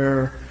one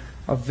where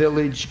a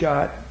village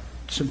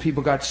some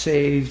people got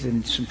saved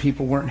and some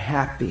people weren't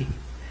happy.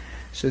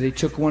 So they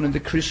took one of the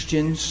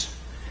Christians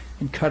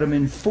and cut him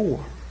in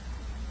four.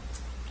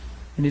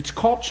 And it's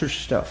culture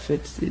stuff.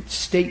 It's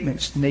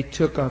statements. And they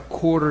took a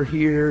quarter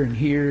here and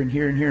here and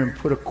here and here and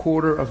put a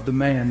quarter of the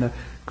man, the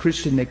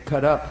Christian they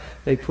cut up,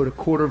 they put a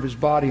quarter of his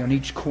body on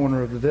each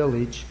corner of the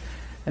village,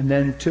 and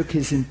then took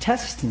his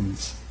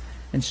intestines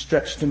and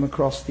stretched them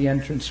across the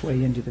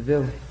entranceway into the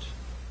village.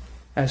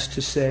 As to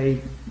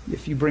say,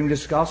 if you bring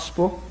this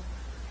gospel,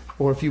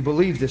 or if you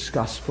believe this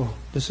gospel,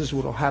 this is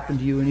what will happen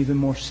to you, and even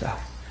more so.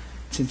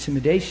 It's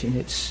intimidation.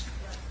 It's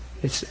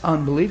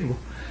unbelievable.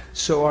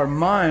 So our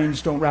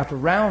minds don't wrap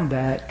around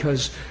that,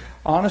 because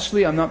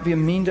honestly, I'm not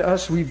being mean to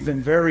us. We've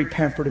been very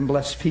pampered and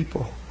blessed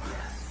people.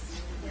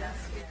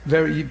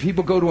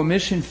 People go to a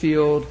mission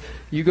field,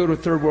 you go to a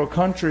third world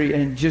country,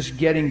 and just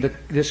getting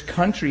this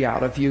country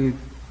out of you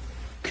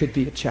could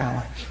be a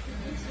challenge.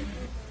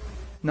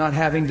 Not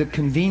having the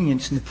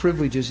convenience and the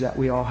privileges that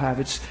we all have.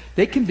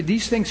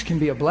 These things can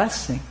be a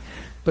blessing,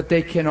 but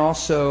they can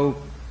also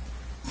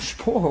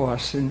spoil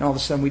us, and all of a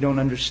sudden we don't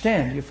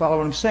understand. You follow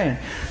what I'm saying?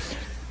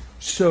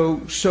 So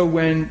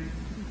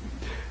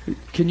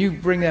can you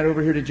bring that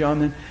over here to John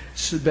then?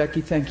 So,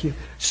 Becky, thank you.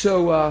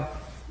 So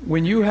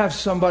when you have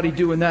somebody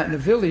doing that in the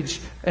village,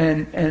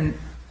 and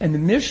the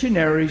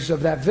missionaries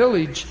of that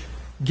village,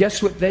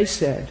 guess what they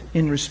said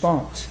in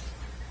response?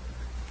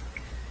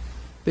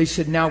 They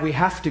said, now we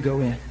have to go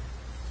in.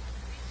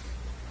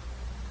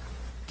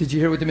 Did you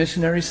hear what the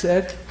missionaries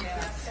said?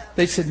 Yes.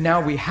 They said,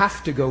 now we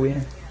have to go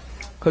in.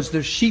 Because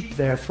there's sheep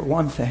there, for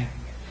one thing.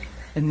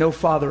 And no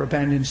father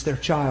abandons their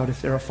child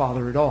if they're a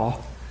father at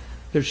all.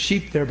 There's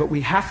sheep there, but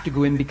we have to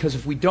go in, because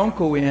if we don't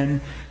go in,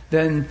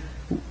 then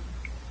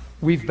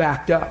we've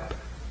backed up.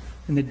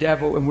 And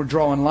we're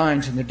drawing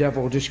lines, and the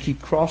devil will just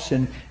keep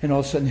crossing, and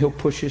all of a sudden he'll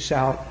push us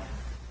out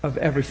of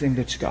everything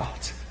that's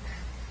God's.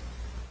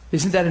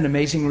 Isn't that an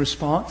amazing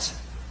response?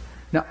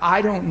 Now,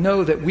 I don't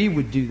know that we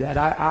would do that.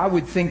 I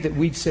would think that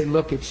we'd say,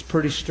 look, it's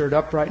pretty stirred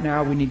up right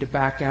now. We need to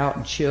back out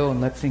and chill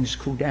and let things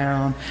cool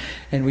down.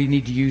 And we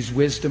need to use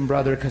wisdom,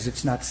 brother, because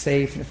it's not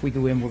safe. And if we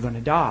go in, we're going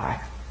to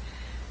die.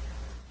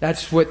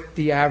 That's what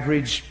the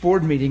average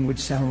board meeting would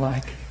sound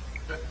like.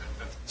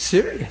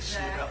 Serious.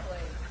 Exactly.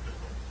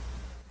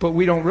 But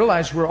we don't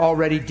realize we're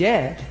already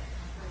dead.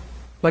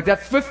 Like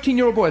that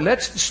 15-year-old boy.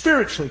 Let's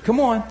spiritually,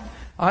 come on.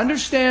 I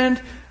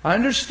understand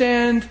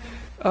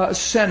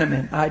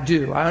sentiment. I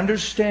do. I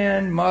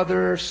understand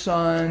mother,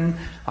 son.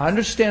 I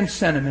understand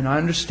sentiment. I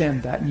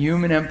understand that. And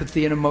human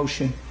empathy and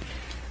emotion.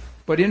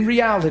 But in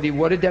reality,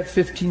 what did that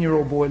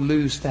 15-year-old boy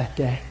lose that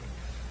day?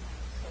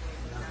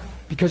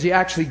 Because he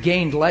actually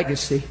gained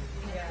legacy.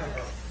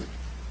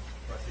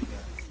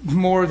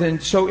 More than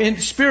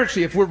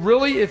spiritually,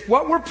 if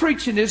what we're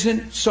preaching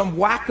isn't some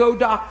wacko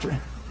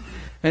doctrine,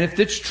 and if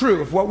it's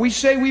true, if what we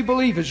say we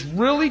believe is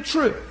really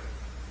true,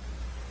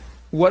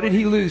 what did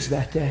he lose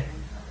that day?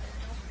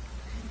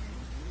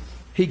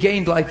 He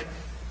gained like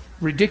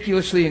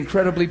ridiculously,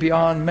 incredibly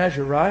beyond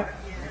measure, right?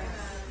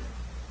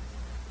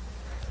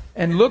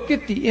 And look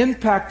at the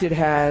impact it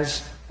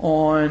has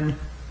on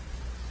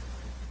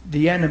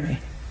the enemy.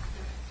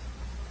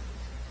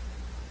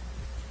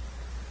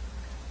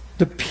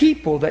 The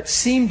people that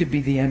seem to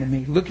be the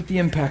enemy, look at the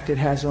impact it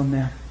has on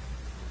them.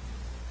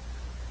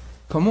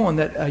 Come on,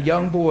 that a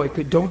young boy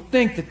don't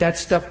think that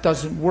stuff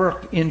doesn't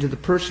work into the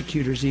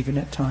persecutors even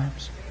at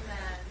times.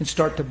 And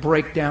start to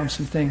break down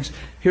some things.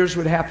 Here's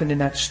what happened in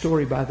that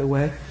story, by the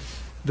way.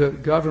 The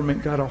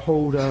government got a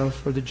hold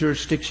of, or the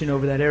jurisdiction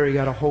over that area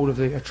got a hold of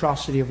the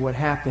atrocity of what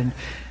happened,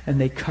 and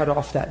they cut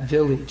off that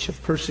village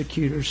of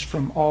persecutors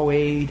from all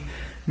aid,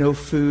 no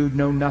food,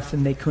 no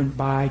nothing. They couldn't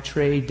buy,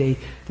 trade.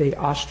 They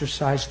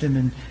ostracized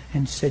them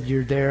and said,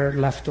 you're there,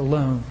 left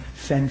alone.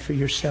 Fend for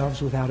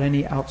yourselves without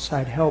any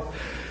outside help.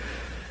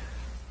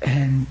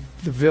 And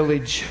the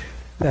village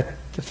that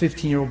the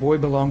 15-year-old boy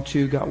belonged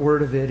to got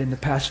word of it, and the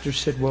pastor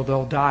said, well,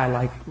 they'll die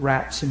like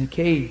rats in a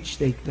cage.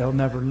 They'll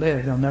never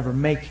live. They'll never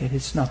make it.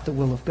 It's not the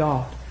will of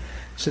God.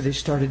 So they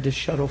started to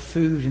shuttle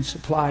food and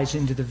supplies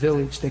into the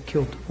village. They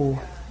killed the boy.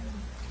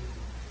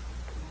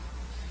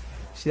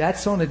 See,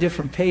 that's on a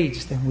different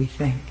page than we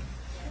think.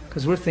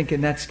 Because we're thinking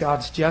that's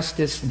God's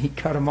justice, and He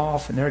cut them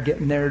off, and they're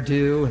getting their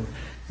due.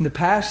 And the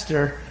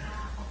pastor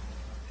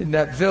in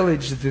that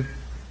village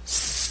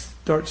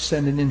starts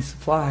sending in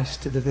supplies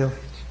to the village.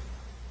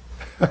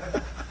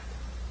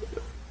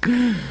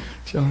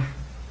 John.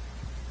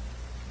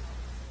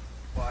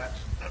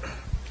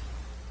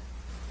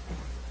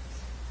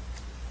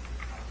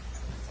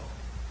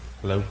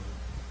 Hello.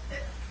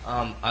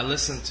 I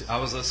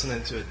was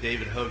listening to a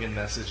David Hogan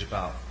message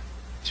about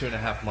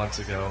 2.5 months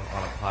ago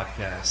on a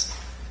podcast,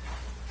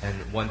 and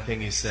one thing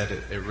he said,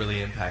 it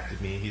really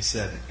impacted me. He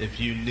said, if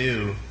you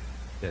knew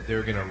that they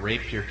were going to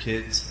rape your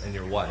kids and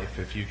your wife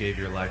if you gave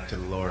your life to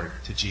the Lord,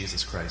 to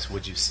Jesus Christ,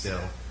 would you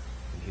still?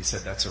 And he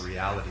said that's a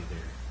reality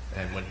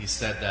there. And when he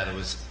said that,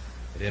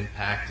 it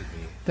impacted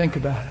me. Think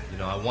about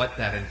it. I want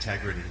that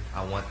integrity.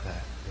 I want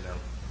that,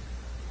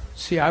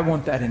 See, I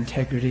want that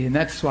integrity, and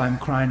that's why I'm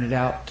crying it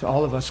out to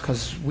all of us,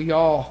 because we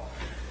all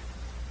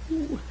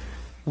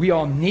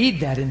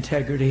need that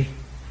integrity,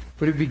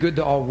 but it'd be good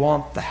to all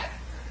want that,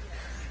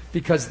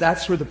 because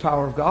that's where the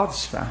power of God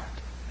is found.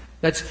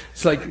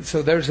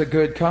 So there's a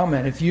good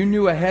comment. If you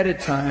knew ahead of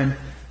time,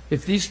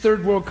 if these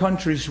third world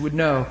countries would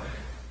know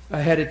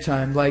ahead of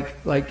time,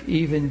 like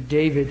even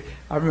David,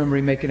 I remember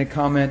him making a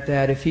comment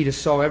that if he'd have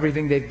saw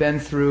everything they've been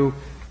through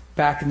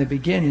back in the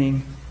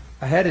beginning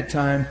ahead of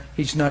time,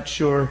 he's not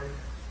sure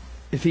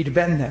if he'd have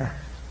been there.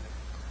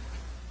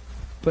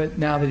 But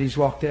now that he's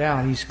walked it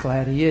out, he's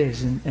glad he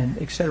is,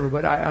 and etc.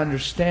 But I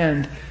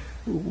understand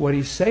what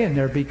he's saying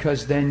there,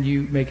 because then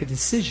you make a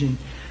decision.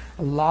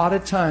 A lot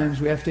of times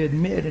we have to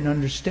admit and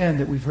understand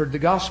that we've heard the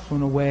gospel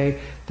in a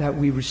way that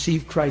we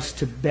receive Christ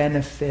to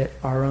benefit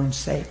our own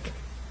sake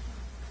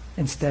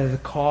instead of the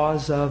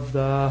cause of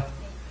the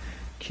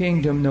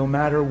kingdom, no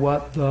matter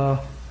what the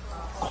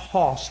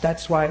cost.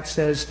 That's why it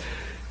says,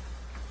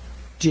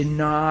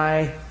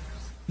 deny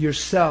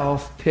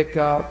yourself, pick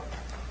up.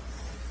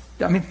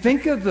 I mean,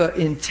 think of the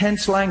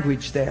intense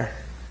language there.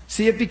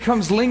 See, it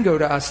becomes lingo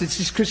to us. It's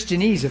just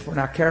Christianese if we're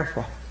not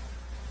careful.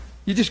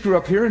 You just grew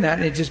up hearing that,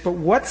 and but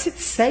what's it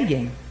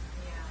saying?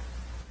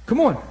 Come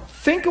on,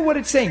 think of what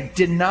it's saying.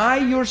 Deny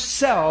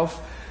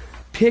yourself,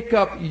 pick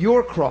up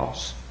your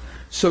cross.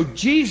 So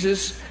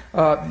Jesus,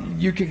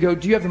 you could go,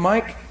 do you have the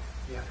mic?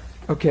 Yeah.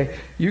 Okay,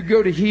 you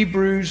go to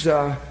Hebrews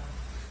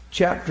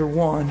chapter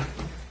 1,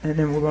 and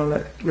then we're going to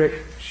let Rick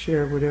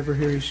share whatever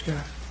here he's got.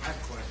 I have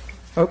a question.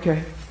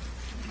 Okay.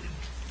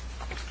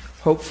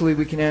 Hopefully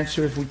we can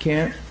answer if we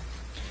can't.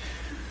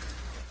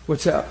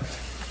 What's up?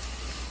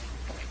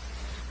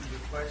 Your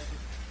question?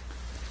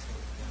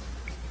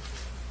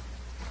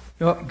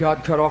 Oh,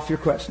 God cut off your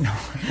question. No.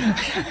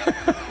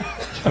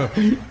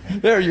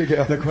 There you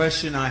go. The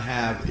question I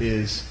have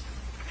is,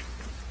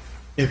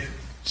 if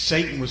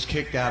Satan was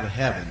kicked out of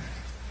heaven,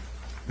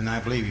 and I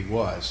believe he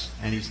was,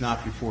 and he's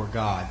not before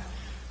God,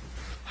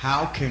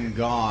 how can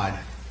God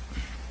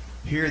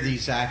hear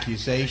these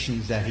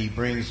accusations that he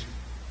brings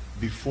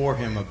before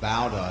him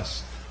about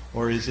us?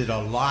 Or is it a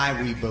lie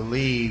we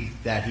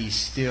believe that he's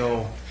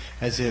still,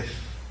 as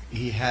if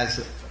he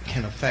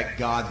can affect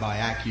God by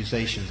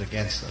accusations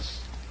against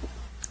us?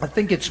 I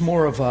think it's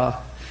more of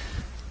a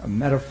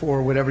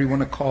metaphor, whatever you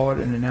want to call it,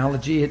 an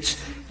analogy.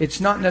 It's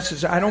not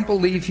necessary. I don't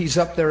believe he's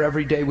up there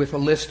every day with a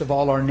list of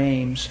all our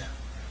names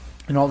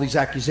and all these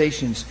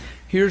accusations.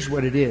 Here's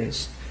what it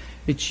is.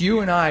 It's you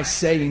and I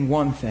saying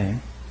one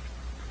thing,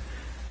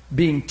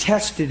 being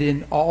tested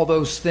in all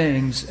those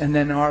things, and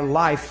then our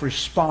life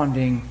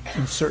responding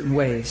in certain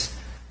ways.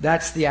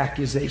 That's the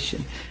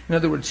accusation. In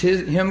other words,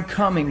 him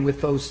coming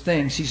with those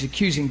things, he's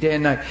accusing day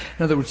and night.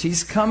 In other words,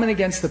 he's coming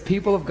against the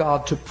people of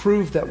God to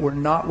prove that we're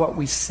not what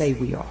we say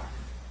we are.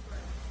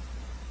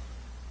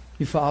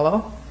 You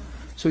follow?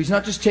 So he's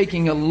not just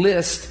taking a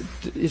list.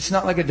 It's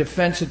not like a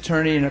defense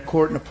attorney in a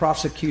court and a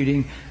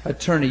prosecuting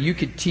attorney. You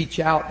could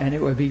teach out and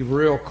it would be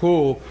real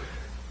cool.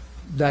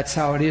 That's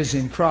how it is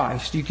in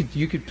Christ. You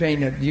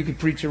could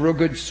preach a real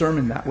good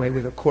sermon that way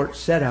with a court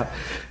setup.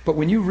 But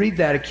when you read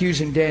that,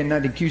 accusing day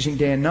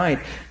and night,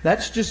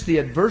 that's just the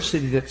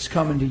adversity that's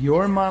coming to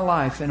your and my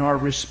life and our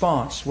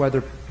response,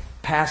 whether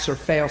pass or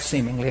fail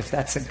seemingly, if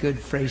that's a good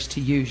phrase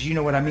to use. You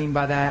know what I mean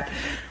by that?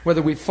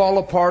 Whether we fall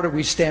apart or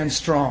we stand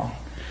strong.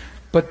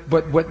 But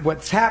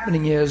what's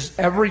happening is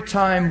every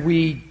time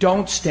we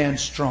don't stand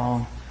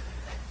strong,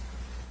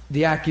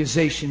 the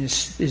accusation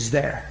is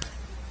there.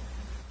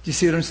 Do you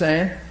see what I'm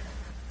saying?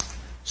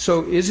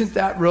 So isn't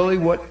that really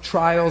what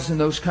trials and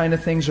those kind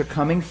of things are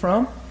coming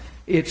from?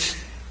 It's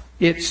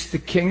the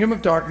kingdom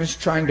of darkness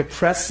trying to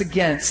press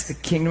against the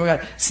kingdom of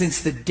God.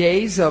 Since the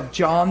days of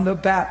John the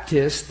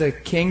Baptist, the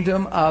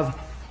kingdom of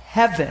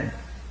heaven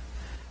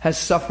has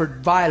suffered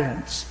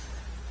violence.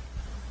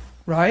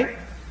 Right?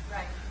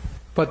 Right.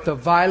 But the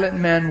violent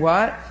men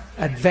what?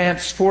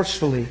 Advance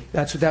forcefully.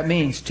 That's what that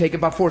means. Take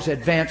it by force.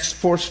 Advance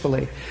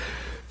forcefully.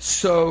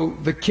 So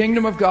the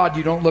kingdom of God,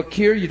 you don't look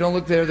here, you don't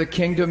look there, the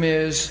kingdom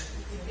is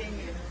within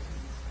you.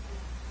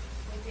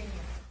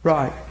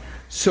 Right.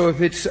 So if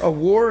it's a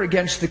war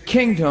against the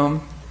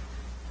kingdom,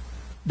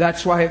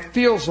 that's why it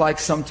feels like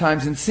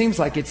sometimes and seems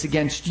like it's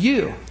against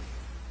you.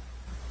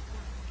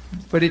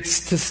 But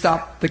it's to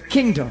stop the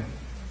kingdom.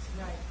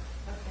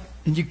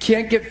 And you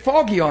can't get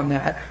foggy on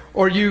that,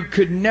 or you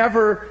could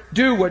never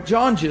do what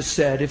John just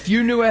said. If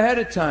you knew ahead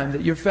of time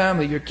that your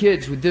family, your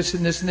kids would this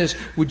and this and this,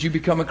 would you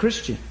become a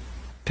Christian?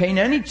 Paint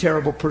any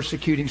terrible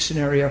persecuting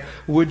scenario,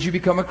 would you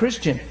become a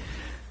Christian?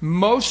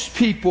 Most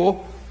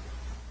people,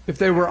 if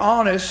they were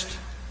honest,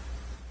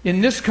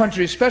 in this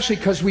country especially,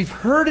 because we've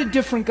heard a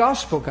different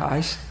gospel,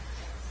 guys.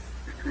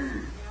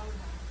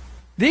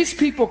 These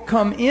people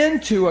come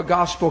into a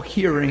gospel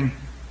hearing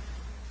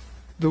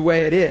the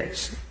way it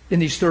is. In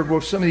these third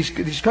world, some of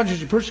these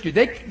countries are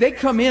persecuted. They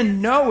come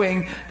in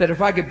knowing that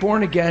if I get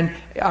born again,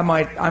 I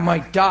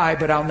might die,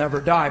 but I'll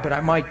never die. But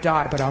I might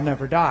die, but I'll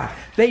never die.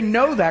 They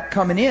know that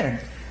coming in.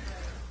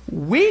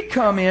 We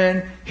come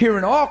in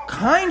hearing all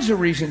kinds of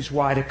reasons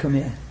why to come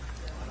in.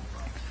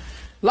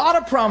 A lot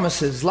of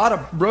promises, a lot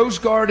of rose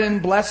garden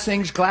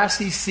blessings,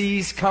 glassy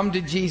seas. Come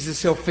to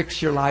Jesus, He'll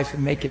fix your life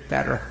and make it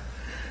better.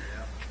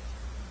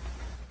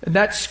 And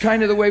that's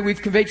kind of the way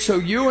we've conveyed. So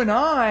you and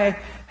I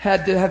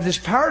had to have this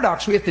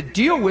paradox we have to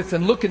deal with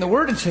and look in the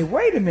Word and say,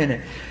 wait a minute,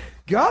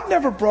 God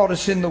never brought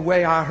us in the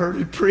way I heard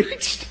it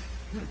preached.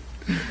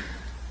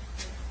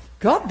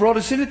 God brought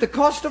us in at the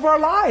cost of our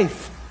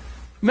life.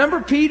 Remember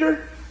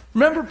Peter?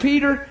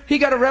 He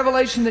got a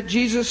revelation that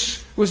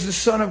Jesus was the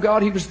Son of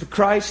God. He was the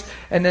Christ.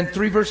 And then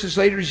 3 verses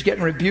later, he's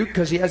getting rebuked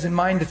because he has in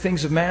mind the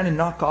things of man and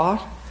not God.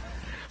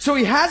 So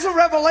he has a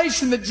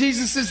revelation that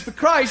Jesus is the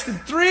Christ.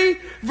 And 3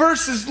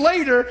 verses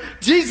later,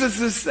 Jesus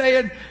is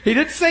saying, he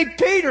didn't say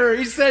Peter,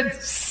 he said,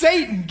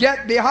 Satan,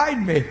 get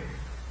behind me.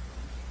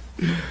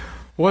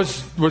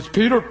 Was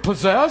Peter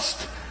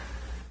possessed?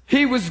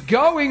 He was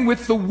going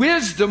with the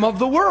wisdom of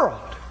the world.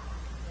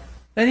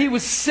 And he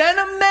was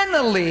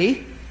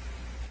sentimentally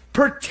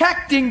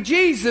protecting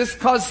Jesus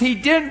because he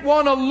didn't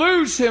want to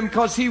lose him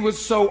because he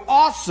was so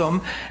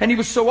awesome. And he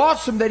was so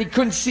awesome that he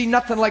couldn't see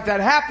nothing like that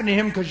happen to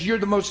him because you're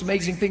the most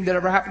amazing thing that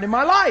ever happened in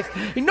my life.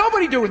 Ain't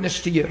nobody doing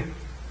this to you.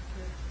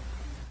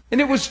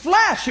 And it was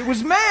flesh. It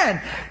was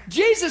man.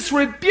 Jesus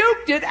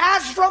rebuked it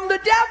as from the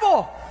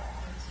devil.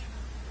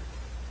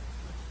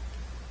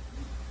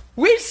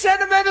 We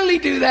sentimentally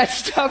do that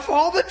stuff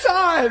all the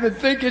time and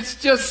think it's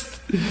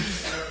just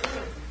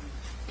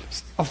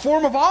a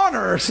form of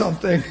honor or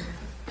something.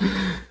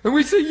 And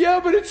we say, yeah,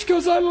 but it's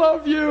because I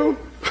love you.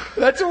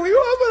 That's what we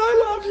want, but I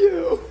love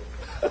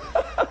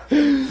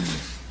you.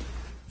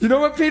 You know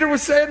what Peter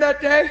was saying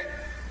that day?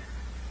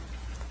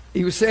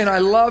 He was saying, I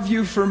love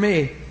you for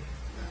me.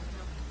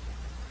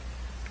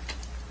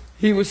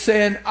 He was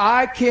saying,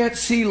 I can't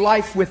see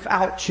life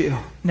without you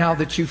now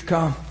that you've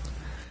come.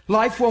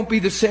 Life won't be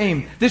the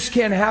same. This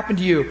can't happen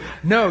to you.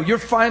 No, you're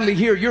finally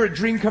here. You're a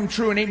dream come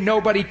true and ain't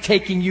nobody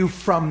taking you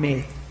from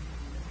me.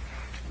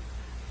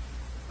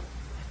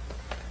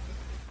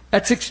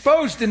 That's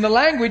exposed in the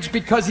language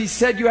because he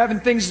said you have in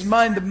things in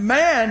mind the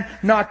man,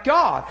 not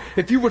God.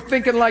 If you were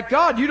thinking like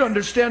God, you'd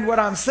understand what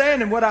I'm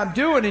saying and what I'm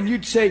doing, and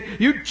you'd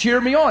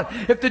cheer me on.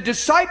 If the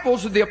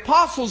disciples or the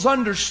apostles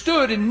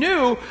understood and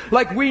knew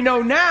like we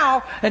know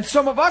now, and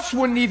some of us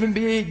wouldn't even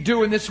be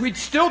doing this, we'd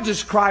still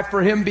just cry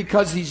for him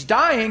because he's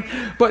dying.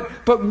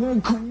 But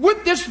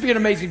wouldn't this be an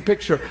amazing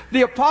picture?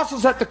 The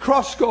apostles at the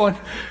cross going,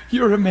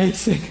 you're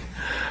amazing.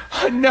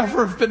 I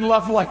never have been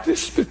loved like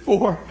this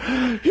before.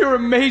 You're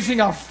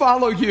amazing. I'll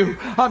follow you.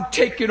 I'm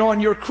taking on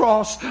your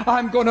cross.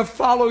 I'm going to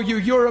follow you.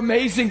 You're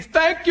amazing.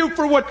 Thank you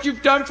for what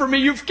you've done for me.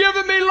 You've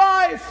given me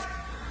life.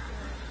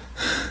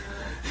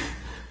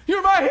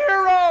 You're my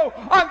hero.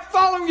 I'm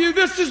following you.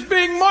 This is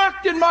being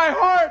marked in my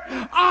heart.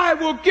 I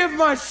will give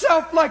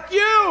myself like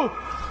you.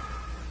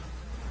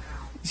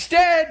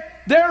 Instead,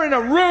 they're in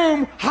a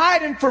room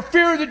hiding for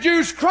fear of the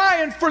Jews,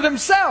 crying for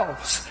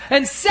themselves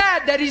and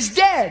sad that he's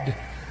dead.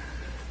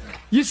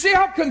 You see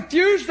how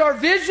confused our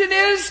vision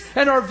is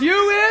and our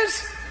view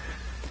is?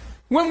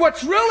 When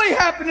what's really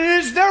happening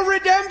is their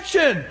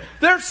redemption,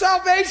 their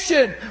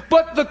salvation,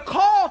 but the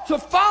call to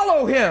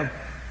follow him.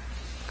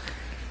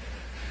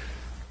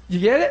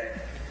 You get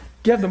it?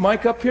 You have the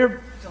mic up here?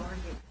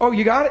 Oh,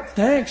 you got it?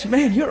 Thanks.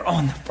 Man, you're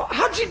on the phone.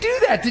 How'd you do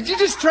that? Did you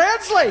just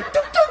translate?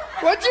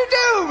 What'd you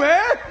do,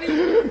 man?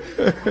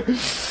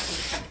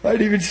 I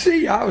didn't even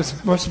see you.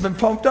 Must have been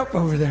pumped up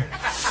over there.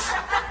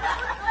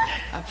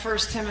 1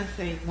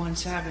 Timothy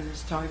 1:7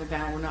 is talking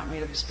about we're not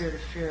made of a spirit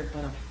of fear,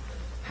 but of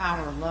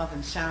power, love,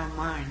 and sound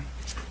mind.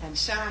 And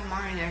sound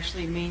mind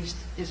actually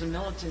is a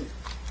militant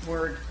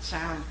word,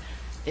 sound.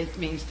 It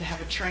means to have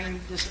a trained,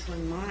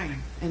 disciplined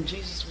mind. And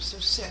Jesus was so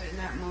set in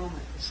that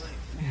moment. It's like,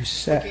 man,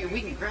 okay,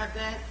 we can grab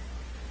that.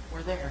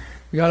 We're there.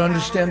 We got to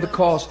understand the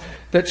cause.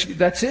 That's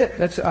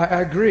it.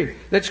 I agree.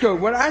 Let's go.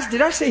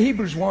 Did I say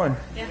Hebrews 1?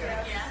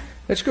 Yeah.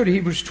 Let's go to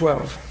Hebrews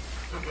 12.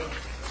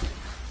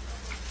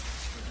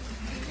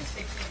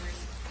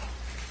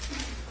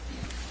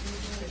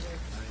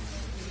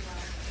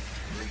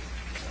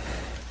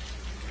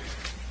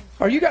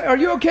 Are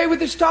you okay with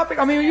this topic?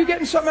 I mean, are you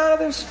getting something out of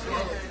this?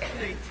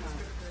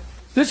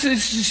 This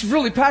is just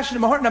really passionate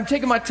in my heart, and I'm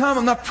taking my time.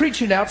 I'm not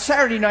preaching it out.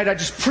 Saturday night, I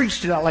just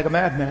preached it out like a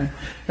madman,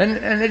 and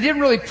I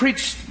didn't really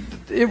preach.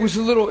 It was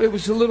a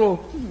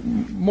little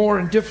more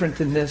indifferent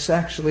than this,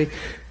 actually.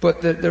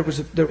 But there was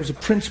a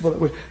principle that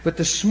was. But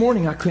this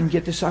morning, I couldn't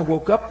get this. I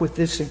woke up with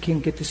this and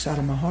can't get this out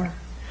of my heart,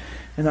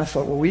 and I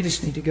thought, well, we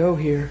just need to go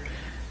here.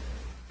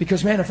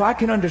 Because, man, if I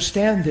can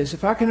understand this,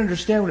 if I can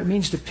understand what it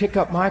means to pick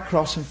up my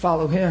cross and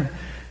follow him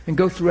and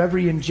go through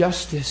every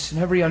injustice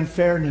and every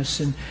unfairness,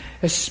 and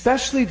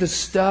especially the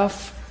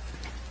stuff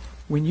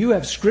when you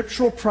have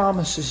scriptural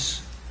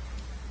promises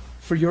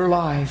for your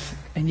life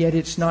and yet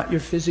it's not your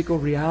physical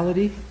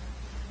reality,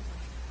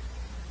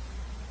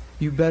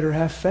 you better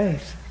have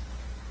faith.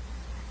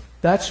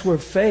 That's where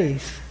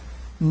faith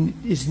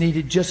is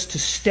needed, just to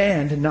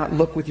stand and not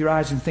look with your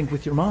eyes and think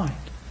with your mind.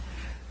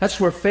 That's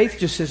where faith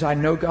just says, I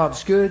know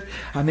God's good,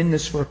 I'm in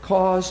this for a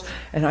cause,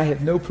 and I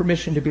have no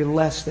permission to be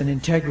less than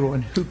integral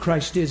in who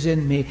Christ is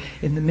in me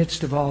in the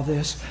midst of all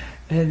this.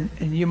 And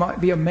you might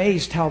be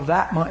amazed how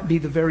that might be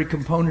the very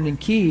component and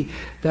key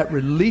that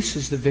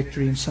releases the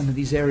victory in some of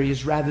these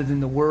areas, rather than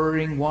the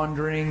worrying,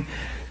 wondering,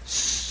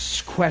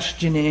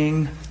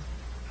 questioning.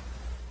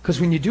 Because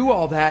when you do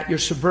all that, you're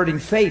subverting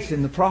faith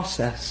in the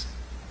process.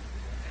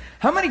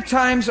 How many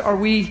times are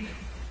we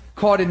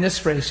caught in this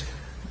phrase,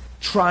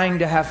 trying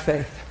to have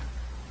faith?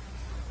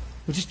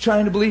 We're just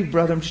trying to believe,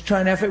 brother. I'm just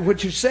trying to have faith.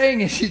 What you're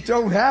saying is you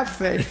don't have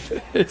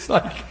faith. It's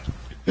like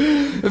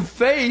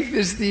faith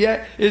is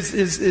the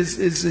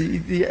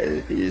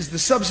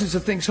substance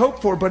of things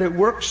hoped for, but it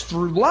works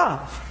through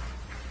love.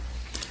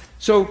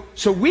 So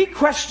we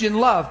question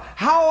love.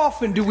 How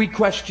often do we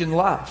question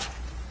love?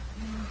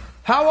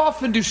 How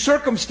often do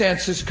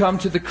circumstances come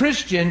to the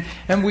Christian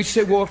and we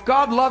say, well, if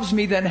God loves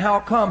me, then how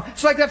come?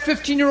 It's like that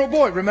 15-year-old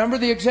boy. Remember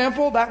the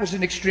example? That was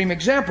an extreme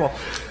example.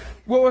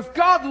 Well, if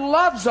God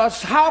loves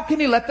us, how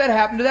can He let that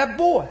happen to that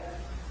boy?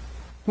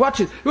 Watch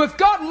it. If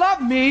God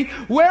loved me,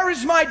 where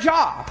is my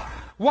job?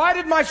 Why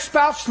did my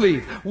spouse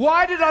leave?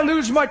 Why did I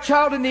lose my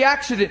child in the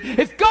accident?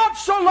 If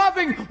God's so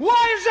loving,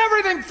 why is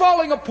everything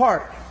falling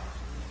apart?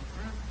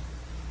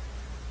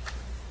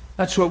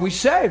 That's what we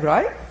say,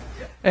 right?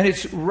 And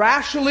it's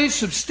rationally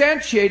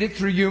substantiated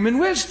through human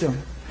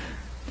wisdom.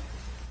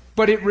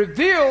 But it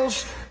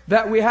reveals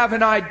that we have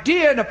an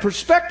idea and a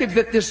perspective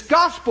that this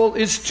gospel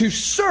is to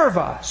serve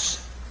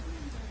us.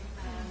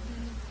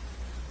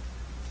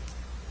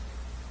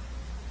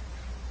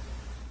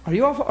 Are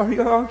you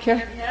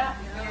okay? Yeah.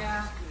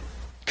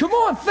 Come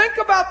on, think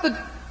about the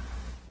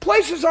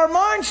places our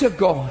minds have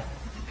gone.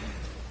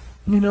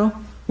 You know?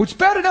 Well, it's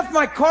bad enough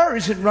my car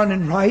isn't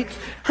running right.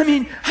 I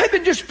mean, I've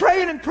been just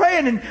praying and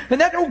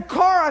that old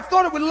car, I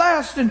thought it would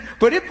last,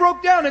 but it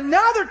broke down, and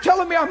now they're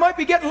telling me I might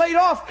be getting laid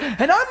off, and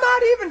I'm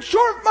not even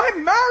sure if my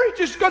marriage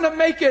is going to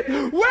make it.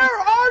 Where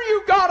are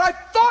you, God? I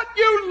thought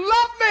you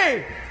loved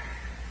me.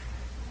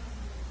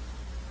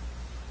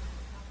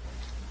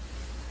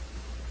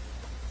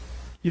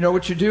 You know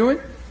what you're doing?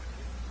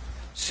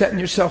 Setting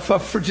yourself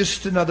up for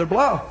just another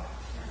blow.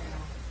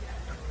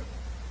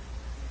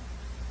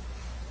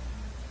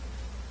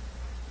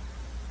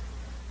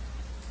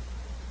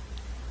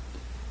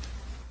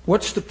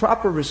 What's the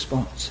proper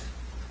response?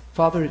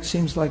 Father, it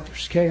seems like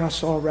there's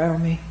chaos all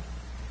around me.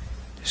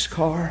 This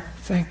car,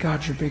 thank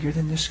God you're bigger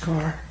than this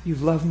car.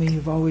 You've loved me.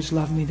 You've always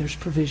loved me. There's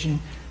provision.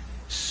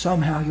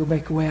 Somehow you'll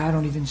make a way. I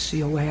don't even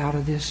see a way out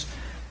of this.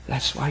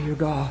 That's why you're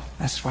God.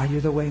 That's why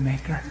you're the way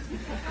maker.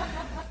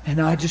 And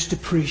I just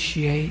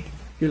appreciate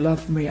your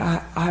love for me.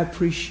 I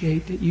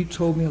appreciate that you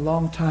told me a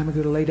long time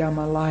ago to lay down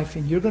my life,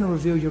 and you're going to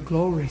reveal your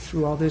glory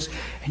through all this,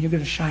 and you're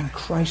going to shine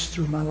Christ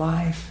through my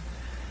life.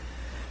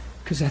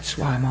 Because that's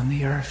why I'm on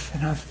the earth.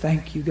 And I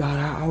thank you, God.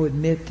 I'll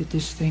admit that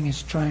this thing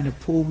is trying to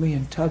pull me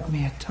and tug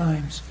me at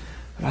times.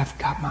 But I've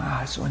got my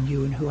eyes on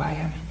you and who I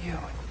am in you.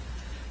 And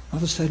all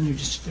of a sudden,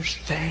 there's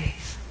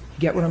faith. You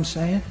get what I'm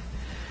saying?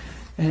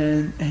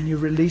 And you're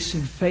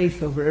releasing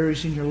faith over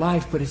areas in your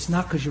life. But it's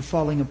not because you're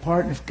falling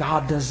apart. And if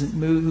God doesn't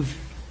move,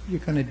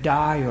 you're going to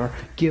die or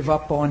give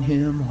up on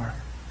Him. Or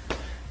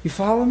you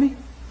follow me?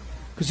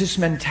 Because this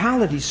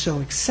mentality is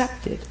so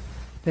accepted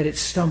that it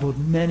stumbled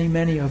many,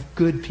 many of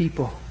good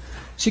people.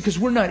 See, because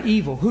we're not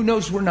evil. Who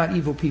knows we're not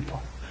evil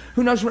people?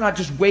 Who knows we're not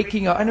just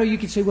waking up? I know you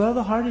can say, well,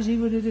 the heart is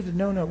evil.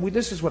 No.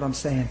 This is what I'm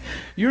saying.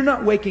 You're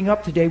not waking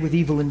up today with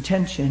evil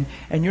intention,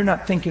 and you're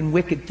not thinking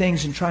wicked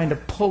things and trying to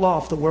pull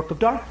off the work of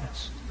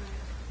darkness.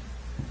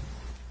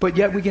 But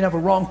yet we can have a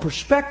wrong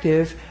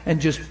perspective and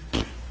just...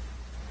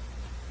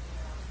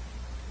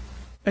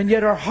 And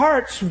yet our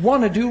hearts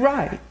want to do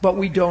right, but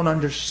we don't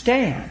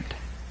understand.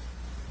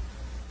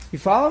 You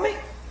follow me?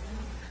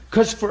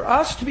 Because for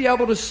us to be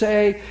able to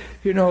say,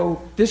 you know,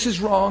 this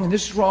is wrong and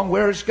this is wrong,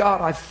 where is God?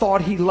 I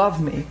thought He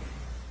loved me.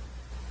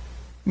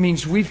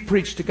 Means we've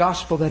preached a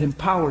gospel that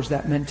empowers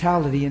that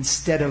mentality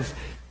instead of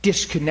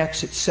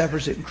disconnects it,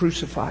 severs it, and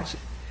crucifies it.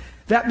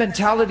 That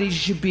mentality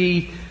should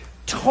be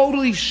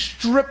totally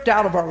stripped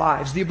out of our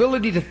lives. The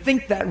ability to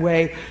think that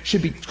way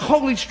should be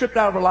totally stripped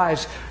out of our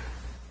lives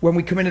when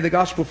we come into the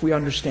gospel if we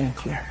understand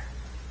clear.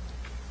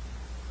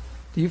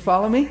 Do you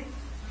follow me?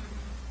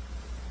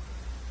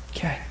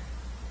 Okay.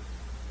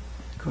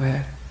 Go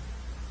ahead.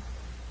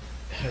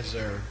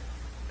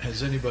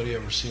 Has anybody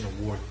ever seen a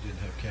war that didn't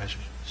have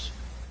casualties?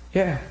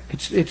 Yeah,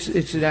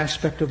 it's an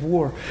aspect of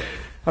war.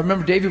 I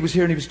remember David was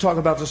here and he was talking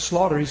about the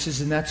slaughter. He says,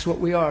 and that's what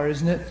we are,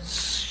 isn't it?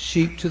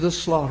 Sheep to the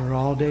slaughter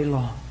all day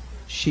long.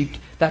 Sheep.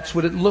 That's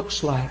what it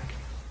looks like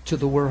to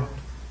the world.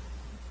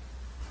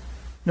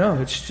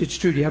 No, it's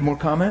true. Do you have more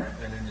comment?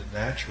 And in the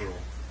natural,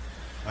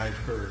 I've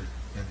heard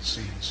and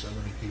seen so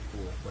many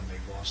people when they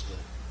lost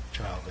a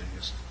child, they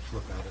just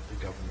flip out at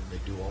the government. They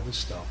do all this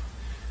stuff,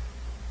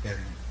 and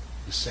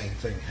the same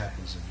thing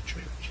happens in the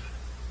church.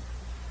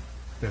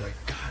 They're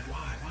like, God,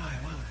 why?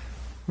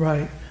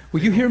 Right.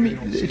 Well, you hear me?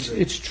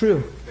 It's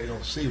true. They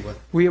don't see what...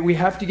 We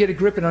have to get a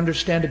grip and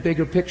understand a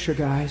bigger picture,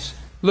 guys.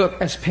 Look,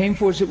 as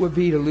painful as it would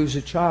be to lose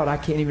a child, I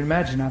can't even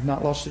imagine. I've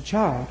not lost a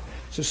child.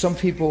 So some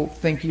people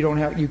think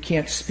you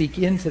can't speak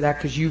into that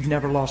because you've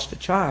never lost a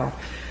child.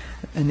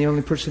 And the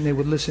only person they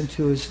would listen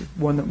to is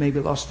one that maybe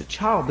lost a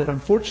child. But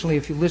unfortunately,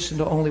 if you listen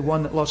to only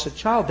one that lost a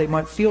child, they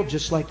might feel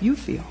just like you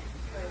feel.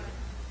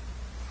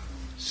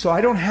 So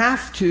I don't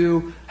have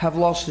to have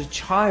lost a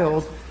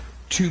child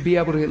to be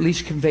able to at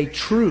least convey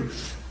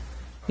truth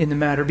in the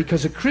matter,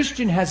 because a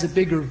Christian has a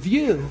bigger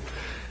view.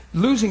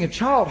 Losing a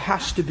child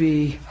has to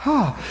be,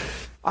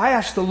 I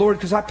ask the Lord,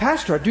 because I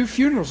pastor, I do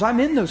funerals,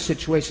 I'm in those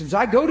situations.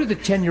 I go to the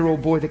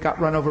 10-year-old boy that got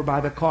run over by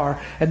the car,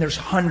 and there's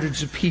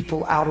hundreds of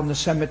people out on the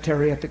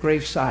cemetery at the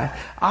graveside.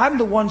 I'm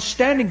the one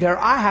standing there.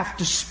 I have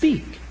to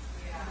speak.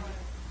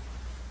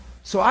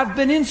 So I've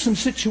been in some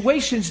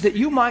situations that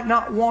you might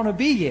not want to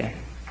be in.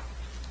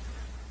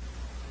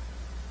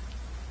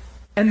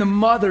 And the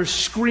mother's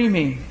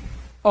screaming,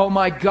 oh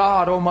my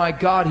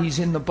God, he's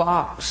in the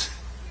box.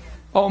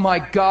 Oh my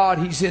God,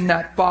 he's in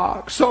that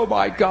box. Oh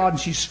my God. And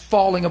she's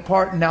falling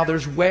apart, and now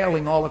there's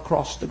wailing all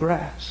across the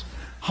grass.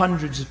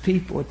 Hundreds of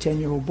people, a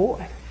 10-year-old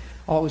boy.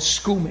 All his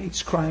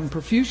schoolmates crying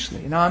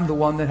profusely. And I'm the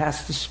one that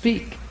has to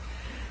speak.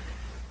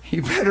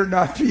 You better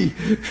not be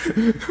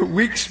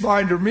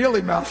weak-spined or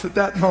mealy-mouthed at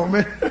that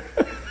moment.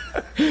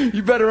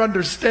 You better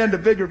understand a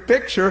bigger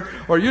picture,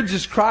 or you'll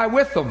just cry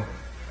with them.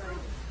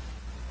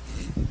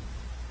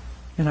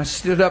 And I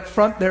stood up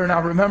front there, and I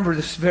remember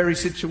this very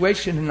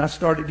situation, and I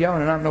started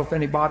yelling. And I don't know if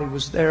anybody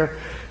was there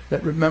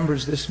that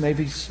remembers this.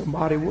 Maybe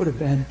somebody would have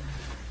been.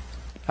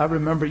 I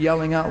remember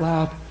yelling out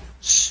loud,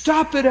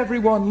 "Stop it,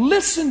 everyone!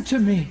 Listen to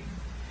me!"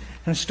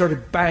 And I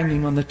started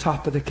banging on the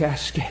top of the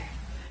casket,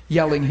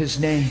 yelling his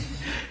name.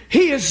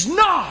 He is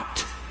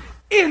not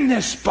in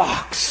this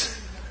box.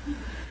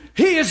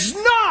 He is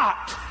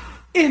not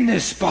in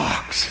this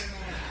box.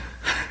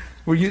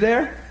 Were you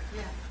there?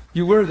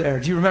 You were there.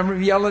 Do you remember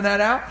me yelling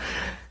that out?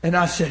 And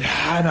I said,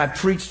 and I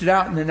preached it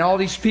out, and then all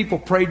these people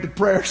prayed the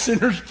prayer,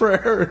 sinner's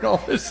prayer, and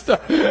all this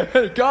stuff.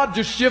 God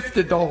just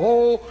shifted the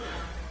whole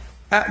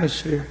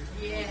atmosphere.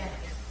 Yes.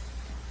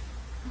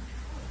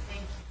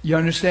 You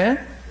understand?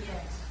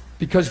 Yes.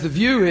 Because the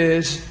view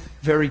is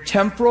very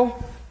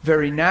temporal,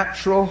 very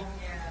natural.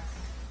 Yes.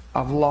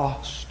 I've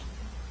lost.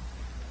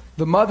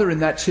 The mother in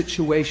that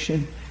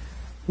situation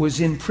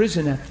was in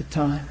prison at the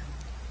time.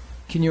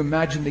 Can you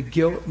imagine the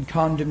guilt and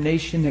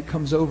condemnation that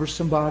comes over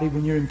somebody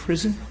when you're in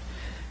prison?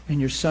 And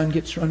your son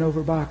gets run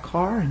over by a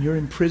car, and you're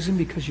in prison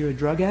because you're a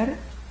drug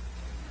addict?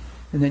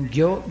 And then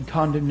guilt and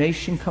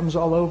condemnation comes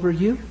all over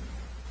you?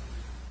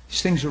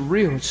 These things are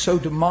real. It's so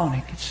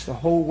demonic. It's the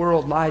whole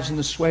world lies in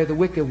the sway of the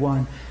wicked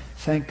one.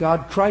 Thank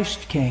God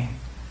Christ came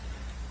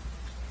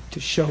to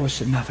show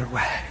us another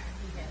way.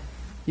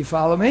 You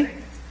follow me?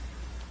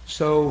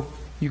 So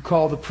you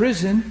call the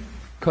prison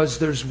because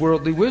there's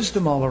worldly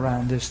wisdom all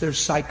around this. There's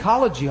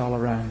psychology all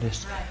around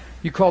this.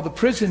 You call the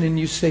prison and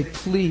you say,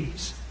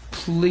 please,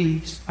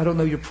 please. I don't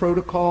know your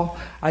protocol.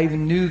 I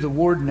even knew the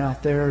warden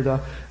out there,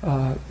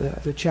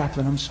 the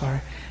chaplain, I'm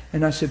sorry.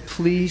 And I said,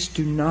 please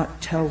do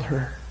not tell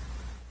her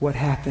what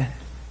happened.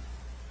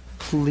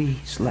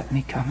 Please let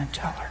me come and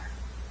tell her.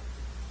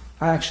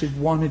 I actually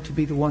wanted to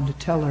be the one to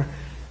tell her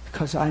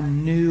because I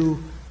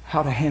knew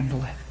how to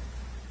handle it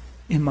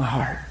in my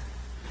heart.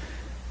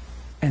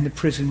 And the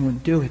prison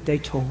wouldn't do it. They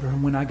told her.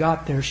 And when I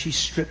got there, she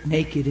stripped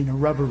naked in a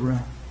rubber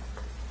room,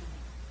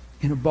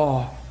 in a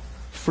ball,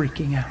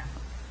 freaking out.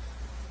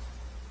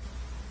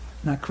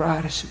 And I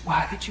cried. I said,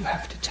 why did you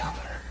have to tell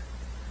her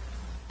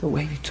the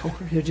way you told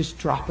her? You just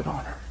drop it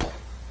on her.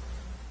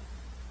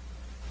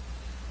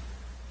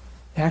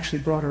 They actually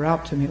brought her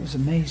out to me. It was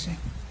amazing.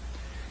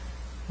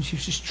 And she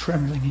was just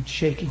trembling and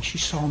shaking. She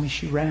saw me.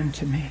 She ran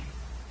to me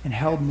and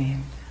held me.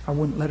 And I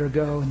wouldn't let her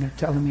go. And they're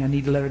telling me I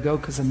need to let her go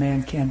because a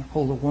man can't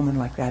hold a woman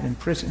like that in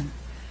prison.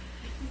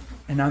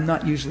 And I'm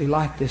not usually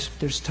like this. But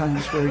there's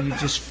times where you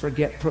just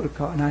forget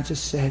protocol. And I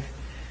just said,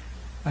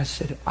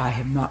 I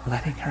am not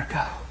letting her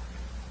go.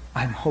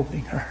 I'm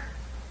holding her.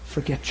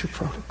 Forget your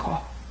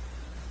protocol.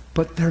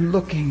 But they're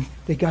looking.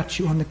 They got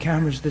you on the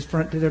cameras this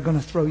front. They're going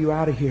to throw you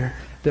out of here.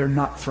 They're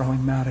not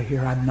throwing me out of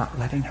here. I'm not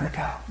letting her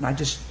go. And I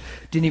just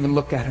didn't even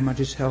look at him. I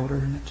just held her,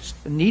 and I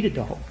just needed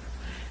to hold her.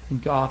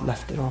 And God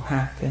left it all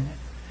happen.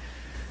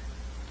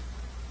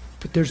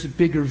 But there's a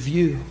bigger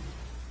view.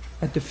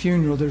 At the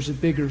funeral, there's a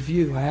bigger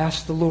view. I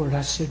asked the Lord,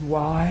 I said,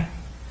 why?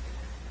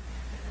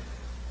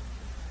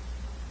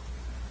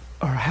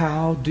 Or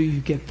how do you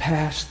get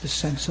past the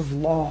sense of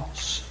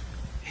loss?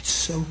 It's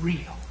so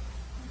real.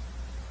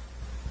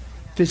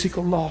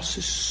 Physical loss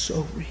is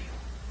so real.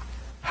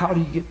 How do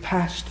you get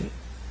past it?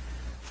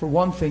 For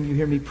one thing, you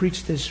hear me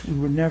preach this, we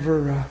were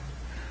never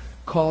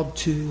called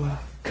to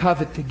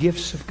covet the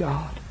gifts of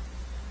God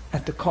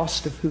at the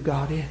cost of who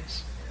God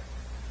is.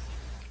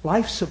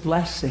 Life's a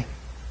blessing.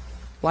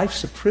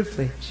 Life's a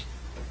privilege.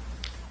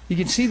 You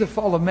can see the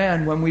fall of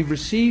man when we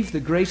receive the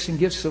grace and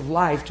gifts of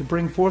life to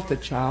bring forth a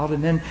child,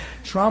 and then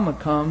trauma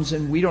comes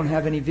and we don't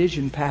have any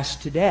vision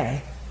past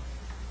today.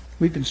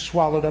 We've been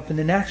swallowed up in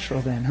the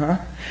natural then, huh?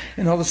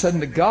 And all of a sudden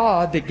the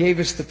God that gave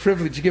us the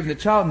privilege of giving a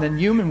child, and then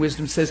human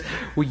wisdom says,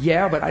 well,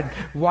 yeah, but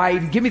why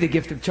even give me the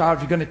gift of child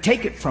if you're going to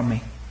take it from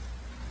me?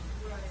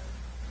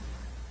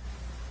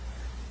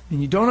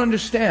 And you don't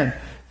understand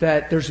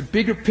that there's a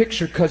bigger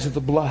picture because of the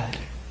blood.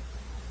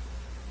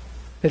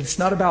 That it's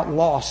not about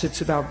loss,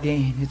 it's about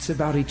gain. It's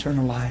about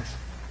eternal life.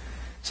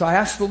 So I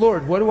asked the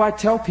Lord, what do I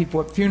tell people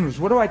at funerals?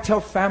 What do I tell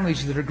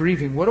families that are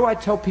grieving? What do I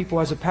tell people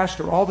as a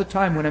pastor all the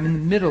time when I'm in the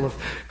middle of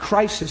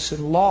crisis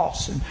and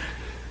loss and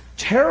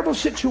terrible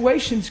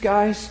situations,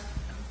 guys?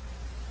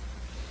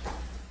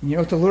 And you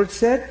know what the Lord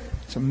said?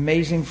 It's an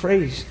amazing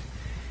phrase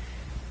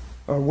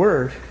or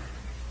word.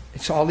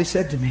 It's all He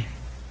said to me.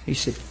 He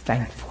said,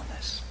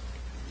 thankfulness.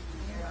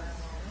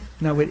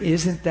 Now,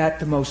 isn't that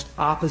the most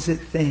opposite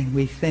thing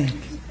we think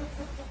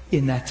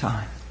in that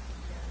time?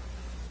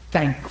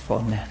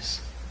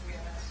 Thankfulness.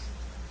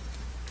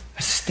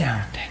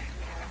 Astounding.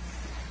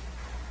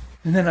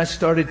 And then I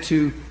started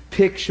to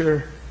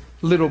picture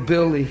little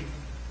Billy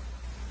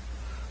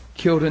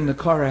killed in the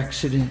car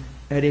accident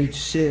at age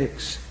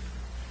 6.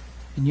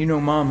 And you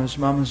know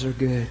mamas are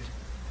good.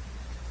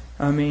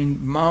 I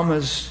mean,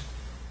 mamas,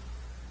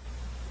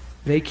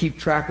 they keep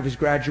track of his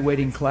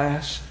graduating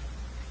class.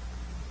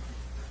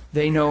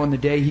 They know on the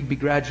day he'd be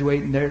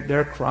graduating,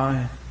 they're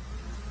crying.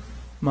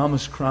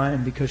 Mama's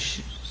crying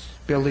because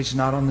Billy's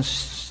not on the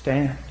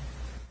stand.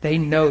 They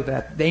know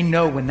that. They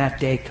know when that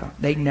day comes.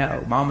 They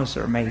know. Mamas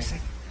are amazing.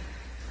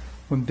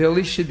 When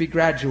Billy should be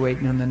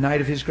graduating on the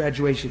night of his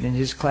graduation in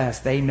his class,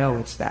 they know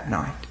it's that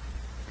night.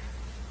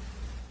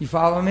 You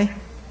follow me?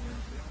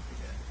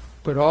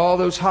 But all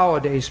those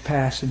holidays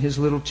pass and his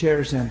little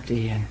chair's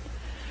empty and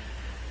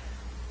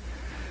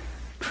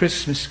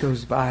Christmas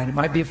goes by and it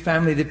might be a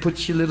family that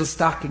puts your little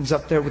stockings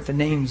up there with the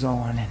names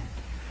on. And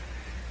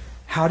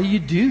how do you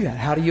do that?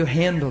 How do you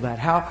handle that?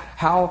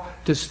 How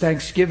does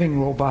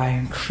Thanksgiving roll by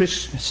and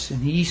Christmas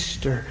and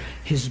Easter,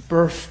 his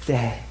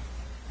birthday?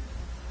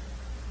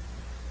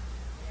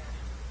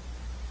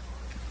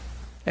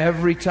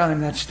 Every time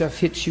that stuff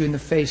hits you in the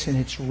face, and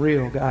it's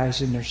real,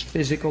 guys, and there's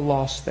physical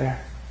loss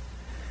there.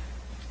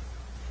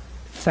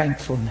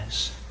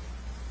 Thankfulness.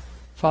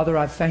 Father,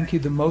 I thank you.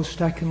 The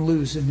most I can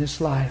lose in this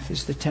life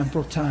is the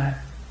temporal time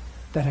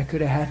that I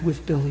could have had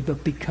with Billy,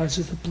 but because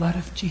of the blood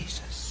of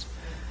Jesus,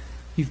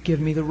 you've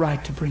given me the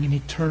right to bring an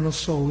eternal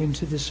soul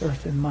into this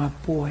earth, and my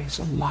boy is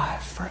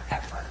alive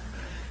forever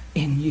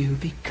in you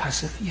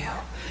because of you.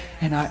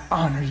 And I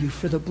honor you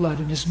for the blood.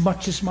 And as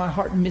much as my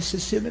heart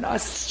misses him, and I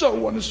so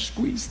want to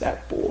squeeze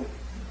that boy,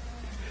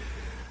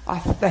 I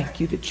thank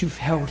you that you've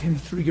held him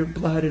through your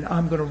blood, and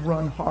I'm going to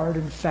run hard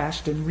and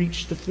fast and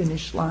reach the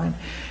finish line,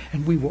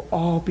 and we will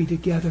all be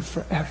together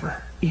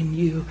forever in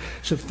you.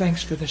 So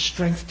thanks for the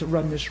strength to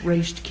run this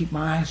race, to keep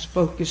my eyes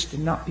focused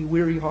and not be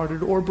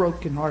weary-hearted or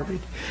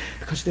broken-hearted,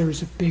 because there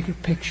is a bigger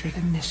picture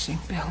than missing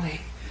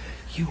Billy.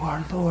 You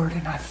are Lord,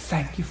 and I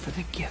thank you for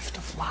the gift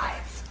of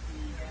life.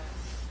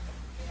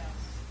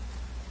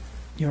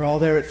 You're all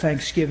there at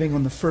Thanksgiving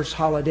on the first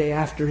holiday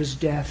after his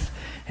death,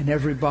 and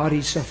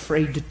everybody's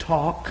afraid to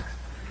talk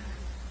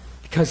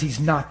because he's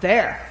not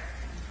there.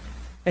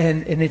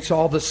 And it's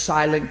all the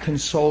silent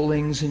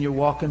consolings, and you're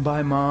walking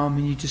by Mom,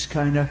 and you just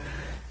kind of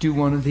do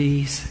one of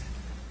these,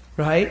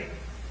 right?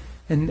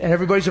 And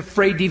everybody's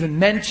afraid to even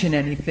mention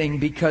anything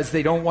because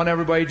they don't want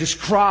everybody to just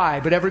cry.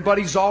 But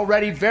everybody's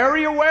already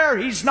very aware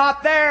he's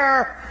not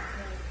there.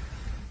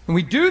 And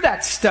we do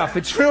that stuff.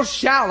 It's real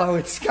shallow.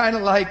 It's kind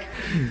of like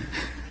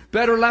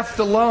better left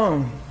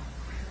alone.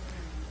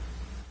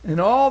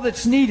 And all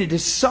that's needed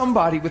is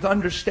somebody with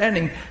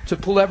understanding to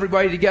pull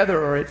everybody together,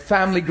 or at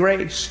Family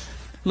Grace.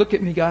 Look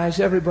at me, guys.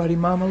 Everybody,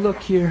 Mama, look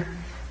here.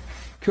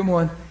 Come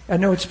on. I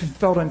know it's been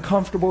felt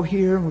uncomfortable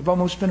here, and we've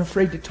almost been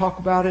afraid to talk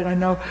about it. I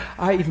know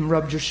I even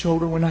rubbed your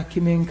shoulder when I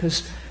came in,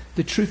 because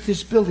the truth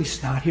is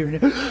Billy's not here.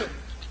 And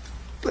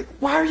like,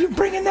 why are you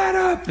bringing that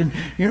up? And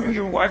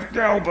your wife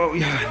elbow.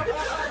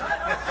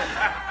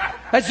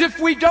 As if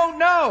we don't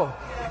know.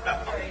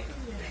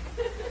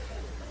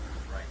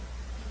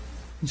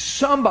 And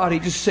somebody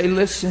just say,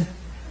 listen,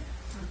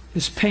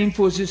 as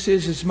painful as this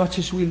is, as much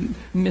as we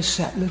miss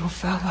that little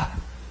fella,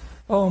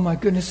 oh my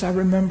goodness, I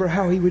remember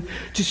how he would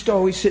just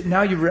always sit.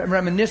 Now you're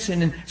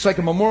reminiscing, and it's like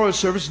a memorial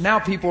service. Now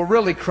people are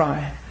really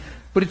crying.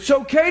 But it's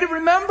okay to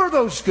remember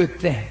those good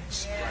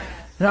things.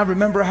 And I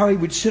remember how he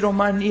would sit on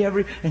my knee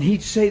and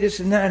he'd say this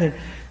and that, and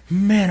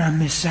man, I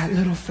miss that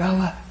little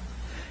fella.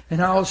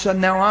 And all of a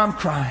sudden now I'm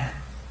crying.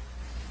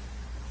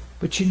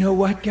 But you know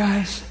what,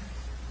 guys?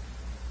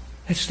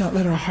 Let's not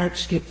let our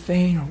hearts get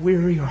faint or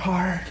weary or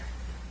hard.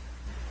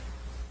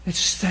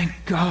 Let's thank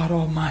God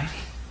Almighty.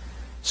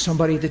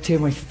 Somebody at the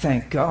table went,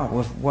 thank God.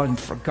 Well, if it wasn't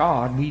for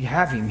God, we'd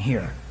have him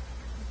here.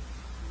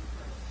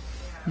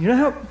 You know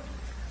how?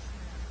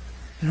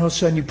 And all of a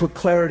sudden you put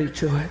clarity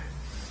to it.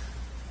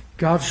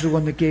 God's the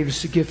one that gave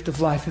us the gift of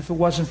life. If it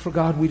wasn't for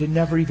God, we'd have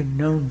never even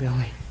known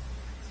Billy.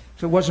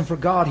 If it wasn't for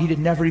God, he'd have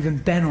never even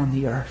been on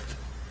the earth.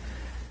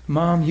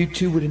 Mom, you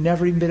two would have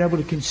never even been able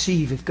to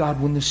conceive if God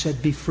wouldn't have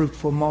said, be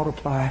fruitful,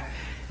 multiply.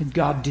 And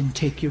God didn't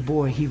take your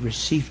boy. He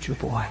received your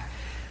boy.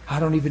 I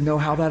don't even know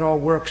how that all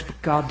works,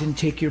 but God didn't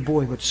take your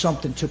boy. But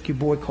something took your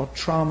boy, called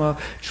trauma,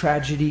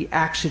 tragedy,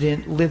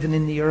 accident, living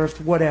in the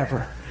earth,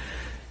 whatever.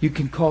 You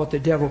can call it the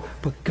devil,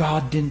 but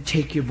God didn't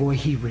take your boy.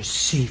 He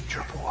received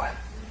your boy.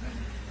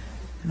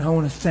 And I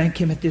want to thank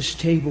him at this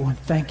table, and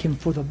thank him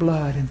for the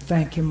blood, and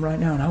thank him right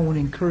now. And I want to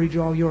encourage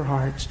all your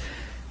hearts.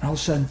 And all of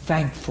a sudden,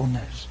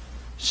 thankfulness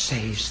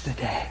saves the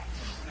day.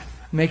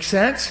 Make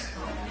sense?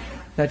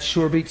 That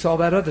sure beats all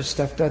that other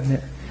stuff, doesn't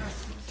it?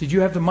 Did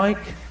you have the mic?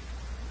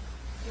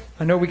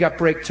 I know we got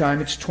break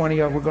time. It's 20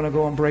 of. We're going to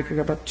go on break. We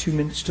got about 2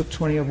 minutes till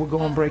 20 of. We'll go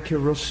on break here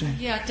real soon.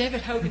 Yeah,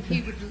 David Hogan,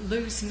 he would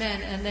lose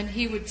men, and then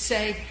he would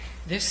say,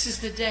 "This is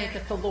the day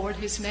that the Lord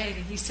has made."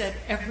 And he said,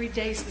 every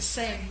day's the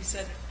same. He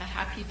said, a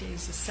happy day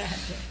is a sad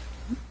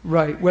day.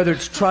 Right. Whether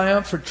it's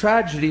triumph or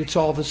tragedy, it's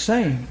all the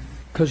same.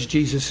 Because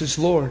Jesus is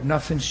Lord.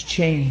 Nothing's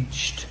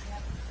changed.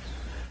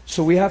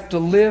 So we have to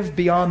live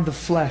beyond the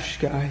flesh,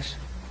 guys.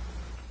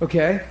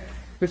 Okay?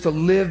 We have to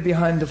live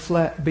beyond the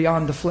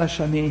flesh,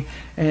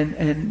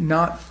 and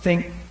not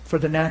think for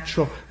the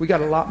natural. We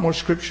got a lot more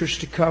scriptures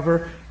to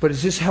cover, but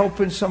is this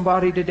helping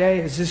somebody today?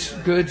 Is this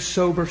good,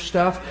 sober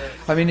stuff?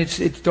 I mean, it's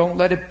don't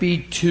let it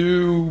be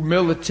too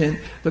militant.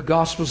 The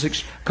gospel's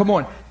come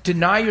on,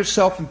 deny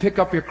yourself and pick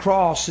up your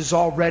cross is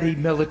already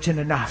militant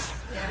enough.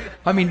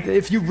 I mean,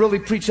 if you really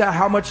preach that,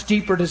 how much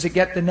deeper does it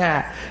get than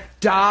that?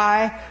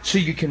 Die so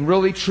you can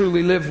really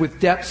truly live with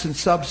depth and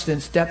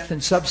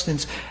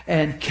substance,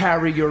 and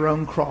carry your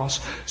own cross.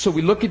 So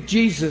we look at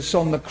Jesus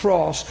on the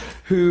cross,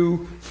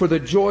 who, for the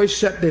joy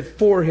set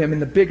before him in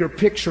the bigger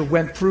picture,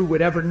 went through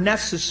whatever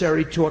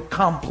necessary to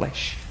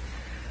accomplish.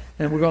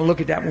 And we're going to look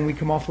at that when we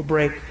come off a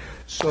break.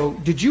 So,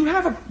 did you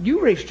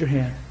you raised your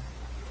hand?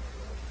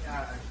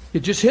 It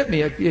just hit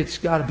me. It's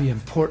got to be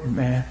important,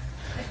 man.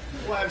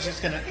 Well, I was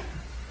just going to...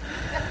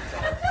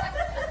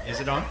 Is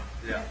it on?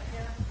 Yeah.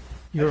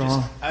 You're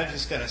on. I was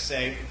just going to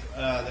say,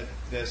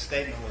 the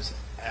statement was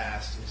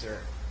asked, is there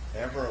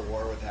ever a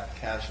war without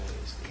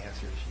casualties? The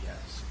answer is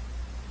yes.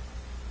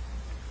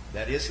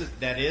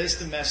 That is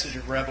the message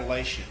of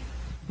Revelation.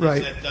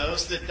 Right. Is that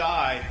those that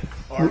died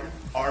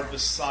are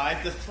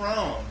beside the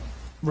throne.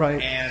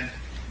 Right. And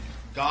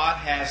God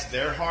has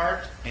their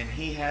heart, and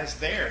He has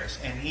theirs,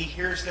 and He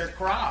hears their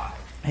cry.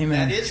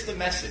 Amen. That is the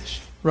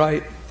message.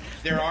 Right.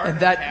 There are and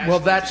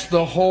that's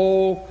the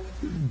whole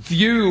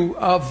view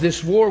of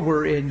this war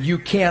we're in. You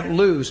can't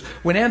lose.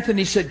 When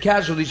Anthony said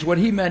casualties, what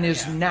he meant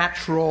is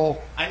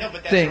natural I know,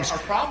 but things. Our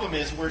problem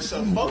is we're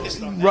so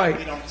focused on that Right.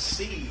 we don't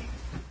see.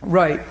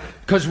 Right.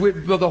 Because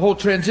the whole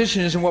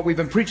transition is, and what we've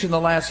been preaching the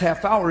last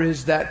half hour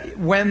is that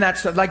when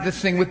that's like this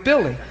thing with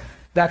Billy.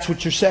 That's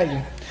what you're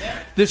saying.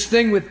 This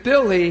thing with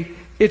Billy,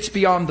 it's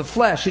beyond the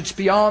flesh. It's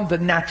beyond the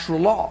natural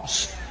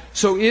laws.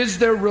 So is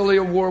there really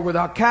a war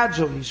without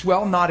casualties?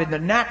 Well, not in the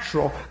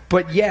natural,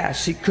 but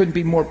yes, it couldn't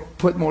be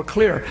put more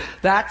clear.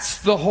 That's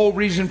the whole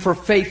reason for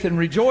faith and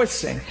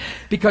rejoicing.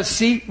 Because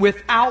see,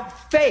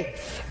 without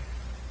faith,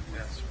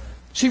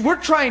 see,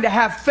 we're trying to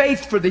have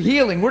faith for the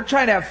healing. We're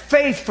trying to have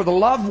faith for the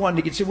loved one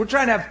to get saved. We're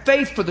trying to have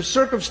faith for the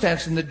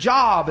circumstance and the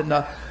job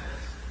and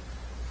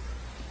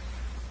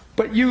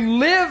but you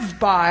live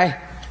by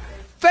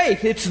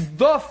faith. It's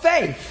the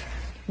faith.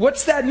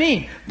 What's that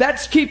mean?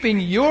 That's keeping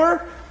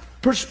your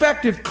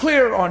perspective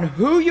clear on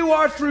who you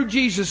are through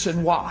Jesus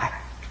and why,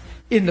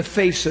 in the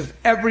face of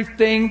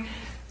everything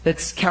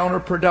that's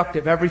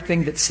counterproductive,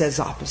 everything that says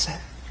opposite.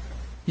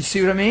 You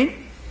see what I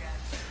mean?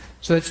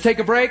 So let's take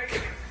a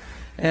break,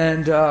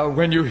 and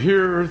when you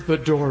hear the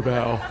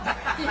doorbell,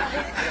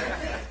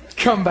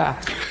 come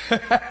back.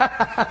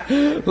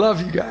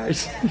 Love you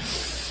guys.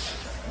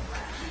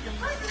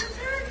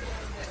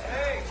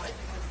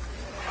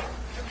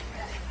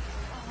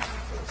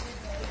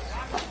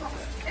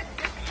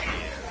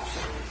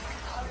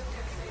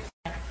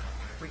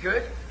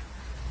 Good?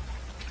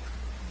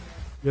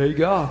 There you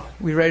go.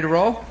 We ready to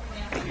roll?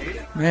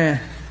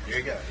 Man. Here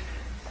you go.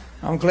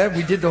 I'm glad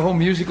we did the whole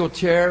musical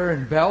chair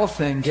and bell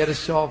thing, get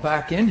us all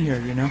back in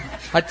here, you know.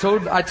 I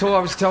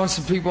was telling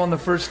some people on the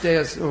first day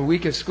of a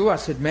week of school, I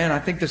said, man, I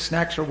think the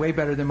snacks are way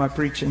better than my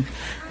preaching.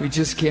 We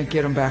just can't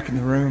get them back in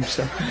the room.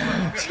 So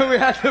we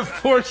had to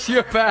force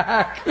you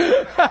back.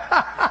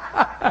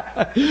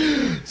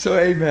 So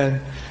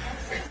amen.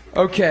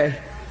 Okay.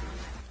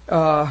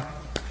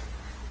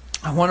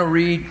 I want to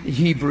read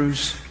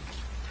Hebrews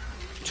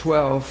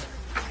 12.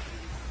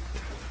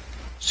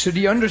 So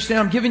do you understand?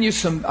 I'm giving you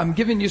some,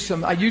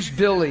 I used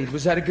Billy.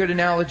 Was that a good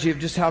analogy of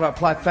just how to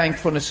apply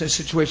thankfulness in a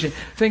situation?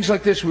 Things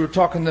like this, we were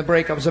talking in the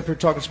break, I was up here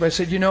talking to somebody,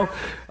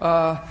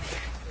 I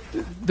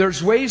said,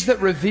 there's ways that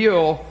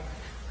reveal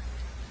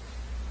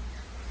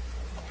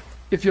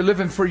if you're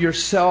living for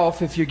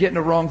yourself, if you're getting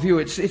a wrong view.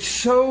 It's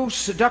so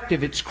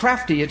seductive. It's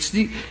crafty.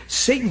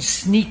 Satan's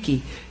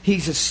sneaky.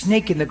 He's a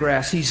snake in the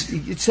grass.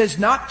 It says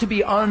not to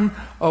be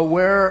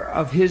unaware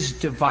of his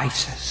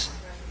devices.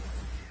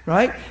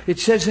 Right?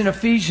 It says in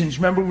Ephesians,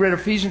 remember we read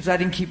Ephesians? I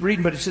didn't keep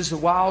reading, but it says the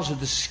wiles of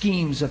the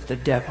schemes of the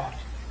devil.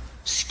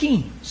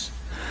 Schemes.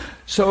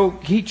 So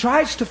he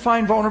tries to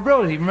find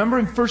vulnerability. Remember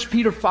in 1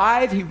 Peter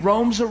 5, he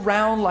roams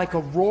around like a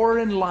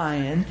roaring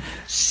lion,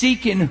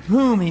 seeking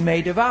whom he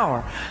may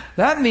devour.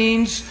 That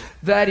means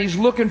that he's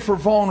looking for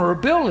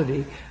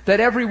vulnerability. That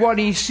everyone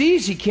he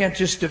sees he can't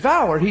just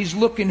devour. He's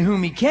looking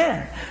whom he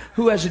can,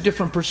 who has a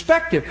different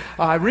perspective.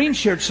 Irene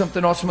shared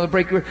something awesome on the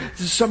break.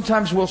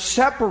 Sometimes we'll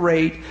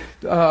separate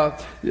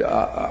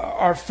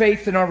our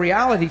faith and our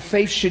reality.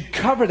 Faith should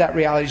cover that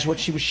reality is what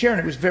she was sharing.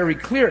 It was very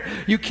clear.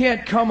 You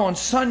can't come on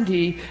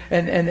Sunday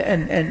and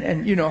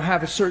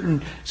have a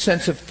certain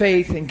sense of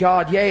faith in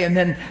God, yay, and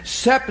then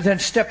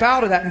step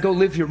out of that and go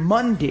live your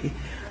Monday.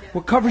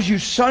 What covers you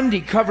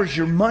Sunday covers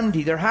your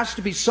Monday. There has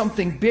to be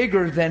something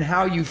bigger than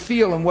how you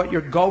feel and what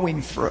you're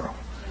going through.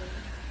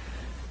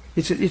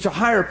 It's a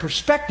higher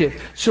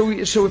perspective. So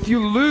if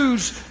you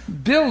lose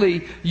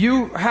Billy,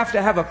 you have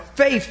to have a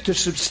faith to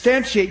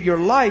substantiate your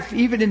life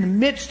even in the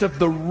midst of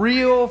the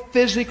real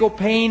physical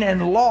pain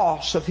and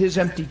loss of his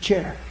empty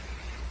chair.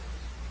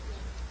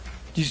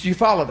 Do you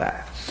follow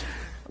that?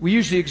 We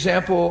use the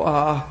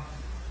example,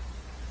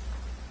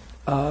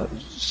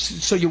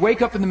 so you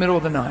wake up in the middle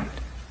of the night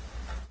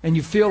and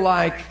you feel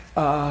like,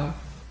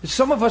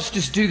 some of us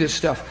just do this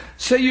stuff.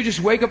 Say you just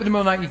wake up in the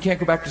middle of the night and you can't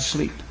go back to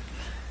sleep.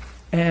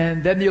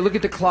 And then you look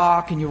at the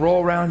clock and you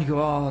roll around and you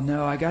go, oh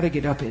no, I got to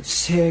get up at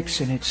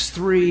 6 and it's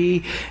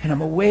 3 and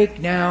I'm awake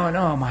now and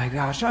oh my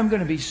gosh, I'm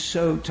going to be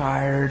so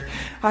tired.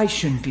 I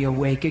shouldn't be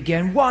awake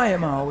again. Why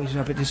am I always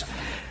up at this?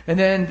 And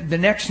then the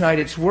next night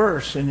it's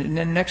worse. And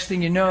then next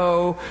thing you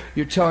know,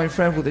 you're telling a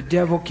friend, well, the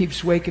devil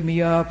keeps waking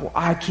me up. Well,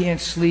 I can't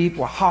sleep.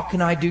 Well, how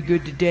can I do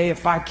good today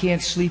if I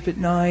can't sleep at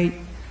night?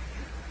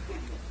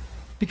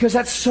 Because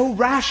that's so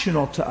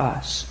rational to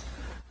us.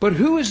 But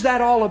who is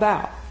that all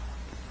about?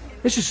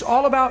 This is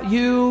all about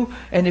you.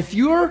 And if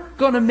you're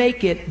going to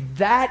make it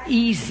that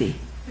easy,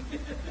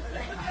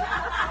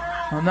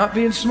 I'm not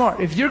being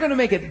smart. If you're going to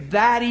make it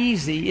that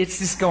easy, it's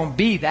just going to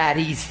be that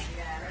easy.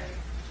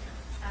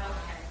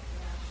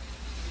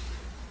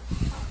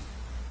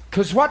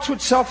 Because watch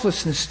what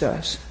selflessness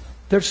does.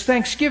 There's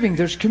thanksgiving.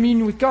 There's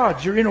communion with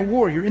God. You're in a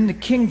war. You're in the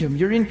kingdom.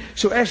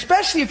 So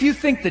especially if you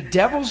think the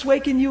devil's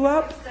waking you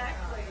up.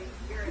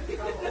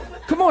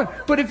 Come on.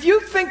 But if you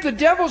think the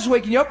devil's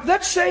waking you up,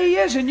 let's say he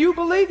is and you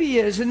believe he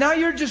is. And now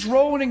you're just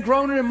rolling and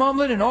groaning and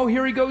mumbling and oh,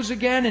 here he goes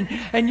again.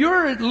 And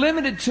you're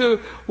limited to,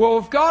 well,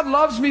 if God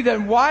loves me,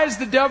 then why is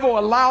the devil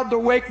allowed to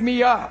wake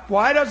me up?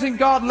 Why doesn't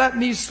God let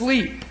me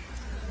sleep?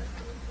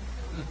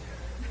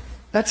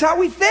 That's how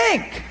we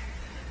think.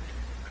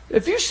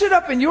 If you sit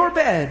up in your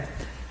bed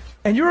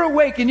and you're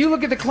awake and you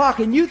look at the clock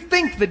and you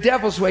think the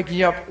devil's waking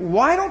you up,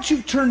 why don't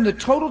you turn the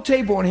total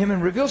table on him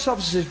and reveal yourself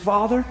and say,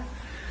 Father,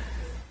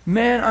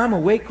 man, I'm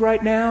awake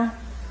right now.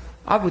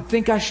 I would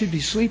think I should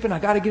be sleeping. I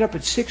got to get up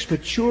at 6,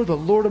 but you're the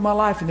Lord of my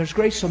life and there's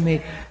grace on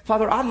me.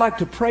 Father, I'd like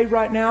to pray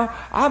right now.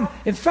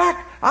 In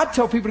fact, I'd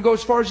tell people to go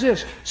as far as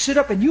this. Sit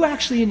up and you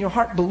actually in your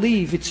heart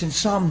believe it's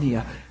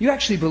insomnia. You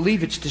actually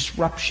believe it's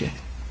disruption.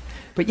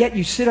 But yet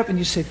you sit up and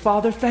you say,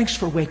 Father, thanks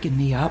for waking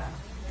me up.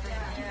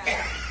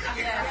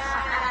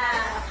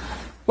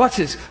 Watch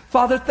this.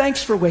 Father,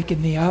 thanks for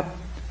waking me up.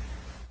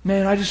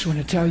 Man, I just want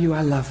to tell you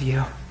I love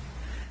you.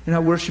 And I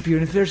worship you.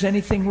 And if there's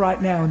anything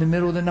right now in the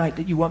middle of the night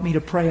that you want me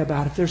to pray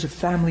about, if there's a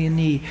family in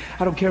need,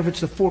 I don't care if it's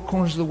the four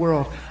corners of the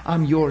world,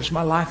 I'm yours.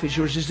 My life is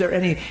yours. Is there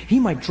any? He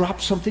might drop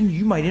something.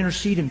 You might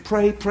intercede and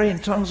pray in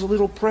tongues a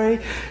little,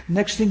 pray.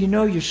 Next thing you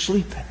know, you're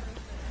sleeping.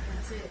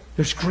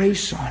 There's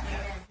grace on you.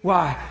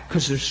 Why?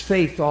 Because there's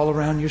faith all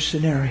around your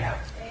scenario.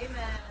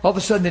 All of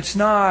a sudden it's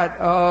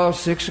not,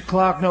 6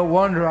 o'clock, no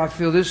wonder I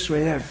feel this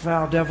way, that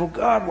foul devil.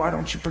 God, why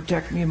don't you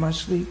protect me in my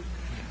sleep?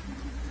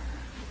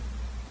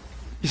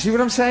 You see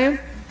what I'm saying?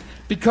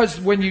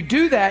 Because when you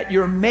do that,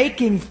 you're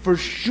making for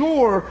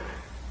sure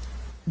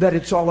that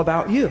it's all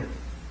about you.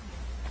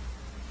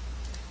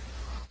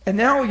 And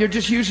now you're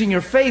just using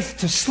your faith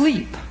to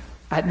sleep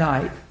at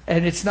night.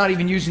 And it's not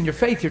even using your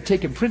faith. You're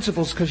taking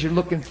principles because you're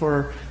looking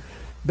for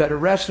better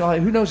rest. And all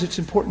that. Who knows it's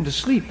important to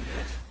sleep?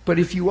 But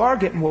if you are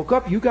getting woke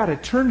up, you got to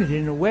turn it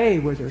in a way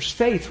where there's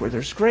faith, where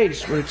there's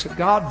grace, where it's a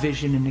God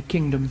vision and a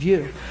kingdom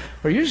view.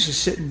 Or you're just a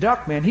sitting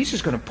duck, man. He's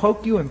just going to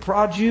poke you and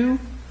prod you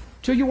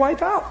till you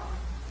wipe out.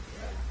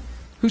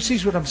 Who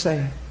sees what I'm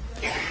saying?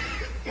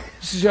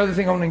 This is the other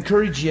thing I want to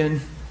encourage you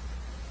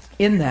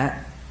in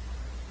that.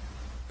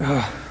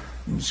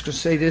 I'm just going to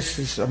say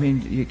this.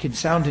 You can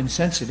sound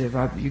insensitive.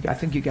 I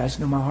think you guys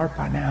know my heart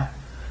by now.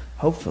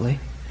 Hopefully.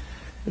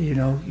 You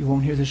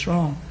won't hear this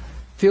wrong.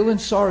 Feeling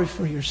sorry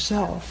for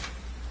yourself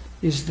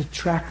is the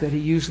track that he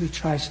usually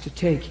tries to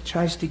take. He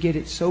tries to get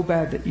it so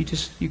bad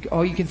that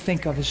all you can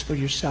think of is for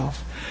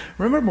yourself.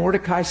 Remember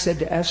Mordecai said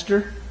to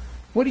Esther?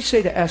 What did he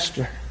say to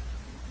Esther?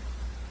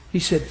 He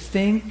said,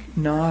 think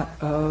not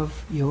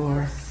of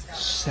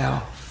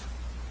yourself.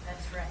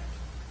 That's right.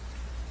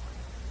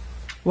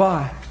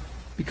 Why?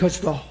 Because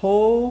the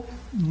whole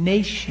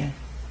nation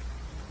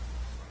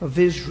of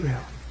Israel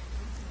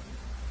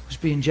was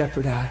being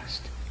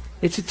jeopardized.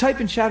 It's a type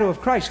and shadow of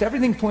Christ.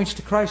 Everything points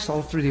to Christ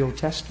all through the Old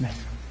Testament.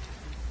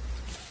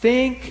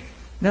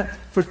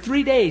 For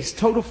 3 days,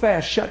 total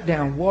fast, shut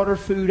down, water,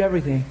 food,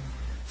 everything.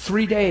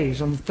 3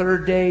 days. On the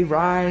third day,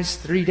 rise.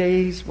 3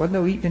 days. Wasn't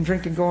no eating and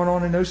drinking going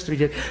on in those 3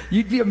 days.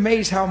 You'd be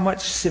amazed how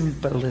much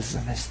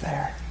symbolism is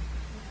there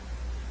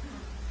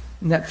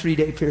in that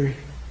 3-day period.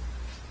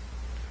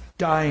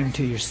 Dying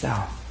to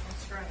yourself.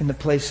 In the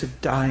place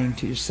of dying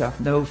to yourself.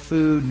 No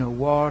food, no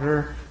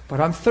water. But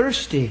I'm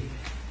thirsty.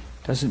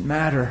 Doesn't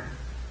matter.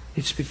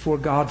 It's before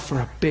God for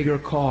a bigger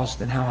cause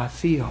than how I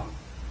feel.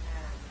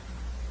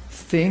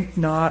 Think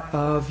not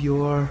of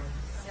yourself.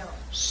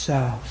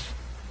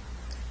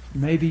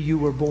 Maybe you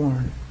were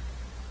born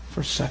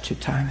for such a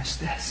time as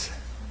this.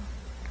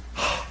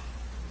 Do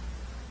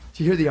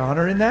you hear the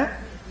honor in that?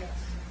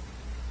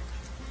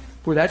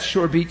 Boy, that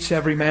sure beats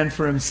every man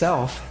for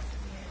himself.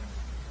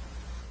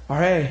 All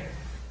right,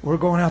 we're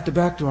going out the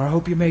back door. I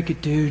hope you make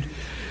it, dude.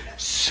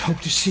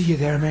 Hope to see you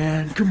there,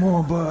 man. Come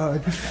on,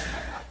 bud.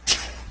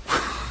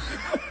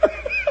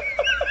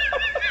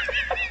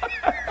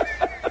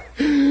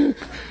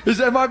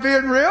 Am I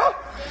being real?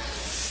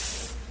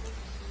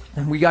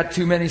 And we got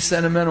too many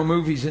sentimental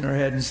movies in our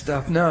head and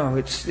stuff. No,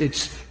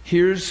 it's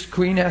here's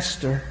Queen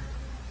Esther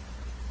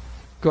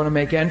going to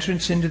make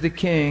entrance into the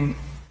king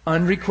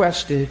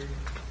unrequested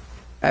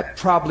at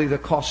probably the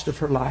cost of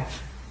her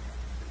life.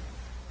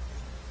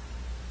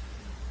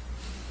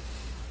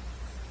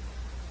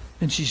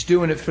 And she's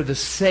doing it for the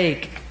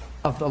sake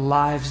of the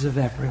lives of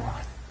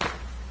everyone.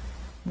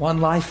 One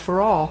life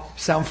for all.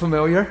 Sound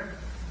familiar?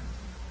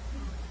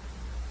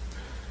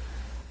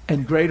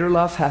 And greater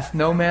love hath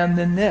no man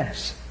than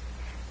this,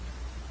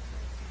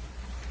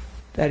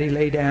 that he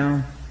lay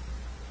down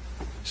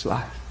his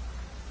life.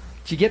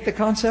 Do you get the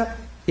concept?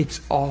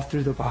 It's all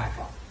through the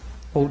Bible.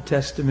 Old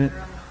Testament,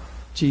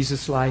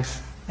 Jesus'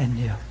 life, and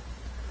New.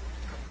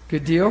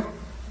 Good deal?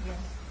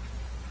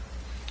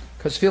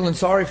 Because feeling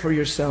sorry for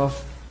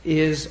yourself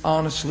is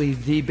honestly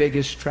the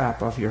biggest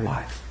trap of your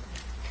life.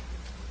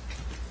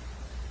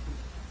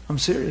 I'm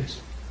serious.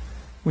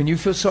 When you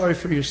feel sorry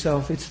for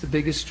yourself, it's the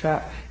biggest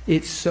trap.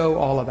 It's so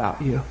all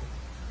about you.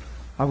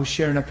 I was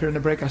sharing up here in the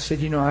break. I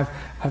said,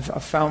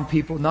 I've found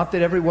people, not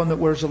that everyone that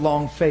wears a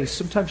long face.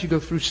 Sometimes you go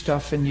through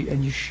stuff and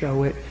you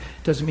show it.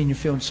 Doesn't mean you're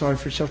feeling sorry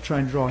for yourself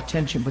trying to draw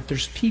attention. But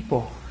there's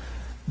people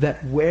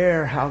that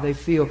wear how they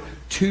feel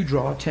to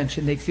draw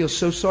attention. They feel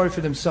so sorry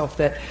for themselves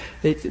but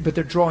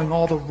they're drawing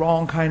all the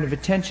wrong kind of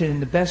attention.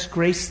 And the best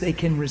grace they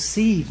can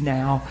receive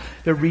now,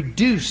 they're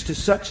reduced to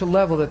such a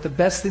level that the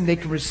best thing they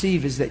can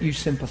receive is that you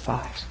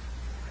sympathize.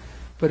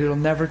 But it'll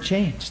never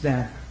change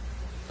them.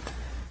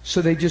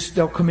 So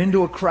they'll come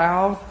into a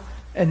crowd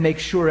and make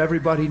sure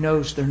everybody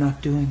knows they're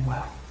not doing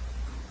well.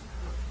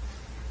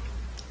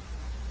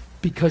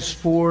 Because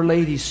 4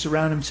 ladies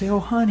surround them and say, "Oh,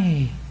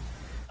 honey,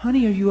 are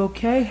you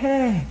okay?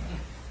 Hey."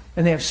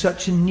 And they have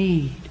such a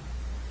need.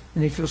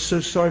 And they feel so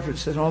sorry for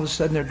it. And all of a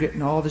sudden they're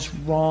getting all this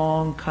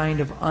wrong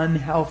kind of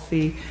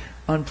unhealthy,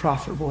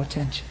 unprofitable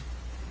attention.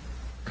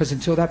 Because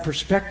until that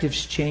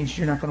perspective's changed,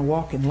 you're not going to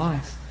walk in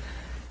life.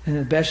 And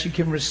the best you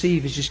can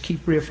receive is just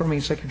keep reaffirming.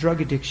 It's like a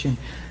drug addiction,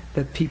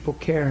 that people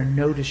care and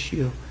notice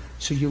you.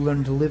 So you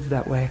learn to live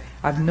that way.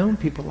 I've known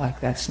people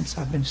like that since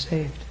I've been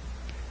saved.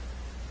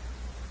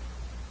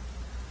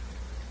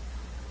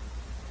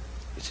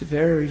 It's a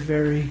very,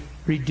 very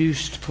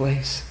reduced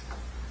place.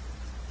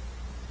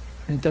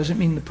 And it doesn't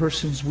mean the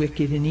person's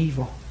wicked and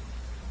evil.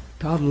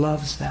 God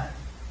loves them.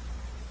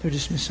 They're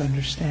just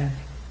misunderstanding.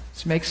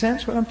 Does it make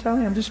sense what I'm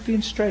telling you? I'm just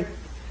being straight.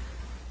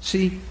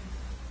 See,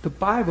 the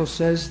Bible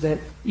says that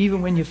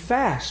even when you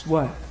fast,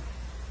 what?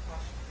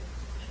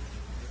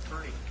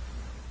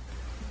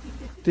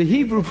 The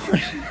Hebrew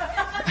word.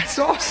 That's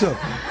awesome.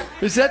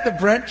 Is that the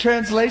Brent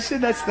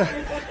translation? That's the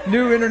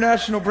New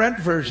International Brent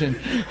version.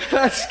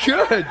 That's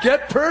good.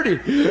 Get purdy.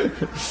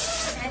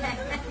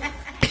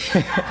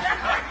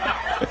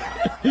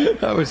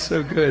 That was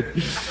so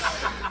good.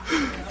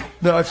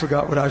 No, I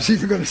forgot what I was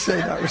even going to say.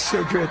 That was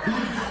so good.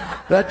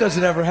 That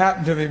doesn't ever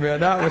happen to me,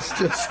 man. That was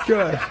just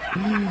good.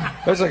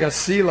 That was like a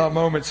Selah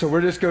moment. So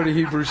we'll just go to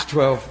Hebrews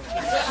 12.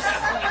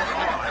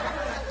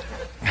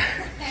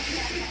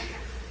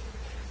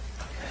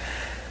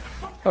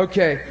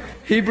 Okay,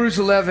 Hebrews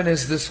 11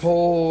 is this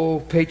whole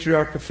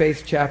Patriarch of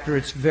Faith chapter.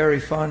 It's very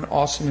fun,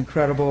 awesome,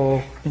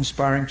 incredible,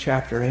 inspiring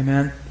chapter.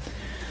 Amen.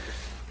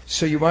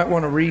 So you might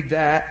want to read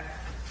that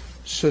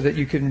so that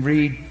you can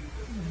read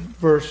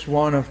verse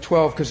 1 of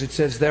 12 because it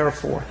says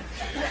therefore.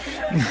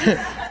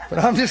 But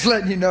I'm just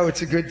letting you know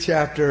it's a good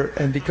chapter,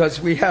 and because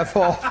we have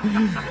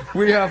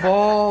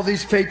all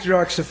these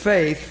patriarchs of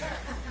faith,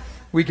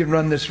 we can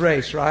run this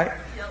race, right?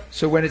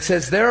 So when it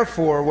says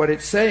therefore, what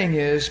it's saying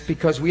is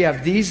because we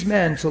have these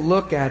men to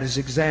look at as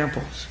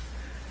examples.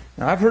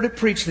 Now, I've heard it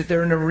preached that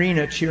they're in an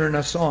arena cheering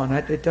us on.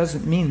 It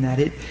doesn't mean that.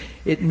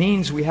 It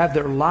means we have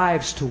their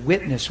lives to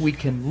witness. We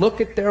can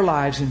look at their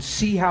lives and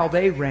see how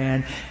they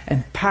ran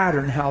and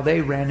pattern how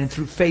they ran. And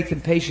through faith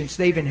and patience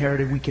they've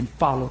inherited, we can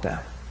follow them.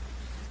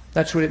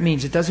 That's what it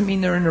means. It doesn't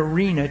mean they're in an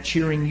arena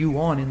cheering you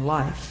on in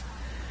life.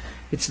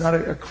 It's not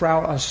a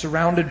crowd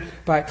surrounded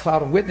by a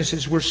cloud of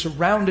witnesses. We're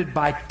surrounded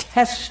by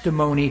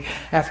testimony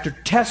after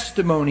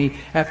testimony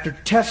after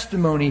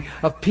testimony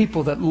of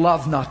people that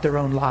love not their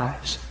own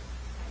lives.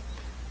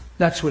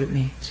 That's what it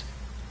means.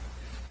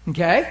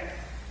 Okay?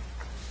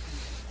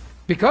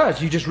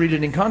 Because you just read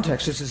it in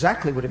context. It's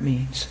exactly what it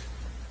means.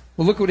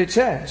 Well, look what it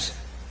says.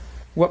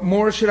 What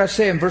more should I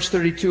say in verse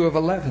 32 of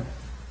 11?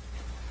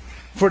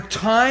 For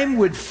time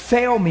would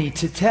fail me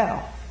to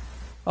tell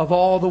of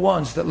all the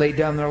ones that laid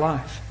down their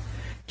life.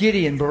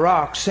 Gideon,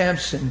 Barak,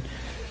 Samson,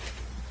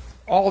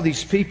 all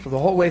these people the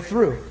whole way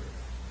through.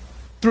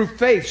 Through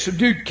faith,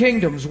 subdued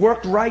kingdoms,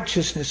 worked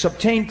righteousness,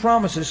 obtained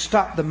promises,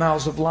 stopped the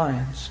mouths of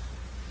lions.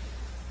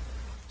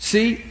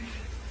 See,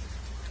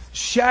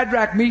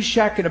 Shadrach,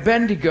 Meshach, and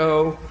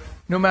Abednego,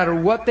 no matter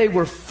what they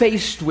were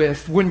faced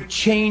with, wouldn't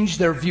change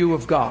their view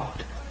of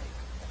God.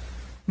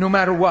 No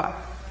matter what.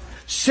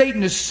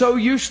 Satan is so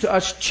used to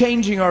us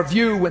changing our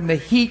view when the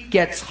heat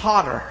gets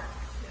hotter.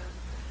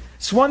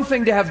 It's one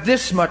thing to have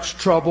this much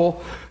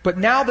trouble, but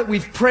now that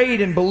we've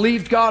prayed and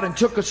believed God and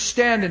took a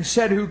stand and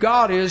said who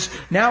God is,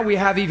 now we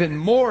have even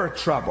more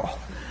trouble.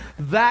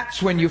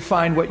 That's when you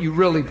find what you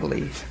really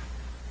believe.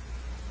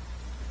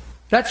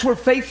 That's where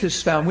faith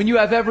is found, when you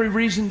have every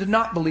reason to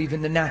not believe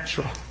in the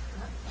natural.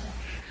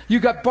 You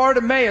got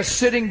Bartimaeus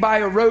sitting by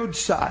a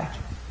roadside.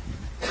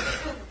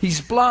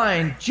 He's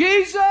blind.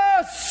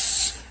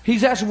 Jesus!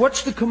 He's asking,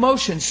 what's the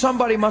commotion?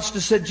 Somebody must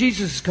have said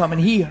Jesus is coming.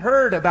 He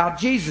heard about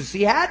Jesus.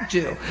 He had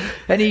to.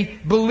 And he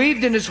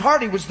believed in his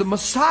heart he was the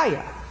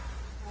Messiah.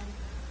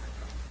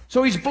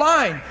 So he's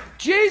blind.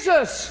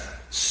 Jesus,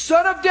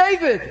 Son of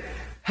David,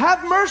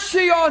 have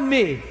mercy on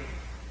me.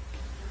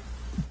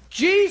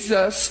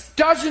 Jesus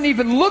doesn't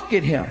even look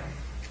at him.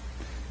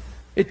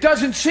 It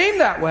doesn't seem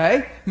that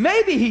way.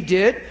 Maybe he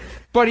did,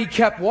 but he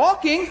kept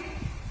walking.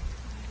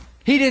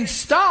 He didn't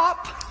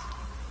stop.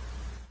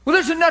 Well,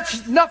 there's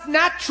enough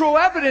natural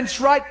evidence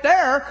right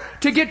there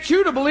to get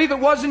you to believe it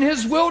wasn't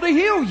his will to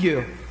heal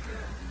you.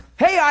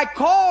 Hey, I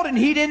called and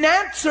he didn't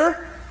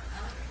answer.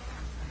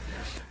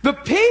 The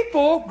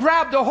people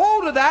grabbed a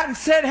hold of that and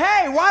said,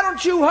 hey, why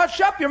don't you hush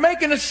up? You're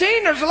making a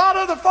scene. There's a lot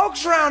of other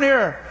folks around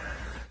here.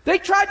 They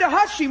tried to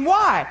hush him.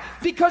 Why?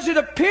 Because it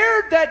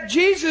appeared that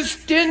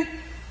Jesus didn't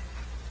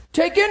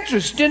take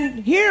interest,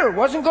 didn't hear,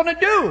 wasn't going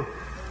to do.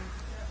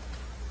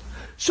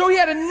 So he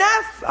had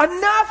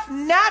enough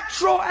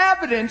natural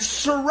evidence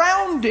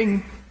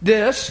surrounding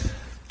this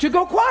to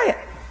go quiet.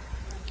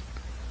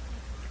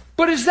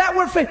 But is that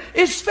where faith...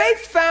 Is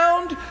faith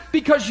found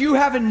because you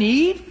have a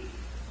need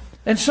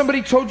and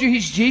somebody told you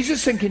he's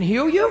Jesus and can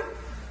heal you?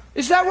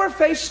 Is that where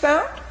faith's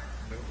found?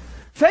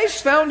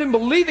 Faith's found in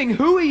believing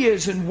who he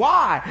is and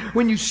why.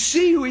 When you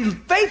see who he is,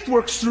 faith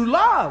works through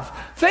love.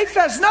 Faith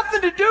has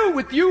nothing to do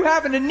with you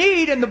having a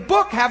need and the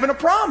book having a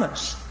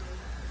promise.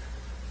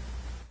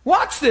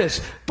 Watch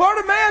this.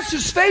 Bartimaeus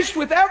is faced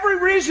with every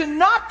reason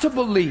not to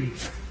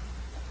believe.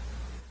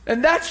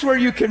 And that's where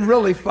you can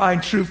really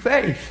find true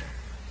faith.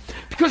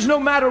 Because no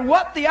matter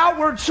what the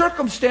outward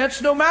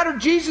circumstance, no matter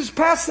Jesus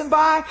passing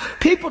by,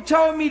 people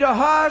telling me to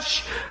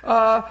hush,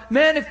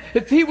 man,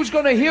 if he was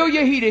going to heal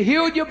you, he'd have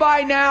healed you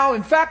by now.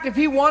 In fact, if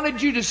he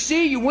wanted you to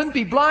see, you wouldn't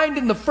be blind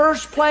in the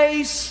first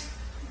place.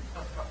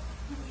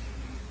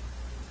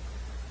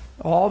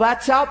 All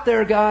that's out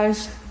there,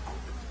 guys.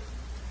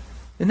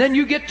 And then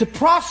you get to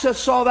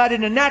process all that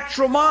in a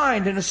natural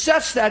mind and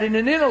assess that in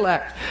an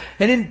intellect.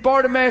 And in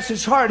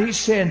Bartimaeus' heart, he's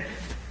saying,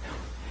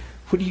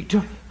 what are you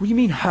doing? What do you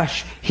mean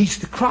hush? He's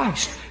the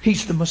Christ.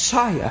 He's the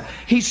Messiah.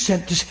 He's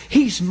sent this.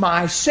 He's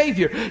my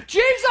Savior.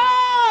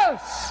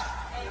 Jesus!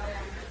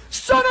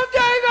 Son of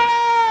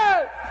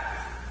David!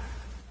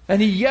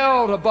 And he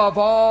yelled above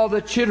all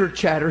the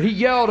chitter-chatter. He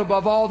yelled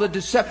above all the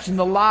deception,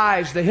 the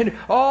lies, the hint,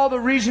 all the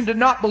reason to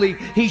not believe.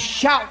 He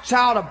shouts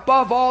out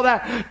above all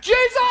that,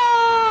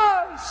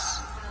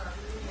 Jesus!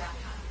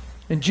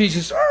 And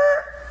Jesus,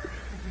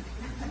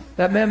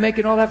 that man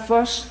making all that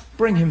fuss,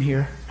 bring him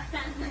here.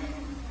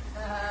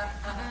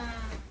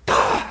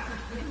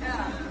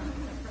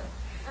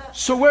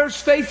 So where's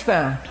faith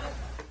found?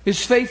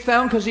 Is faith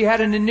found because he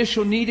had an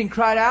initial need and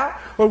cried out?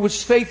 Or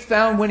was faith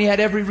found when he had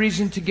every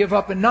reason to give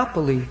up and not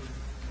believe?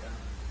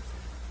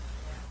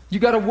 You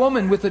got a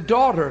woman with a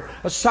daughter,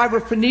 a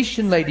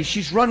Syrophoenician lady.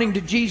 She's running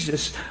to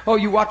Jesus. Oh,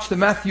 you watch the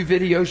Matthew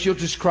videos, you'll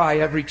just cry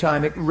every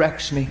time. It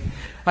wrecks me.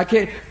 I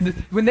can't.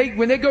 When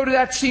they go to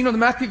that scene on the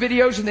Matthew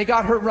videos and they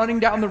got her running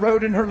down the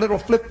road in her little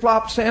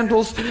flip-flop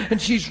sandals and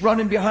she's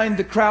running behind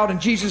the crowd and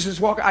Jesus is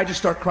walking, I just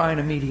start crying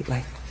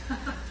immediately.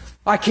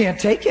 I can't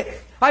take it.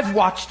 I've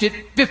watched it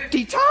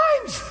 50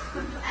 times.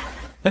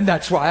 And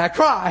that's why I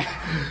cry.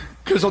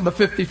 Because on the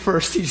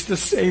 51st, he's the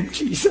same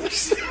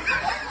Jesus.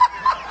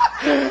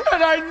 And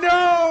I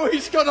know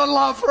he's going to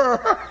love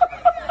her.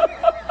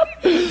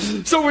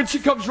 So when she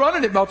comes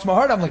running, it melts my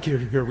heart. I'm like,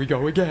 here we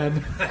go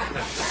again.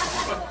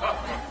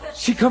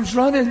 She comes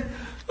running.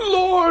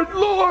 Lord,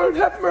 Lord,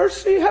 have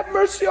mercy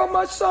on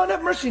my son,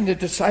 have mercy. And the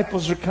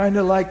disciples are kind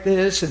of like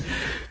this. And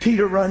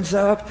Peter runs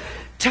up.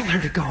 Tell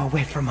her to go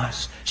away from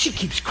us. She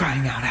keeps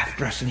crying out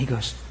after us. And he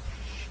goes,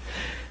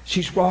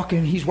 She's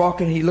walking, he's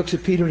walking, and he looks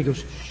at Peter and he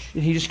goes, shh,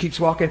 and he just keeps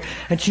walking.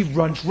 And she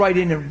runs right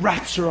in and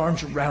wraps her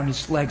arms around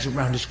his legs,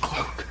 around his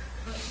cloak.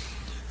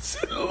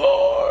 Said,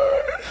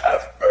 Lord,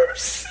 have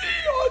mercy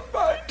on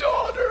my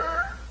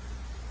daughter.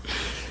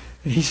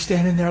 And he's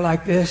standing there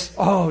like this.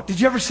 Oh, did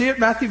you ever see it,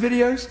 Matthew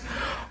videos?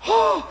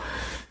 Oh,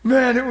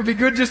 man, it would be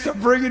good just to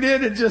bring it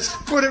in and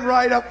just put it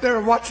right up there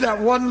and watch that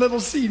one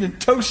little scene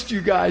and toast you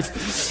guys.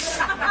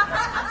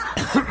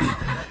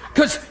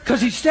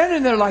 Because he's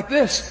standing there like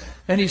this,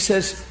 and he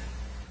says,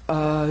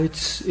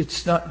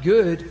 it's not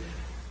good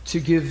to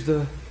give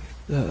the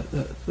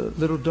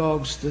little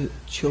dogs the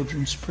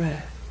children's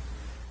bread.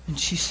 And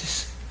she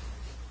says,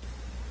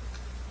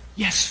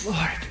 yes,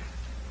 Lord,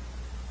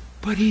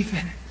 but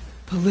even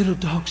the little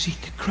dogs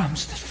eat the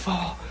crumbs that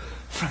fall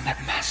from their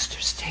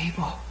master's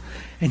table.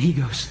 And he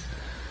goes,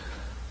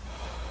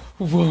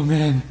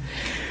 woman,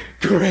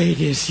 great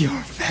is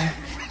your faith.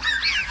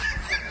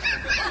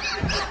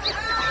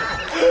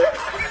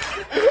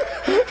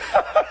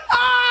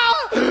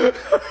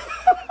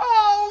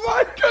 Oh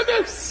my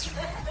goodness.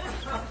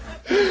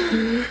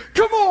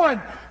 Come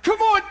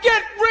on,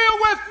 get real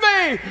with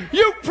me.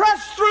 You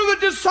press through the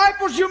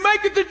disciples, you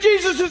make it to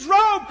Jesus'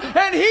 robe,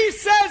 and he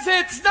says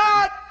it's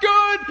not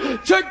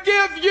good to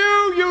give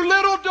you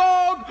little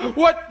dog,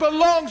 what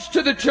belongs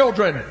to the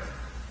children.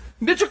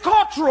 It's a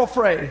cultural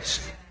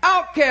phrase.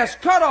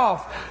 Outcast, cut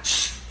off.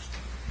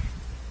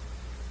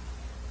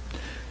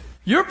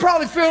 You're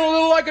probably feeling a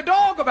little like a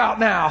dog about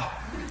now.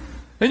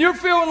 And you're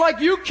feeling like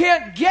you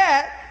can't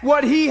get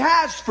what he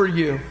has for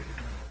you.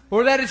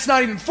 Or that it's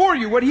not even for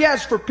you. What he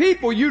has for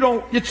people, you're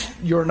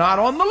not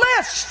on the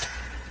list.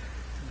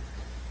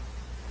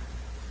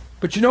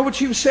 But you know what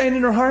she was saying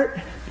in her heart?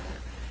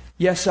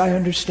 Yes, I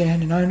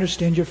understand. And I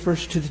understand you're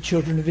first to the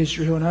children of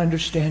Israel. And I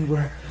understand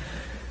we're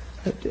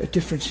a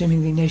different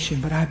seemingly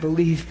nation. But I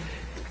believe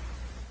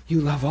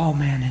you love all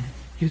men. And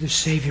you're the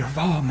Savior of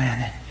all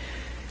men. And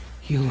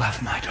you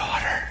love my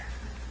daughter.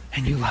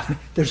 And you love me.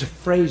 There's a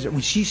phrase that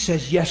when she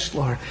says, yes,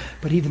 Lord,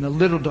 but even the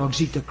little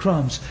dogs eat the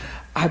crumbs,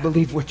 I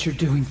believe what you're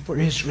doing for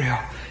Israel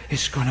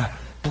is going to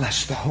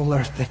bless the whole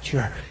earth, that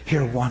you're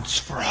here once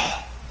for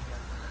all.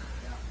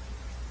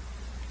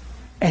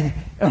 And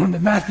on the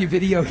Matthew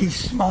video, he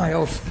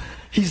smiles.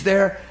 He's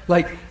there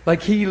like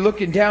he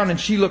looking down, and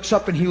she looks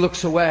up and he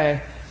looks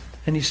away.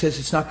 And he says,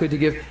 it's not good to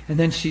give. And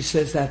then she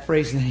says that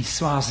phrase, and then he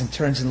smiles and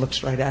turns and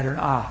looks right at her.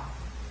 And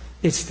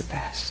it's the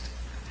best.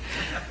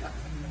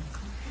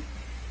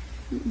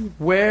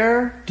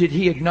 Where did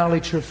he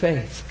acknowledge her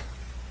faith?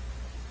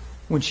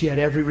 When she had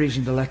every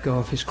reason to let go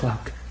of his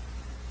cloak.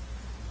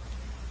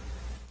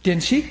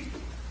 Didn't she?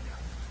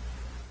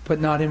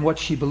 But not in what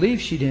she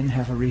believed she didn't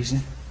have a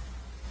reason.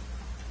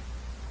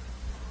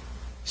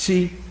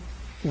 See,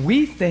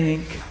 we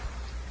think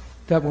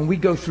that when we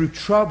go through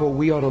trouble,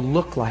 we ought to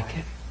look like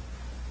it.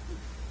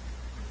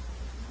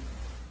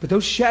 But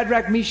those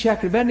Shadrach, Meshach,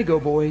 and Abednego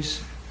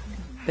boys,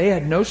 they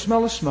had no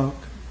smell of smoke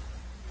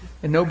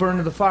and no burn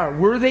of the fire.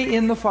 Were they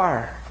in the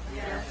fire?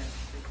 Yes.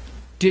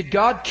 Did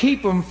God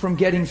keep them from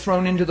getting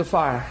thrown into the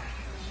fire?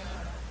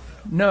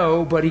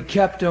 No, but he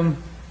kept them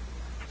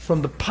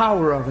from the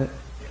power of it.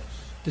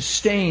 The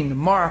stain, the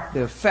mark,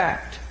 the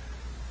effect.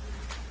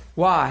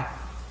 Why?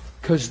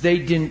 Because they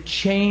didn't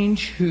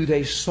change who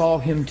they saw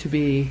him to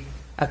be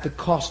at the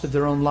cost of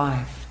their own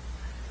life.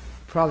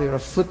 Probably ought to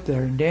flip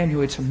there. In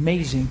Daniel, it's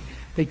amazing.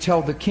 They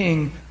tell the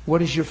king,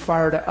 what is your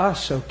fire to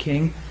us, O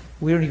king?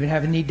 We don't even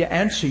have a need to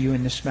answer you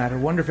in this matter. I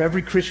wonder if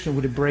every Christian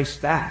would embrace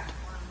that.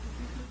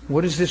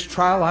 What is this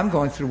trial I'm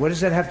going through? What does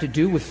that have to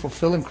do with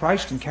fulfilling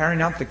Christ and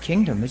carrying out the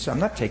kingdom? I'm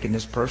not taking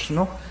this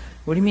personal.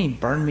 What do you mean,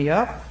 burn me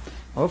up?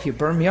 Oh, if you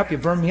burn me up, you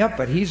burn me up.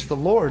 But he's the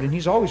Lord, and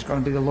he's always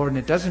going to be the Lord, and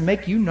it doesn't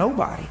make you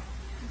nobody.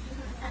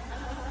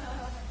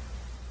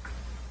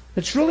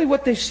 That's really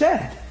what they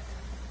said.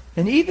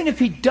 And even if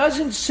he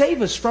doesn't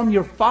save us from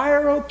your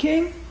fire, O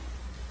king,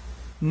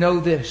 know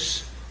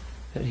this,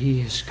 that he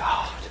is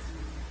God.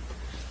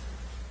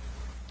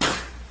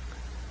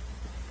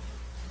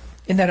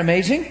 Isn't that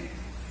amazing?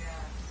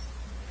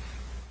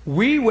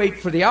 We wait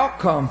for the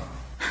outcome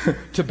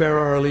to bear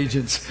our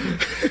allegiance.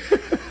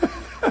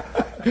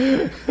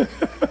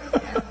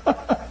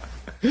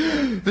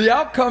 The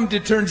outcome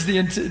determines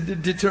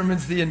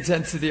the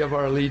intensity of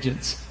our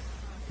allegiance.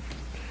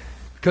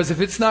 Because if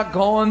it's not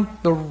going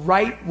the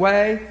right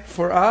way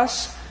for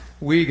us,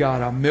 we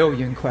got a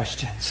million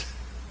questions.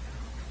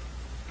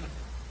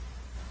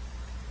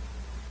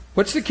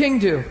 What's the king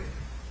do?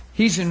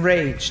 He's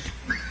enraged.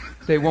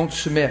 They won't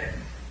submit.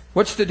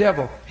 What's the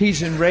devil?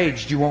 He's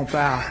enraged. You won't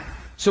bow.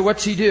 So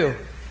what's he do?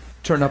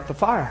 Turn up the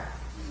fire.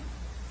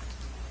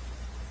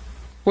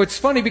 Well, it's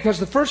funny because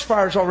the first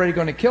fire is already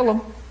going to kill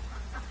him.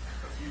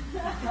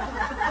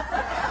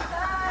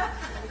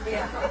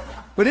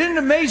 But isn't it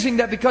amazing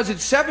that because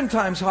it's 7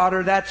 times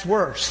hotter, that's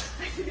worse?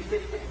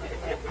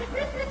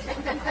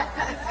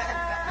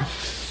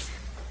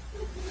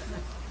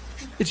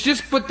 It's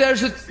just, but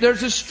there's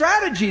a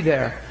strategy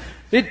there.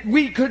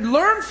 We could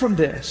learn from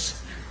this.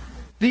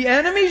 The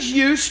enemy's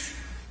used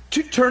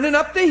to turning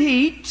up the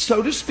heat,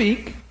 so to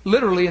speak,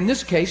 literally in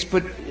this case,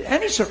 but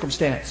any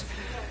circumstance,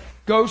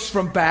 goes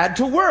from bad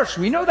to worse.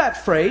 We know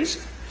that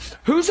phrase.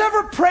 Who's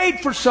ever prayed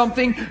for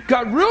something,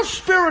 got real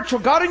spiritual,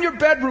 got in your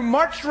bedroom,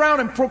 marched around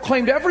and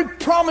proclaimed every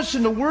promise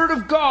in the Word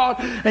of God,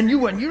 and you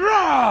went,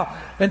 "Yeah!"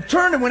 and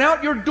turned and went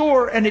out your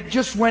door, and it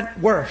just went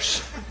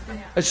worse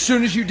as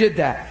soon as you did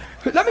that?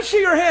 Let me see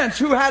your hands.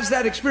 Who has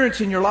that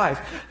experience in your life?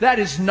 That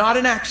is not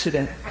an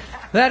accident.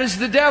 That is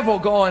the devil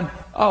going,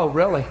 "Oh,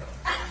 really?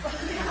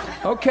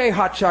 Okay,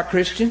 hotshot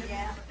Christian.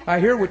 I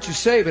hear what you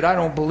say, but I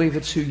don't believe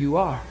it's who you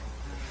are.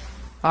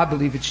 I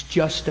believe it's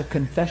just a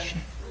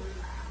confession.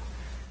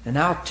 And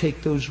I'll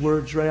take those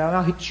words right out.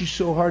 I'll hit you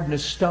so hard in the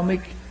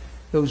stomach,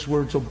 those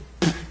words will,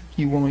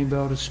 you won't even be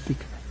able to speak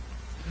them."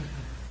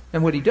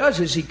 And what he does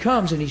is he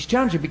comes and he's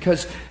challenging,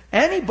 because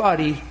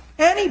anybody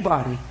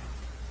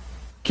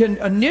can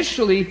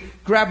initially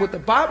grab what the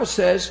Bible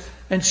says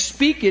and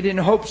speak it in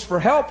hopes for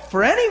help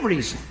for any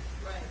reason.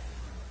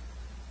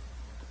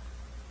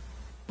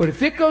 But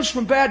if it goes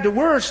from bad to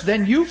worse,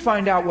 then you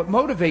find out what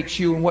motivates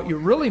you and what you're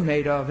really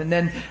made of. And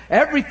then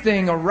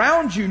everything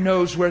around you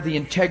knows where the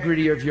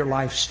integrity of your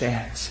life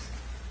stands.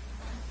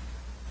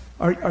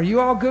 Are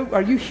you all good?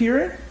 Are you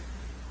hearing?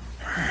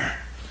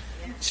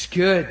 It's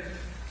good.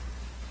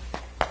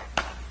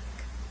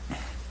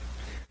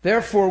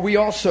 Therefore, we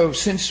also,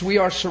 since we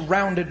are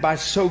surrounded by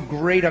so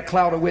great a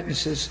cloud of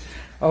witnesses...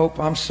 Oh,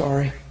 I'm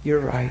sorry.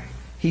 You're right.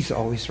 He's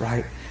always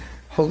right.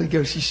 Holy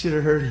Ghost, you should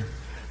have heard him.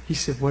 He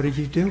said, "What are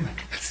you doing?"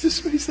 That's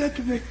just what he said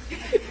to me.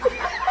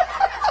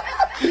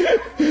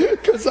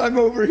 Because I'm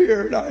over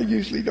here and I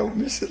usually don't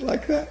miss it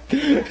like that. He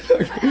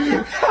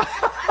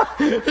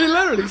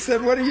literally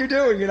said, "What are you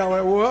doing?" And I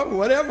went,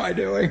 what am I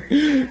doing?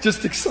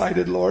 Just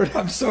excited, Lord.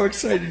 I'm so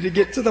excited to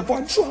get to the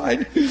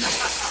punchline.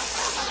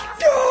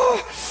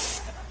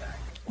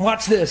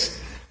 Watch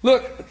this.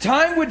 Look,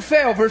 time would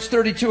fail, verse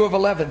 32 of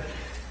 11,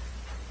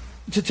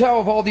 to tell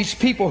of all these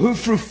people who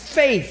through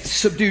faith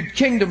subdued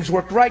kingdoms,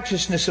 worked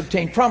righteousness,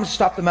 obtained promise,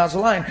 stopped the mouths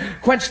of lions,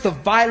 quenched the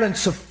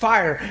violence of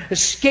fire,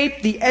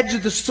 escaped the edge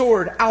of the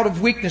sword out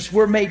of weakness,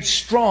 were made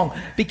strong,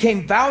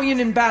 became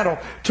valiant in battle,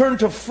 turned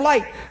to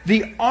flight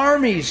the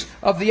armies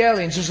of the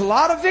aliens. There's a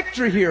lot of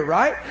victory here,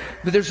 right?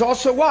 But there's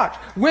also what?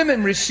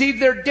 Women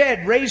received their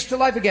dead, raised to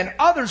life again.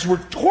 Others were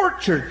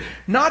tortured,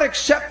 not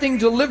accepting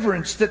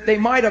deliverance that they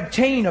might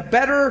obtain a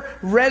better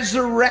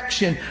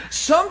resurrection.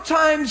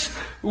 Sometimes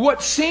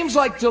what seems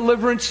like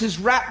deliverance is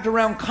wrapped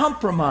around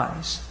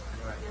compromise.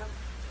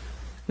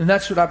 And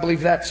that's what I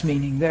believe that's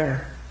meaning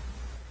there,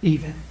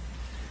 even.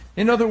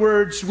 In other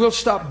words, we'll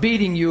stop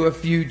beating you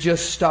if you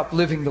just stop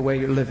living the way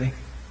you're living.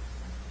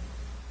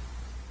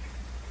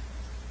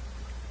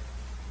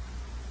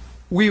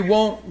 We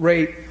won't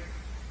rape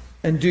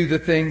and do the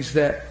things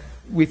that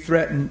we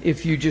threaten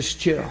if you just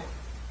chill.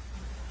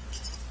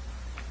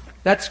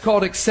 That's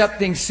called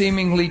accepting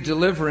seemingly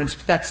deliverance,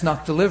 but that's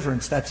not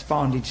deliverance. That's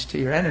bondage to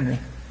your enemy.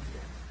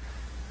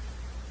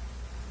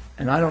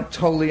 And I don't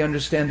totally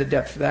understand the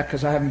depth of that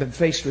because I haven't been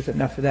faced with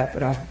enough of that,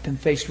 but I've been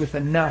faced with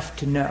enough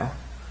to know.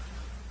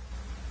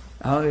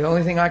 The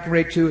only thing I can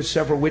relate to is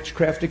several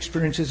witchcraft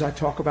experiences I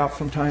talk about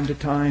from time to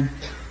time,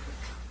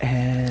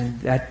 and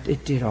that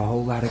it did a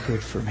whole lot of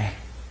good for me.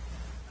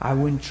 I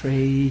wouldn't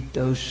trade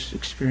those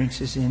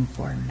experiences in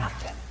for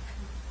nothing.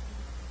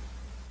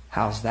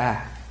 How's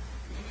that?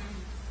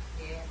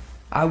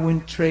 I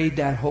wouldn't trade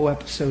that whole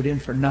episode in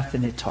for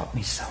nothing. It taught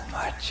me so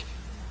much.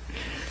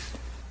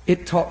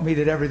 It taught me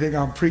that everything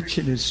I'm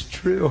preaching is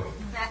true.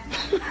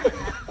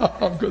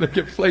 I'm going to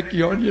get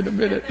flaky on you in a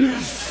minute.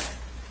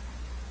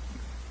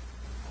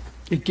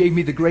 It gave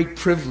me the great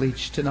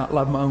privilege to not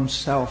love my own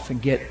self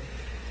and get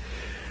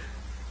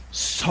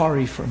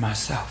sorry for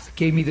myself. It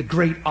gave me the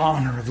great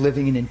honor of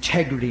living in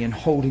integrity and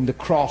holding the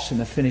cross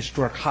and the finished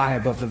work high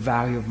above the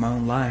value of my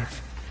own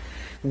life.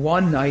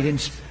 One night,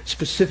 and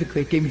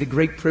specifically, it gave me the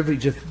great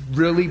privilege of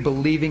really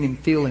believing and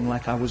feeling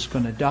like I was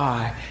going to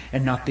die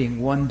and not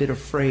being one bit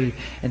afraid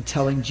and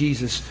telling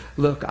Jesus,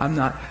 look, I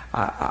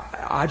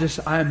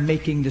am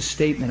making this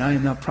statement. I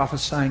am not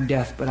prophesying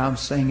death, but I'm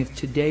saying if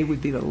today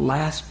would be the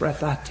last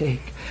breath I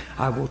take,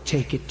 I will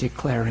take it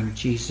declaring,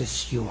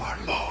 Jesus, you are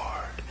Lord.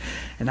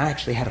 And I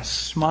actually had a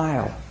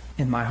smile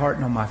in my heart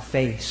and on my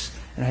face,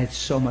 and I had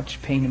so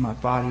much pain in my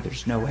body,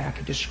 there's no way I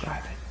could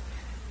describe it.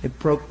 It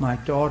broke my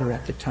daughter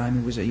at the time,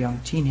 who was a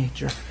young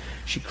teenager.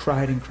 She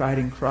cried and cried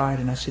and cried,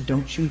 and I said,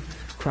 don't you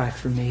cry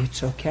for me.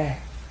 It's okay.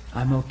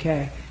 I'm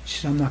okay. She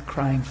said, I'm not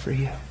crying for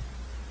you.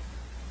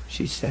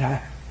 She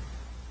said,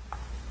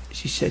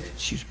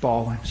 she was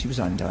bawling. She was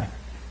undone.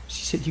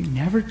 She said, you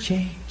never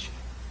change.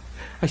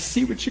 I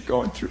see what you're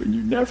going through, and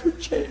you never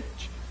change.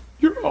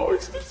 You're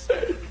always the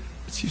same.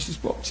 She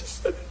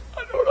said,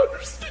 I don't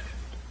understand.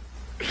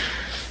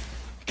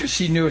 Because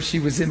she knew if she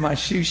was in my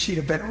shoes, she'd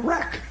have been a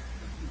wreck.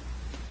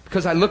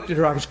 Because I looked at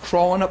her, I was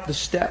crawling up the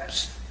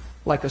steps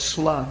like a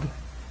slug,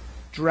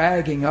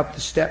 dragging up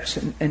the steps,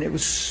 and it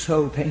was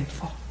so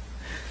painful.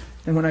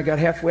 And when I got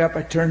halfway up,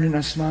 I turned and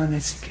I smiled and I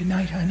said, good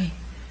night, honey.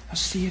 I'll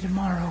see you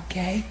tomorrow,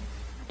 okay?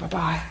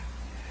 Bye-bye.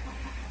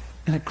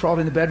 And I crawled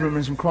in the bedroom, and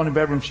as I'm crawling in the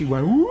bedroom, she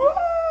went,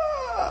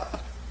 whoa!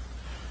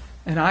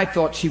 And I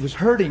thought she was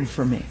hurting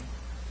for me.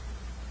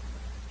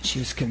 She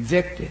was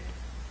convicted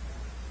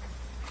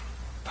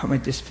by my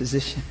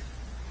disposition.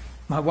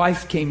 My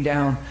wife came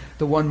down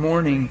the one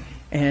morning,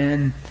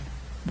 and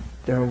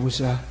there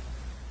was a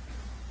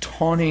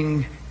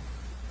taunting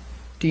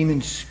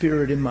demon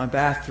spirit in my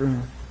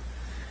bathroom.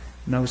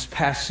 And I was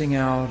passing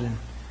out and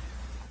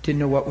didn't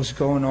know what was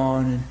going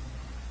on. And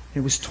it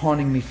was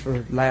taunting me for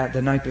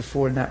the night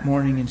before and that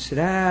morning, and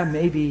said,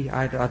 maybe,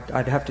 I'd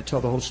have to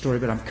tell the whole story,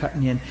 but I'm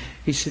cutting in.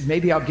 He said,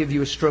 maybe I'll give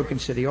you a stroke. And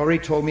said, he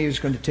already told me he was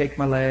going to take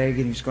my leg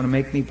and he was going to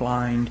make me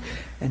blind.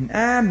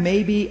 And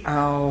maybe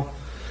I'll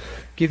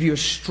give you a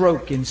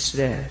stroke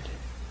instead.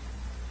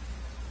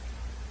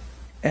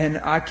 And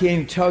I can't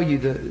even tell you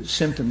the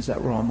symptoms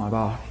that were on my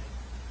body.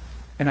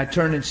 And I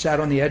turned and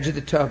sat on the edge of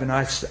the tub, and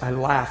I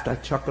laughed. I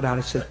chuckled out.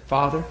 I said,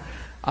 Father,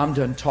 I'm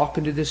done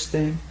talking to this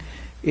thing.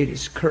 It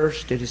is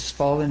cursed. It is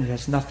fallen. It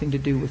has nothing to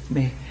do with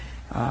me.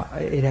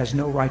 It has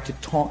no right to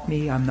taunt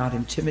me. I'm not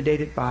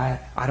intimidated by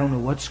it. I don't know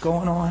what's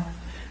going on,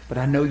 but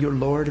I know you're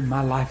Lord and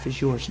my life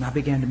is yours. And I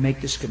began to make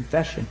this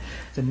confession.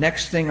 The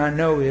next thing I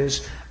know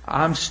is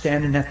I'm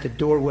standing at the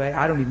doorway.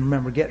 I don't even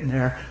remember getting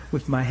there,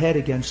 with my head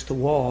against the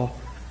wall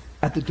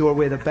at the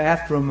doorway of the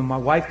bathroom, and my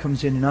wife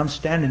comes in and I'm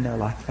standing there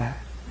like that.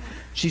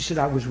 She said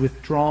I was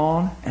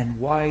withdrawn and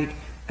white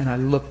and I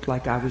looked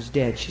like I was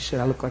dead. She said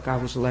I looked like I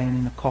was laying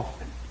in a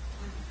coffin.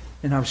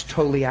 And I was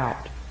totally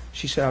out.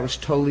 She said I was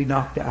totally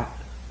knocked out.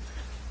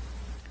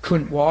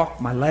 Couldn't walk.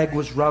 My leg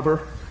was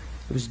rubber.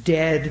 It was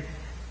dead.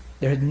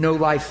 There had no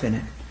life in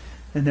it.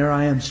 And there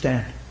I am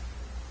standing.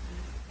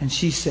 And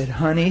she said,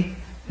 honey,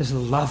 I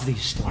love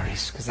these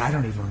stories because I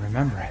don't even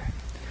remember it.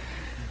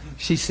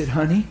 She said,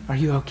 honey, are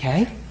you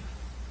okay?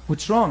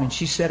 What's wrong? And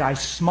she said, I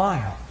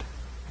smiled.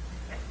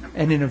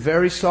 And in a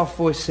very soft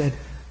voice said,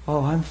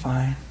 oh, I'm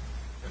fine.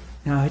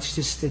 No, it's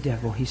just the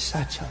devil. He's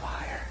such a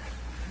liar.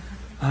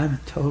 I'm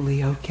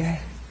totally okay.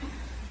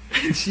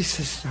 And she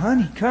says,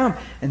 honey, come.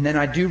 And then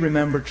I do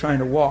remember trying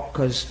to walk,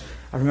 because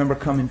I remember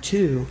coming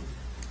to.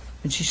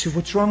 And she said,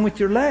 what's wrong with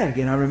your leg?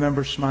 And I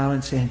remember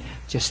smiling, saying,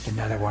 just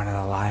another one of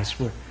the lies.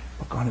 We're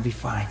going to be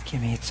fine,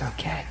 Kimmy. It's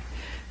okay.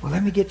 Well,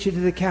 let me get you to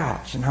the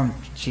couch. And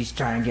she's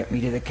trying to get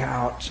me to the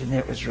couch, and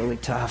it was really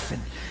tough.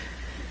 And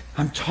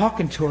I'm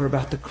talking to her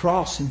about the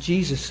cross and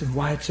Jesus and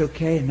why it's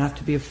okay and not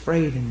to be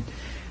afraid.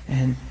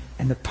 And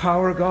the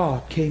power of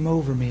God came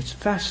over me. It's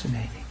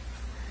fascinating.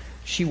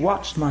 She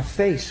watched my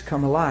face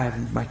come alive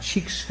and my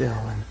cheeks fill,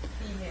 and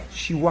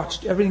she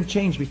watched everything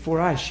change before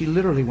her eyes. She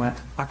literally went,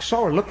 I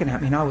saw her looking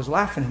at me and I was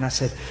laughing, and I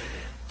said,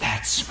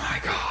 that's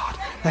my God.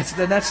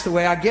 That's the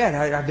way I get.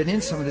 I've been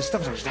in some of this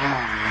stuff. So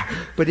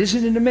but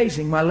isn't it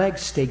amazing? My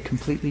legs stayed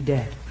completely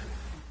dead.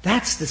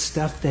 That's the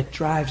stuff that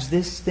drives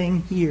this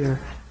thing here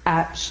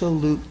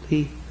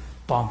absolutely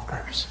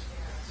bonkers.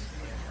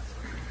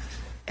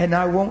 And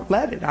I won't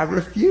let it. I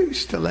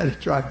refuse to let it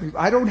drive me.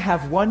 I don't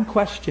have one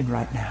question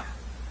right now.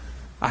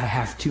 I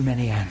have too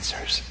many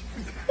answers.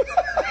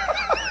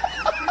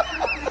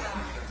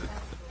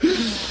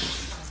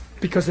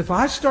 Because if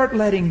I start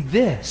letting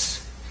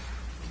this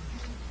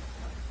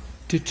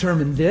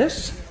determine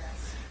this,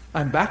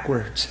 I'm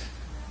backwards.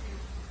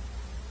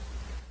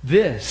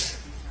 This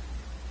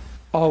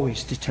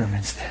always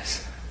determines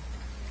this.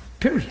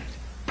 Period.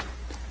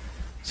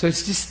 So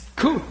it's just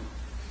cool.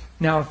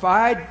 Now, if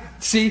I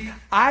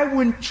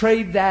wouldn't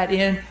trade that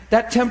in,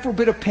 that temporal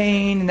bit of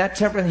pain and that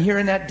temporal, and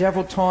hearing that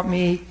devil taunt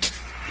me,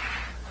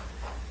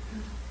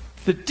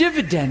 the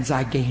dividends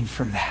I gained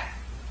from that,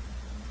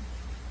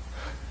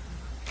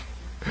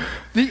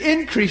 the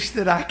increase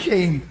that I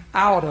came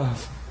out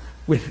of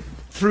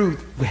through,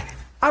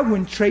 I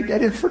wouldn't trade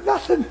that in for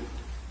nothing.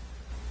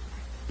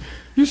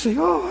 You say,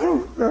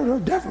 oh, I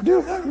don't devil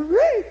do that with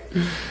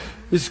me.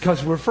 It's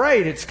because we're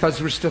afraid. It's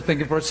because we're still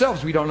thinking for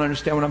ourselves. We don't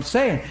understand what I'm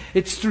saying.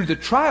 It's through the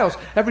trials.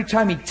 Every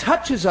time he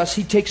touches us,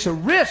 he takes a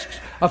risk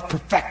of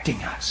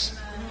perfecting us.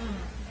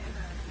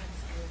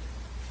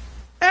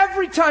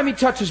 Every time he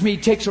touches me,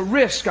 he takes a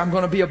risk. I'm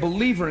going to be a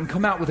believer and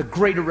come out with a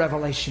greater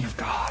revelation of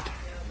God.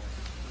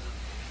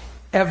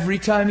 Every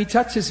time he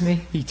touches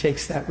me, he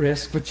takes that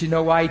risk. But you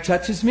know why he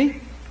touches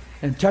me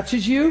and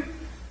touches you?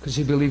 Because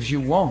he believes you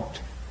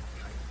won't.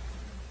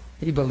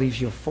 He believes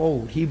you'll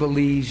fold. He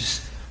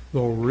believes the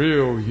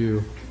real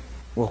you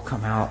will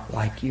come out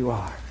like you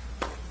are.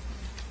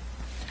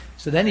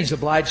 So then he's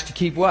obliged to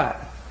keep what?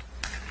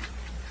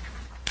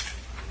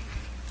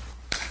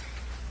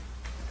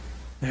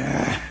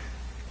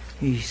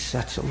 He's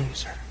such a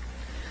loser.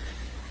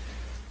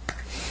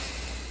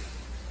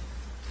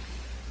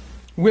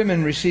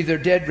 Women received their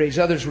dead raised.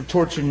 Others were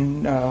tortured,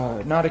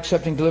 not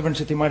accepting deliverance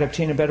that they might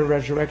obtain a better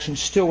resurrection.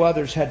 Still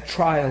others had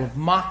trial of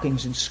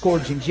mockings and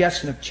scourgings,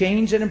 yes, and of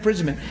chains and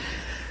imprisonment.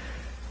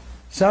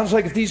 Sounds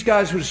like if these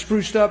guys would have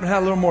spruced up and had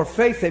a little more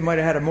faith, they might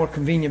have had a more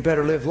convenient,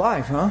 better lived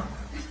life, huh?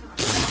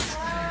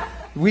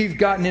 We've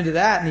gotten into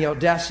that and the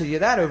audacity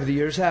of that over the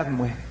years, haven't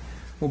we?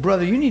 Well,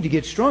 brother, you need to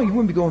get strong. You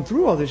wouldn't be going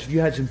through all this if you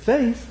had some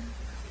faith.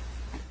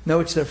 No,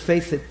 it's their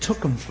faith that took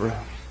them through.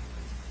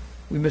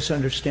 We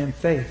misunderstand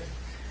faith.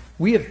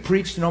 We have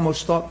preached and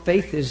almost thought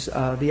faith is,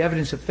 the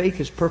evidence of faith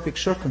is perfect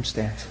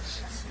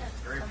circumstances.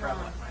 Very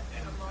prevalent right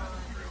now.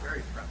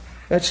 Very prevalent.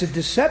 That's a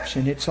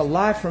deception. It's a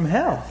lie from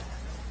hell.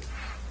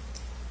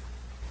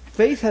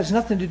 Faith has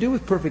nothing to do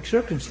with perfect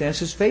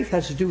circumstances. Faith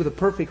has to do with a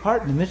perfect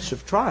heart in the midst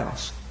of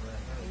trials.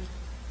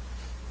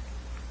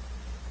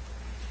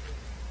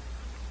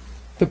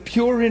 The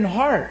pure in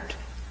heart.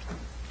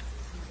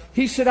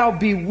 He said, I'll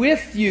be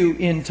with you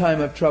in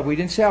time of trouble. He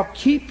didn't say, I'll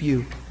keep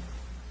you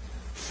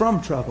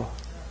from trouble.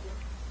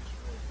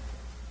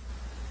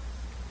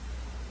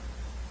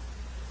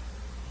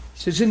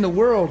 He says, in the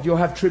world you'll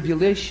have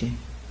tribulation.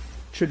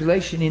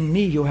 Tribulation. In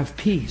me you'll have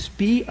peace.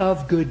 Be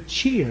of good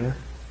cheer.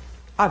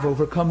 I've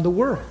overcome the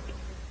world.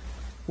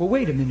 Well,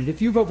 wait a minute.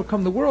 If you've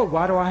overcome the world,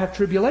 why do I have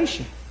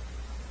tribulation?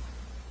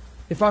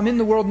 If I'm in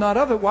the world, not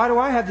of it, why do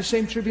I have the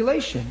same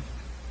tribulation?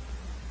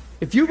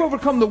 If you've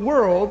overcome the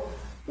world,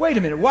 wait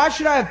a minute. Why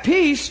should I have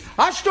peace?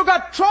 I still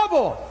got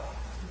trouble.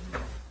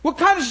 What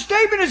kind of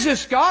statement is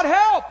this, God?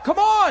 Help! Come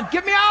on!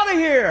 Get me out of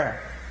here!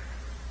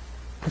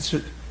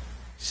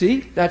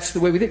 See? That's the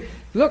way we think.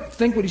 Look,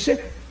 think what he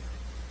said.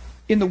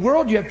 In the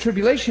world you have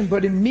tribulation,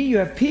 but in me you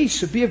have peace.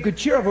 So be of good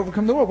cheer. I've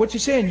overcome the world. What's he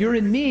saying? You're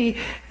in me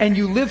and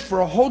you live for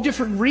a whole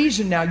different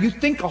reason now. You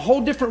think a whole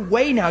different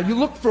way now. You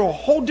look for a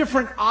whole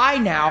different eye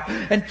now.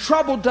 And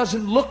trouble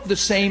doesn't look the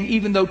same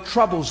even though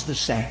trouble's the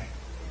same.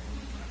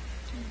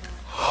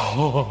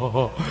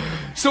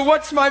 So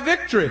what's my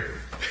victory?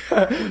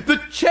 The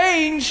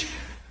change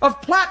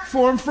of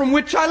platform from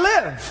which I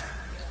live.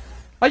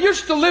 I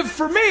used to live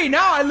for me.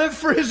 Now I live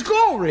for His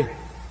glory.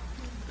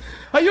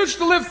 I used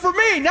to live for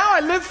me. Now I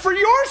live for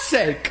your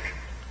sake.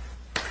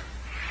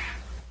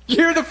 You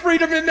hear the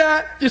freedom in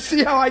that? You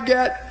see how I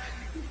get?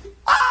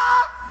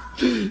 Ah!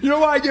 You know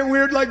why I get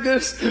weird like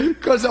this?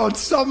 Because on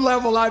some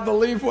level I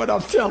believe what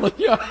I'm telling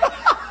you.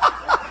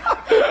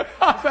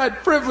 I've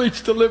had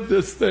privilege to live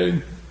this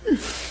thing.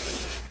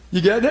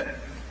 You get it?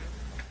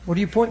 What are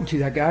you pointing to?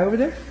 That guy over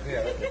there?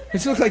 Yeah.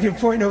 It looks like you're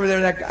pointing over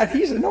there. That guy.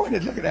 He's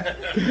anointed. Look at that.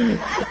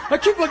 I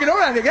keep looking over.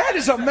 I think that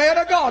is a man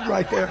of God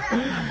right there.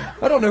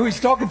 I don't know who he's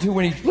talking to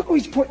when he's... Look who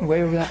he's pointing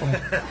way over that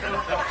way.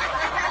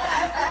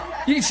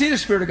 You can see the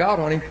Spirit of God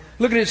on him.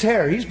 Look at his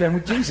hair. He's been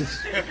with Jesus.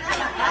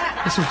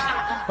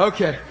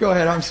 Okay, go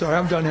ahead. I'm sorry.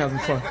 I'm done having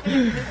fun.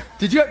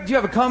 Do you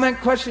have a comment,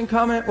 question,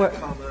 comment? What?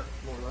 Comment,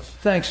 more or less.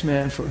 Thanks,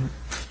 man, for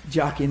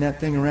jockeying that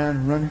thing around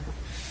and running.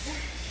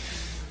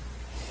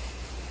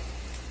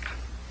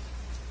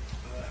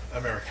 I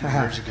remember a few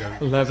years ago.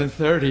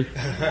 11:30.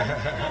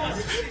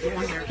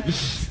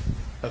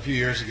 A few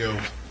years ago,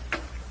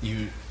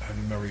 I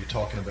remember you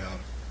talking about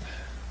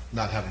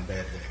not having a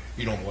bad day.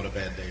 You don't know what a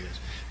bad day is.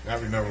 And I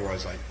remember where I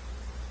was like,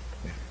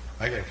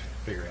 I got to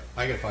figure out.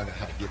 I got to find out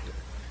how to get there.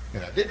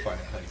 And I did find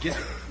out how to get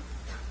there.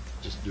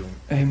 Just doing.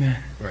 Amen.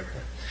 Right.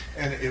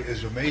 And it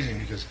was amazing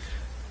because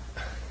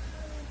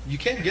you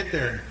can get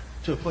there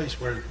to a place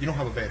where you don't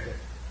have a bad day.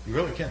 You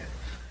really can.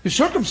 Your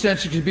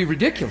circumstances could be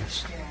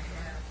ridiculous.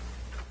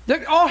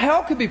 All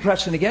hell could be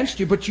pressing against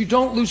you, but you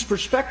don't lose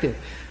perspective.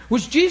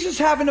 Was Jesus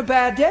having a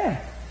bad day?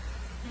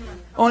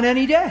 On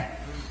any day?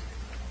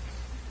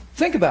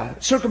 Think about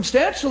it.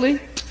 Circumstantially,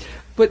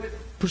 but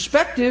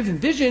perspective and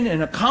vision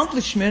and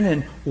accomplishment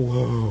and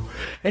whoa.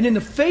 And in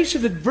the face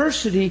of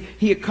adversity,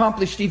 he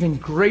accomplished even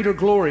greater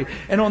glory.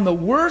 And on the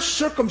worst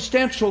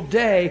circumstantial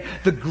day,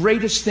 the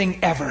greatest thing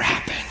ever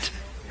happened.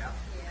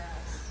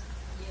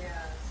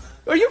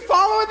 Are you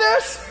following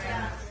this?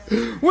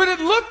 When it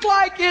looked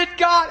like it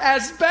got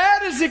as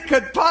bad as it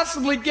could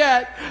possibly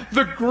get,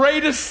 the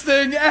greatest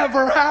thing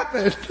ever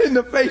happened in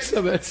the face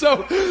of it.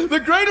 So the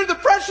greater the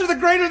pressure, the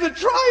greater the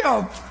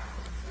triumph.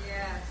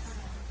 Yes.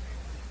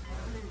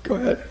 Go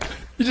ahead.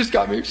 You just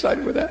got me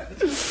excited with that.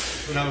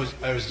 When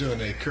I was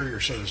doing a courier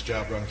service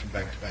job running from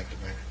bank to bank to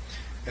bank,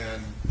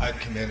 and I'd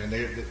come in and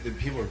the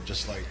people were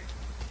just like,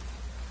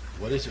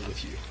 "What is it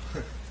with you?"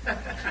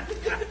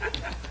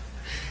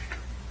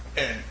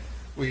 And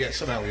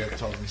somehow we had to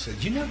talk, and he said,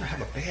 "You never have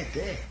a bad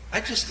day.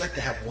 I just like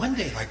to have one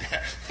day like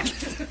that."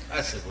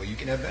 I said, "Well, you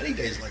can have many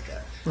days like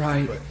that."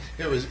 Right. But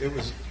it was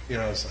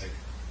it's like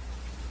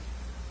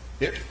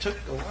it took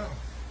a while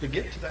to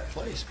get to that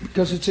place.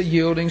 Because it's a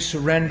yielding,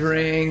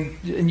 surrendering,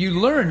 and you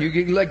learn. You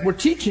get, like we're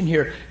teaching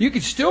here. You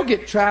could still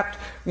get trapped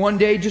one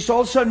day, just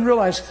all of a sudden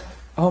realize,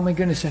 oh my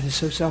goodness, that is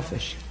so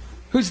selfish.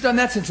 Who's done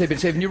that since they've been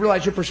saved? And you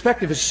realize your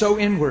perspective is so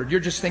inward. You're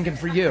just thinking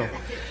for you.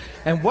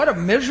 And what a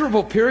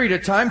miserable period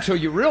of time till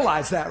you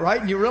realize that, right?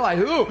 And you realize,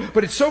 ooh,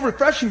 but it's so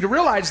refreshing to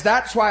realize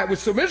that's why it was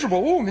so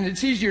miserable. Ooh, and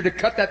it's easier to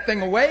cut that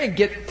thing away and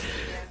get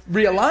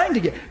realigned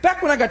again.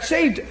 Back when I got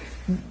saved,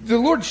 the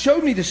Lord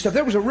showed me this stuff.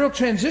 There was a real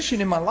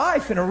transition in my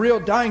life and a real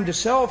dying to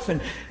self.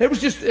 And it was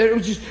just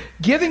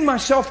giving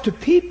myself to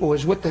people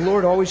is what the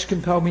Lord always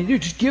compelled me to do.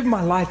 Just give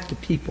my life to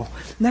people.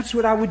 And that's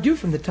what I would do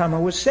from the time I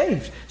was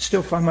saved.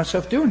 Still find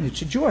myself doing it.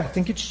 It's a joy. I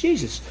think it's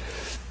Jesus.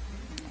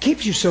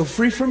 Keeps you so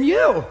free from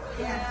you.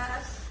 Yes.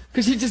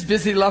 Because you're just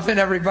busy loving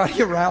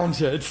everybody around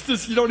you. It's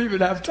just, you don't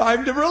even have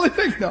time to really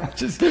think. No,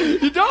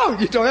 you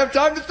don't. You don't have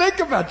time to think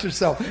about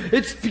yourself.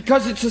 It's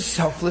because it's a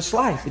selfless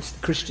life. It's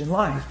the Christian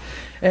life.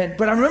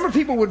 But I remember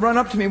people would run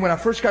up to me when I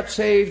first got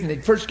saved and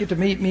they'd first get to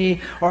meet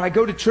me, or I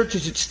go to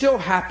churches. It still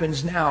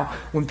happens now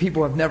when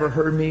people have never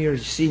heard me or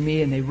see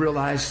me and they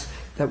realize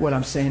that what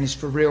I'm saying is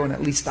for real, and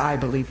at least I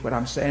believe what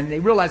I'm saying.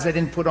 They realize I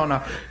didn't put on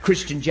a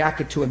Christian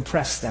jacket to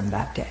impress them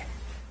that day.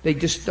 They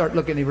just start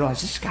looking and they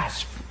realize, this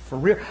guy's for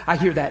real. I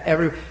hear that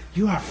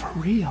you are for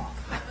real.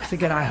 I'm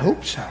thinking, I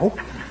hope so.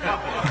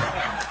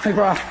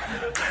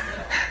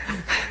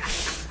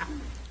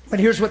 But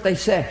here's what they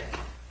say.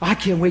 I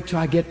can't wait till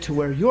I get to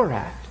where you're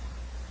at.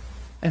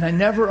 And I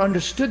never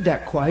understood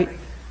that quite.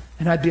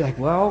 And I'd be like,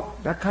 well,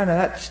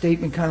 that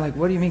statement kind of like,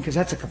 what do you mean? Because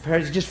that's a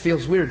comparison. It just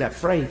feels weird, that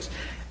phrase.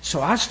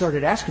 So I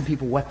started asking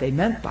people what they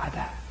meant by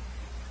that.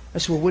 I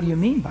said, well, what do you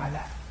mean by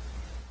that?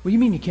 What do you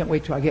mean you can't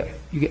wait till you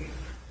get,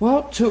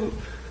 well, to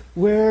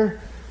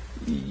where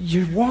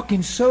you're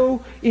walking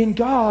so in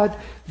God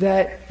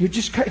that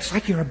it's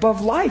like you're above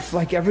life,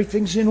 like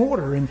everything's in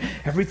order and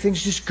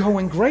everything's just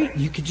going great.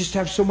 You can just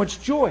have so much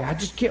joy. I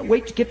just can't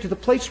wait to get to the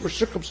place where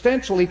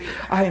circumstantially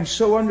I am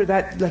so under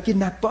that, like in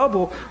that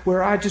bubble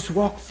where I just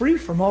walk free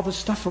from all the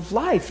stuff of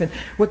life. And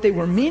what they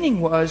were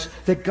meaning was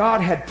that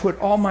God had put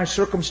all my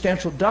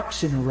circumstantial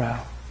ducks in a row.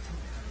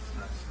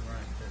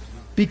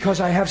 Because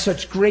I have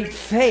such great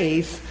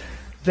faith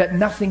that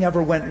nothing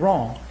ever went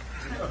wrong.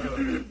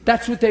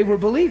 That's what they were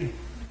believing.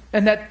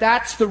 And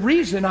that's the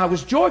reason I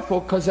was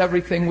joyful, because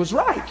everything was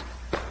right.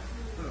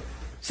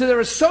 So they're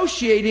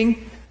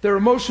associating their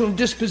emotional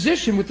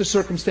disposition with the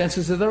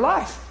circumstances of their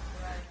life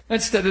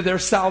instead of their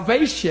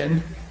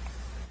salvation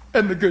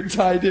and the good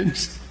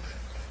tidings.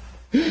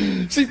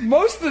 See,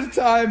 most of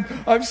the time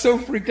I'm so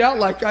freaked out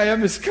like I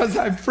am is because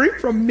I'm free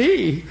from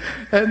me.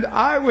 And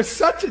I was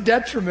such a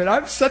detriment.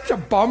 I'm such a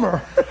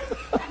bummer.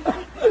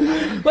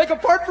 Like,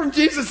 apart from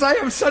Jesus, I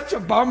am such a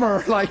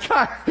bummer. Like,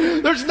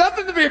 there's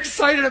nothing to be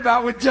excited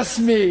about with just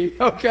me,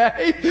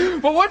 okay?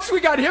 But once we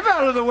got him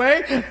out of the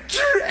way,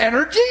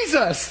 enter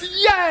Jesus.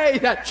 Yay!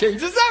 That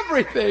changes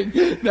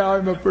everything. Now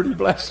I'm a pretty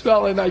blessed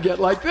fella and I get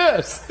like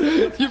this.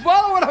 You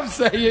follow what I'm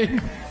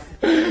saying?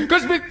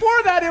 Because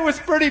before that, it was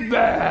pretty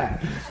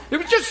bad. It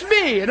was just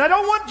me, and I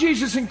don't want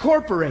Jesus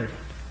incorporated.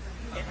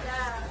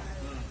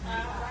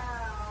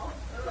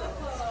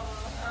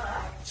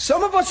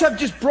 Some of us have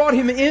just brought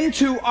him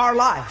into our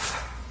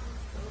life.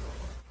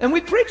 And we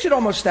preach it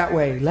almost that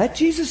way. Let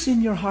Jesus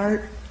in your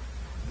heart.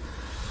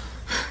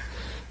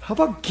 How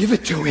about give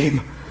it to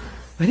him?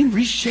 Let him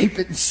reshape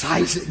it and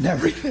size it and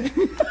everything.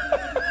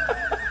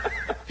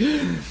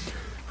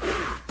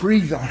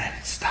 Breathe on it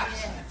and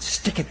stuff.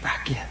 Stick it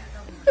back in.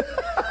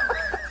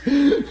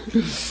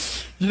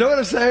 You know what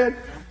I'm saying?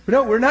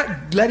 No, we're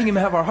not letting him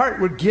have our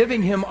heart. We're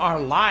giving him our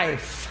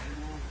life.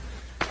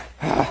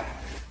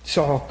 It's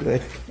all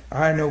good.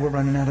 I know we're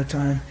running out of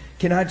time.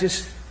 Can I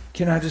just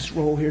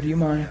roll here? Do you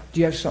mind? Do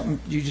you have something?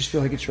 Do you just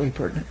feel like it's really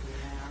pertinent?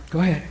 Go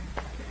ahead.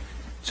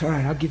 It's all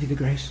right. I'll give you the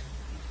grace.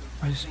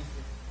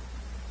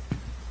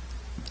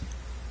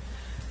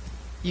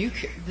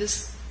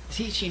 This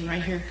teaching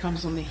right here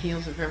comes on the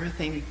heels of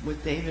everything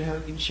with David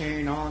Hogan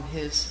sharing all of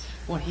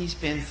what he's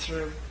been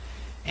through,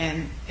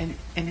 and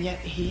yet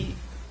he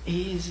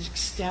is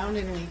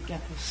astoundingly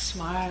got the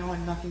smile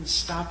and nothing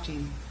stopped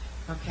him.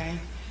 Okay.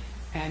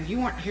 And you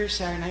weren't here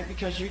Saturday night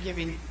because you're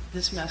giving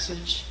this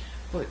message,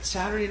 but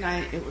Saturday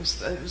night it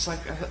was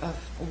like a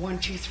 1,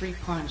 2, 3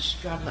 punch.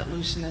 God let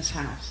loose in this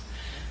house.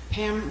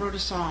 Pam wrote a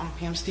song,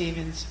 Pam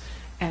Stevens,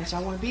 and so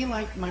I want to be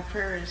like, my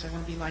prayer is I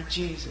want to be like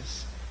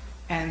Jesus,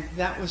 and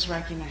that was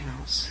wrecking the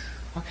house.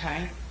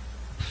 Okay,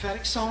 a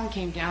prophetic song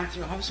came down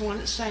through. I was the one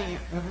that sang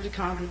it over the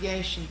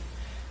congregation,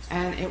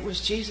 and it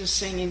was Jesus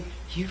singing,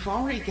 you've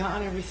already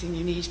got everything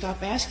you need.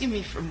 Stop asking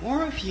me for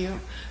more of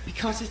you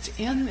because it's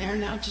in there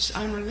now. Just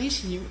I'm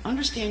releasing you.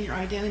 Understand your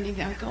identity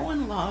now. Go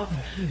in love.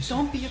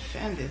 Don't be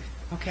offended.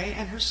 Okay?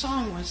 And her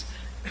song was,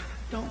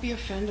 don't be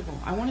offendable.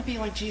 I want to be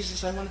like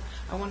Jesus. I want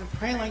to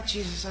pray like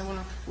Jesus. I want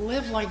to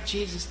live like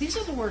Jesus. These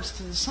are the words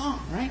to the song,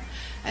 right?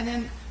 And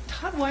then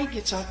Todd White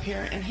gets up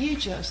here and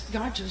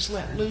God just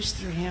let loose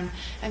through him,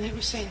 and he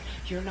was saying,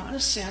 you're not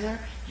a sinner,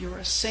 you're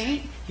a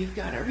saint, you've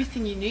got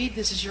everything you need,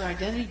 this is your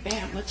identity,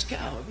 bam, let's go.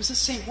 It was the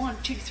same 1,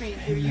 2, 3,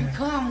 and here you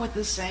come with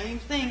the same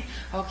thing.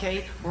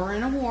 Okay, we're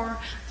in a war,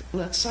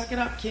 let's suck it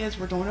up, kids,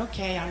 we're doing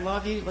okay, I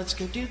love you, let's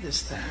go do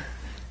this thing.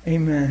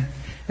 Amen.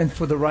 And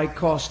for the right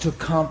cause, to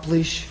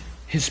accomplish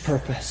his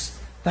purpose.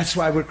 That's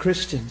why we're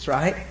Christians,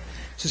 right?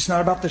 So it's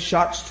not about the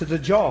shots to the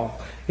jaw.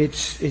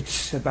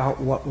 It's about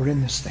what we're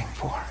in this thing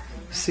for.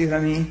 See what I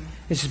mean?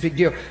 It's a big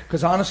deal.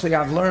 Because honestly,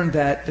 I've learned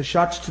that the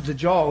shots to the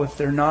jaw, if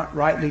they're not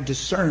rightly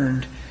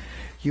discerned,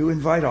 you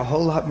invite a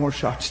whole lot more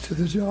shots to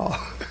the jaw.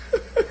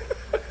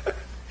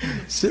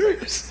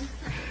 Serious.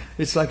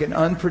 It's like an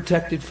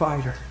unprotected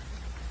fighter.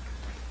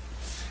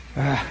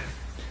 Now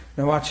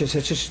watch this.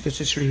 Let's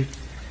just read.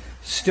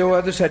 Still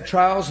others had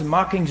trials and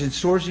mockings and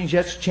scourgings,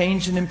 yes,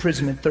 chains and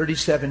imprisonment.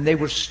 37. They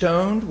were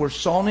stoned, were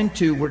sawn in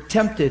two, were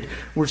tempted,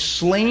 were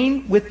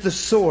slain with the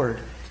sword.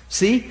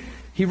 See?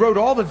 He wrote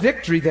all the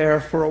victory there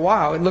for a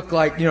while. It looked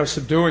like,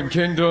 subduing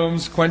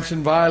kingdoms,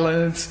 quenching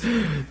violence,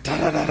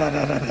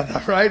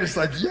 right? It's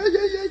like,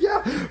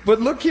 yeah. But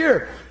look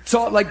here. It's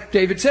all, like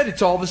David said,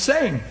 it's all the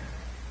same.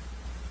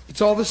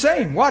 It's all the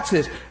same. Watch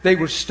this. They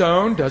were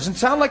stoned. Doesn't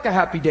sound like a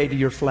happy day to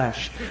your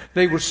flesh.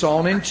 They were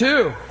sawn in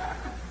two.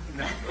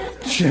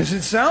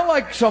 Doesn't sound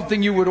like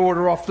something you would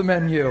order off the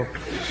menu.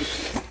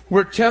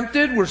 Were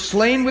tempted, were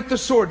slain with the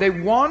sword. They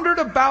wandered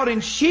about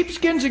in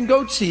sheepskins and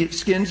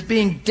goatskins,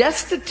 being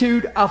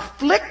destitute,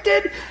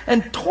 afflicted,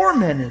 and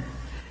tormented.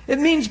 It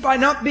means by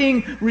not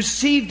being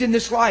received in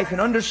this life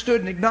and understood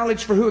and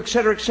acknowledged for who,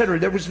 etc., etc.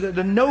 There was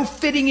the no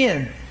fitting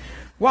in.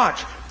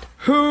 Watch.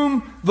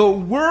 Whom the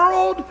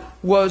world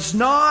was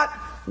not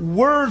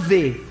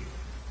worthy.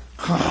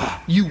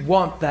 You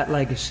want that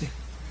legacy.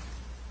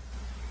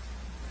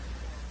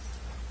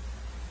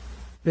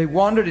 They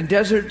wandered in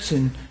deserts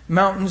and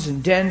mountains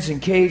and dens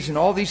and caves and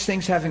all these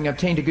things, having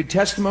obtained a good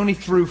testimony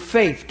through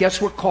faith.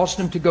 Guess what caused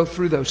them to go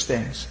through those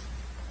things?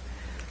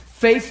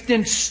 Faith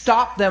didn't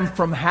stop them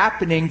from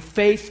happening.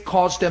 Faith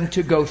caused them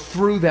to go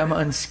through them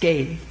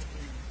unscathed.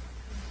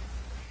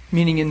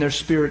 Meaning in their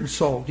spirit and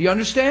soul. Do you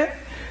understand?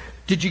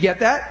 Did you get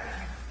that?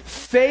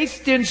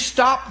 Faith didn't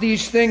stop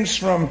these things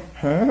from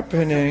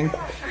happening.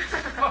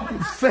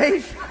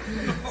 Faith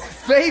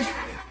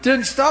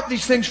didn't stop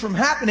these things from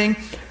happening.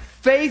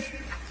 Faith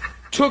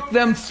took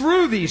them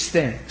through these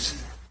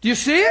things. Do you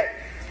see it?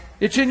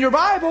 It's in your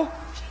Bible.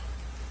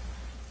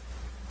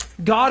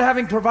 God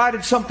having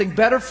provided something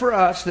better for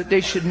us, that they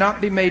should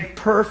not be made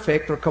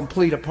perfect or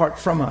complete apart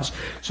from us.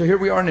 So here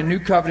we are in a new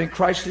covenant.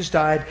 Christ has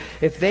died.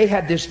 If they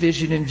had this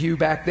vision in view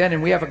back then,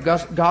 and we have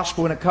a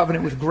gospel and a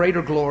covenant with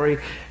greater glory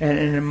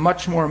and a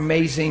much more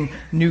amazing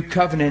new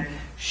covenant,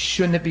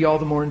 shouldn't it be all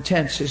the more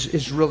intense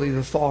is really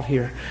the thought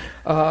here.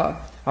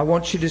 I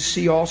want you to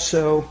see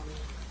also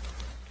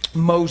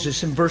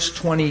Moses in verse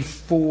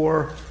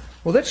 24.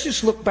 Well, let's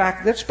just look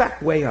back. Let's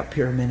back way up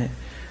here a minute.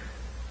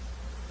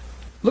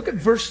 Look at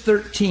verse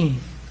 13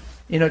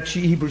 in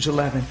Hebrews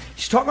 11.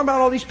 He's talking about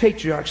all these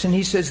patriarchs, and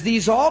he says,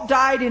 these all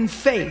died in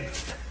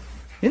faith.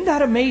 Isn't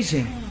that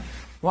amazing?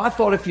 Well, I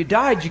thought if you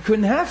died, you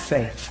couldn't have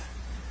faith.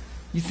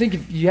 You think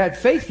if you had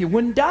faith, you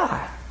wouldn't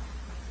die.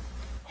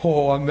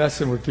 Oh, I'm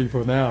messing with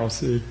people now,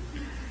 see.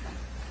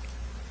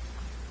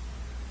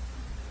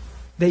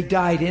 They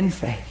died in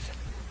faith.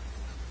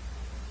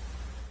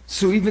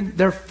 So even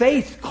their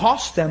faith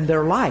cost them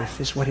their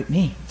life, is what it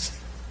means.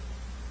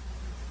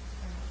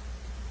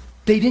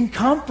 They didn't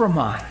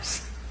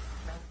compromise.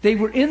 They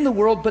were in the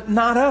world, but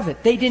not of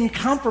it. They didn't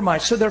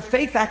compromise. So their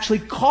faith actually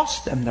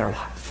cost them their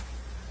life.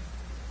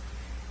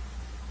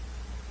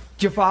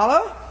 Do you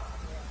follow?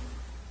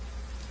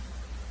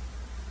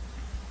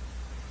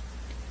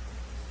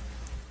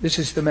 This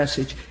is the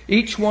message.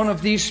 Each one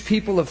of these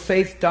people of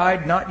faith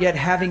died, not yet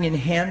having in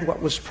hand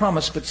what was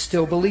promised, but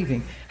still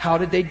believing. How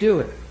did they do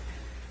it?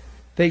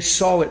 They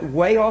saw it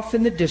way off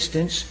in the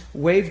distance,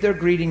 waved their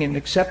greeting, and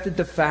accepted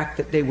the fact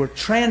that they were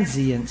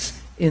transients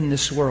in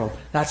this world.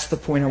 That's the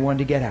point I wanted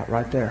to get at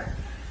right there.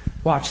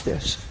 Watch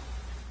this.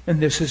 And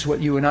this is what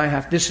you and I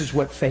have. This is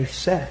what faith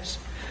says.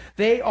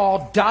 They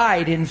all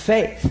died in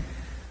faith.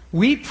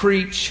 We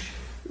preach,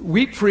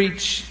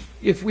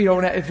 if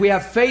we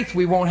have faith,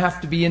 we won't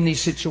have to be in these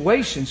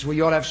situations.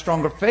 We ought to have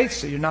stronger faith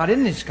so you're not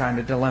in these kind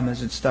of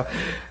dilemmas and stuff.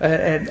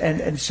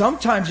 And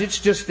sometimes it's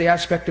just the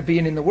aspect of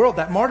being in the world.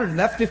 That martyrdom,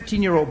 that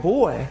 15-year-old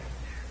boy,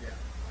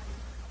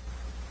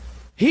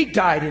 he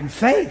died in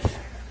faith.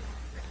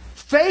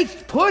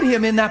 Faith put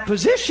him in that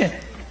position.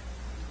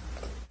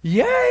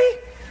 Yay!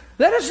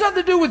 That has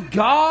nothing to do with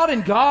God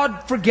and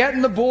God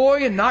forgetting the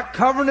boy and not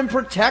covering and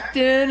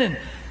protecting. And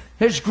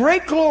there's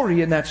great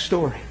glory in that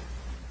story,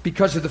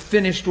 because of the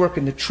finished work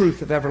and the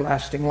truth of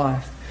everlasting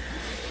life.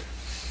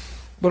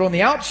 But on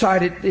the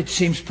outside, it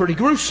seems pretty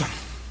gruesome.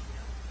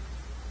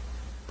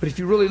 But if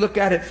you really look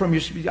at it from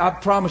I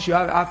promise you,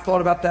 I've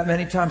thought about that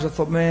many times. I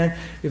thought, man,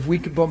 if we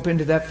could bump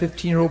into that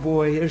 15-year-old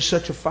boy, there's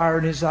such a fire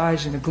in his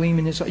eyes and a gleam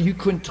in his eyes. You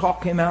couldn't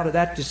talk him out of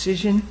that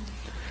decision.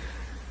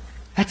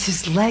 That's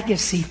his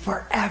legacy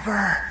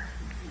forever.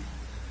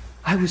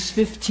 I was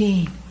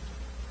 15.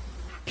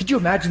 Could you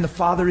imagine the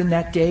Father in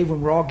that day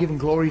when we're all giving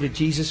glory to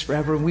Jesus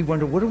forever and we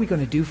wonder, what are we going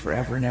to do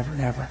forever and ever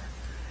and ever?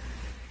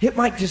 It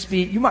might just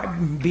be, you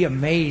might be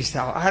amazed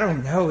how, I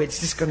don't know, it's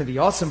just going to be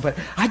awesome. But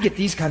I get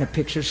these kind of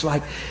pictures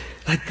like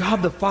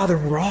God the Father,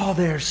 we're all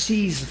there,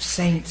 seas of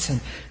saints,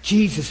 and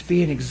Jesus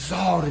being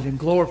exalted and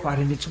glorified,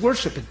 and it's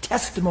worship and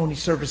testimony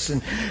service,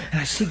 and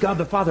I see God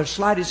the Father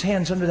slide his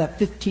hands under that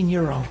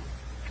 15-year-old.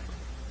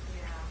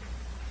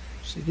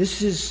 See,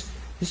 this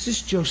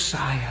is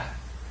Josiah.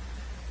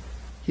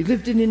 He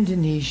lived in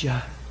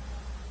Indonesia,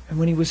 and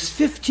when he was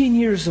 15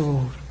 years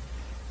old,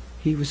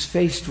 he was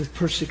faced with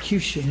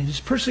persecution, and his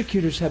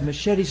persecutors had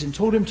machetes and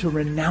told him to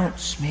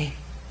renounce me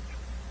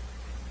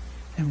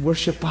and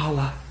worship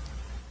Allah.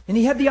 And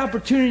he had the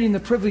opportunity and the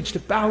privilege to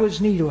bow his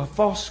knee to a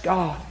false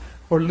god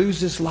or lose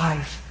his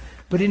life.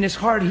 But in his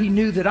heart, he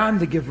knew that I'm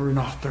the giver and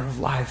author of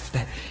life,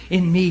 that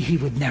in me he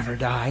would never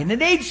die. And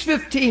at age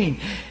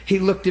 15, he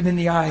looked him in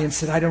the eye and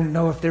said, I don't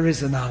know if there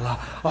is an Allah.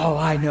 All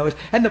I know is...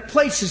 And the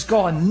place has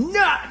gone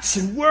nuts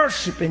and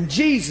worshiping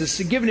Jesus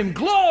and giving him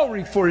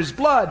glory for his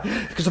blood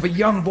because of a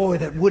young boy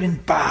that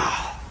wouldn't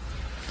bow.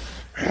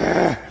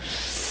 And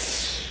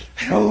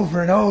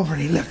over, and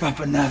he lift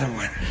up another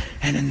one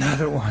and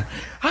another one.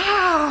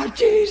 Ah,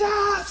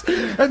 Jesus!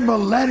 And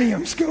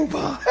millenniums go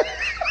by.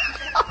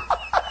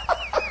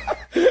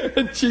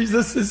 And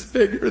Jesus is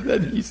bigger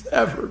than he's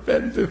ever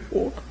been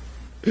before.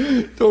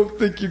 Don't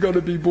think you're going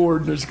to be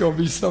bored and there's going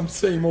to be some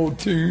same old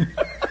tune.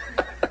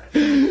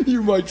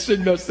 You might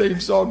sing that same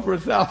song for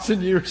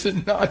 1,000 years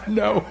and not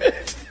know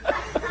it.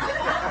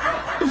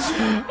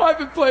 I've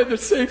been playing the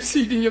same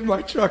CD in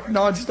my truck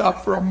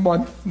nonstop for a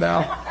month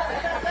now.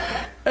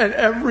 And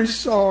every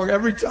song,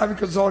 every time it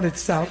goes on, it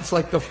sounds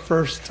like the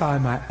first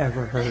time I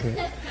ever heard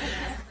it.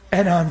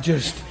 And I'm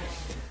just...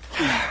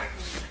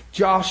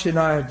 Josh and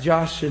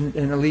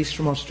Elise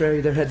from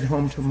Australia, they're heading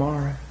home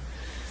tomorrow.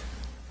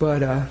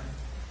 But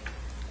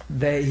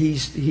he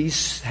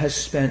has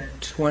spent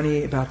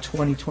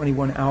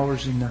 21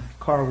 hours in the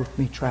car with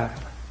me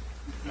traveling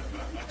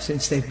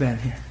since they've been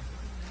here.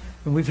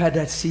 And we've had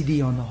that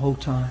CD on the whole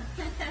time.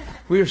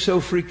 We were so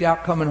freaked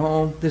out coming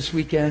home this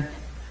weekend.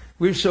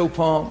 We were so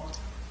pumped.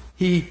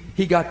 He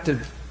got to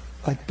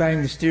like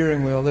bang the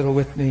steering wheel a little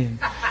with me and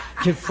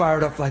get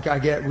fired up like I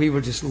get. We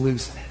were just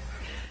losing it.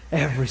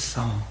 Every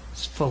song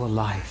is full of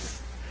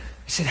life.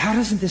 I said, how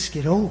doesn't this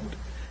get old?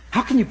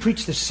 How can you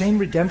preach the same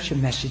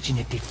redemption message and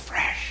it be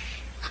fresh?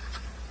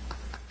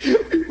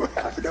 We were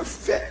having a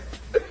fit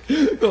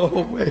the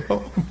whole way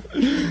home.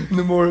 And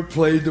the more it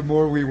played, the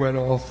more we went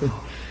off. And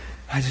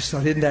I just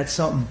thought, isn't that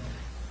something?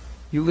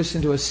 You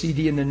listen to a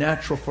CD in the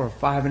natural for a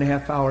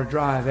 5.5 hour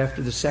drive.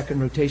 After the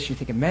second rotation, you're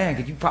thinking, man,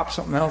 could you pop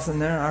something else in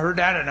there? I heard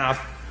that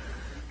enough.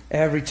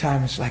 Every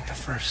time it's like the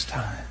first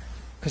time.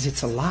 Because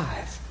it's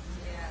alive.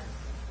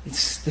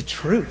 It's the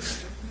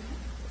truth.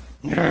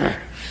 Now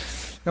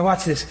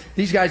watch this.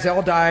 These guys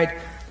all died,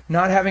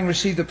 not having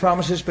received the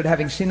promises, but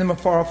having seen them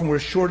afar off and were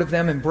assured of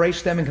them,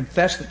 embraced them, and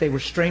confessed that they were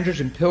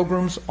strangers and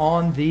pilgrims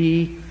on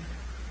the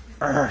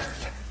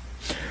earth.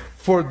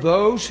 For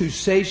those who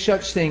say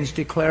such things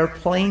declare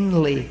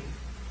plainly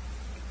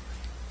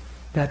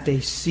that they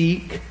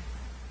seek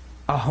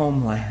a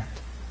homeland.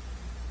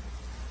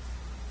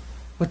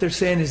 What they're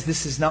saying is,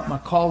 this is not my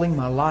calling,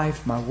 my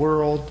life, my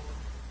world.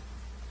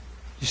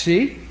 You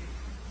see?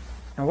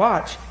 Now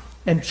watch.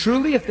 And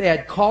truly, if they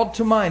had called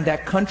to mind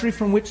that country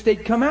from which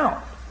they'd come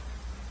out.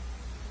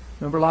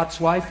 Remember Lot's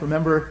wife?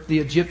 Remember the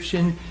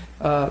Egyptian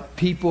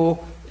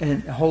people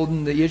and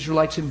holding the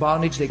Israelites in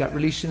bondage? They got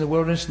released in the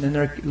wilderness, and then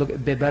they're, look,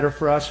 it'd be better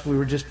for us if we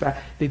were just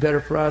back. Be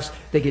better for us.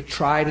 They get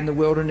tried in the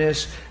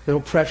wilderness. A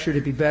little pressure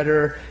to be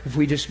better if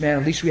we just, man,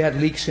 at least we had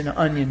leeks and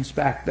onions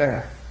back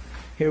there.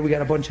 Here we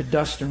got a bunch of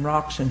dust and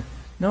rocks. And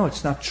no,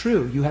 it's not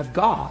true. You have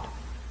God.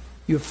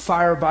 You have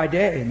fire by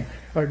day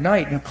or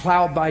night and a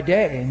cloud by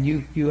day. And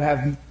you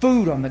have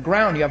food on the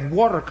ground. You have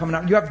water coming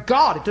out. You have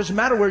God. It doesn't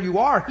matter where you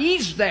are.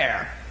 He's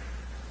there.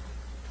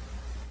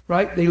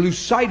 Right? They lose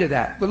sight of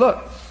that. But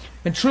look,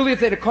 and truly if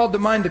they'd have called to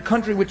mind the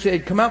country which they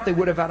had come out, they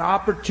would have had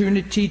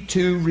opportunity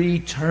to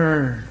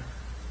return.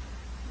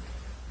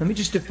 Let me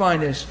just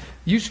define this.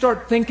 You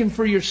start thinking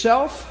for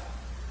yourself,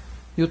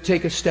 you'll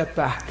take a step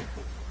back.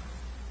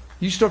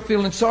 You start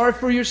feeling sorry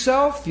for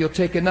yourself, you'll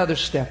take another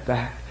step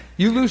back.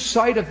 You lose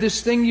sight of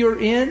this thing you're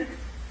in.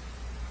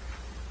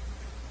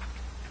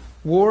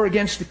 War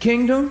against the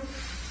kingdom.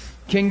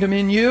 Kingdom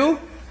in you.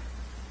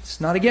 It's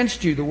not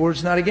against you. The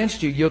war's not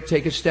against you. You'll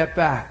take a step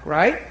back,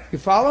 right? You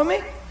follow me?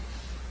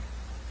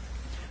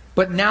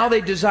 But now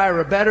they desire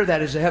a better,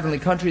 that is a heavenly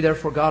country.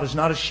 Therefore God is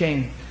not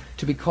ashamed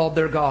to be called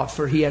their God,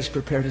 for He has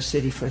prepared a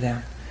city for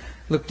them.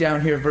 Look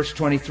down here, verse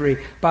 23.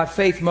 By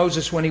faith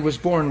Moses, when he was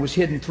born, was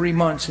hidden 3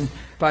 months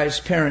by his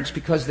parents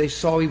because they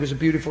saw he was a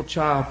beautiful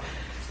child.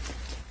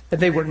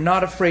 And they were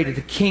not afraid of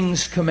the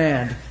king's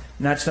command.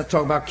 And that's not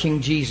talking about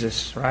King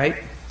Jesus,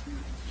 right?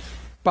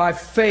 By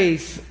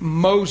faith,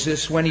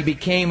 Moses, when he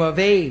became of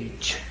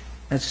age.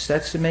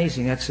 That's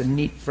amazing. That's a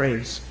neat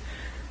phrase.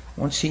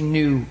 Once he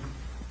knew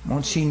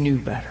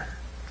better.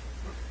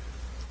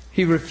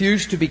 He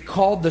refused to be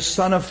called the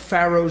son of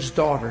Pharaoh's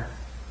daughter.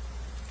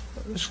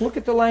 Let's look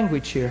at the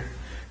language here.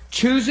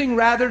 Choosing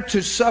rather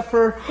to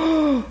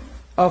suffer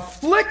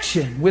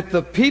affliction with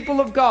the people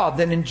of God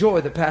than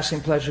enjoy the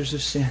passing pleasures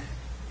of sin.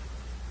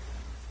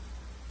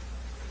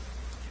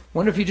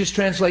 Wonder if you just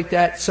translate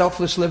that,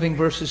 selfless living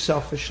versus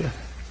selfish living.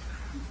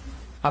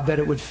 I bet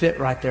it would fit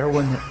right there,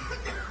 wouldn't it?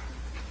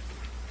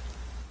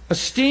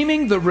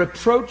 Esteeming the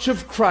reproach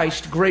of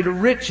Christ greater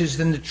riches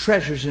than the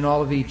treasures in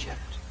all of Egypt.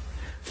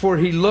 For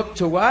he looked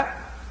to what?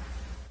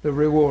 The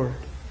reward.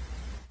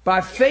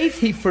 By faith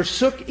he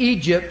forsook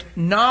Egypt,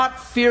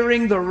 not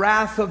fearing the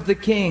wrath of the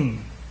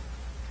king.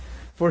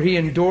 For he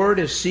endured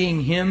as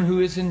seeing him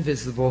who is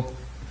invisible.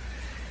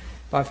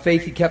 By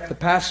faith he kept the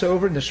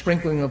Passover and the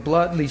sprinkling of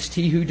blood, lest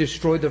he who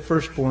destroyed the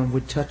firstborn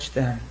would touch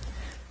them.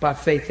 By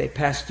faith they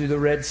passed through the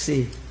Red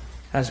Sea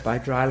as by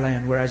dry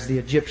land, whereas the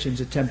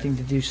Egyptians attempting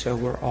to do so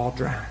were all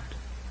drowned.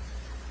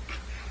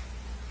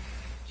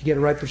 You get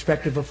a right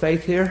perspective of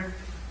faith here?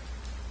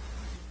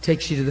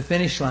 Takes you to the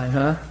finish line,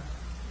 huh?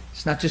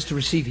 It's not just to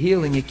receive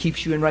healing, it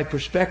keeps you in right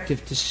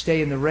perspective to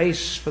stay in the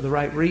race for the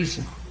right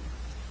reason.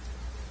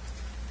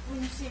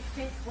 When you say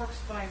faith works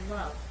by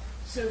love,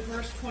 so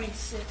verse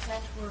 26,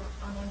 that's where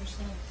I'm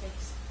understanding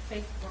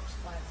faith works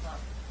by love.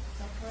 Is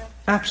that correct?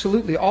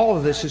 Absolutely. All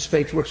of this is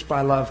faith works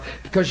by love.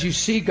 Because you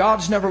see,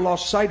 God's never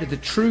lost sight of the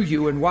true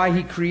you and why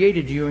He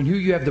created you and who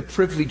you have the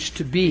privilege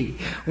to be.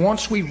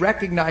 Once we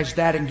recognize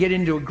that and get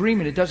into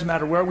agreement, it doesn't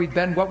matter where we've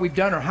been, what we've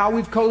done, or how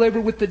we've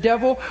co-labored with the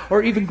devil,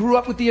 or even grew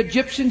up with the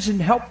Egyptians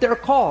and helped their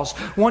cause.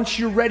 Once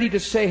you're ready to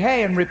say,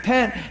 hey, and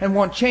repent and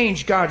want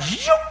change, God,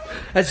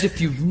 as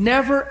if you've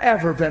never,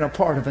 ever been a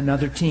part of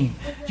another team.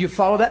 Do you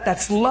follow that?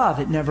 That's love.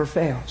 It never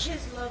fails.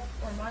 His love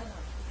or my love?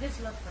 His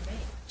love for me.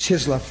 It's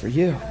His love for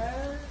you.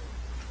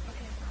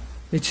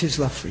 It's His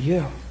love for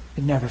you.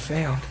 It never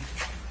failed.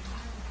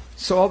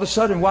 So all of a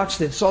sudden, watch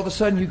this. All of a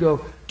sudden you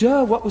go,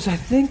 duh, what was I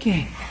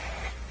thinking?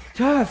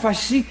 Duh, if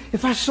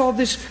I saw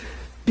this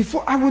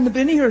before, I wouldn't have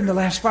been here in the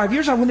last 5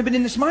 years. I wouldn't have been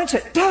in this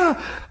mindset. Duh.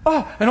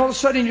 Oh, and all of a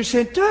sudden you're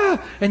saying, duh.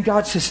 And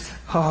God says,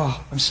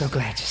 oh, I'm so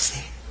glad you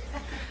see.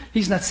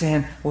 He's not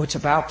saying, oh, it's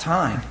about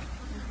time.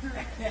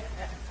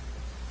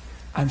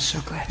 I'm so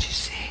glad you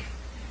see.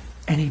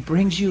 And He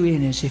brings you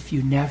in as if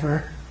you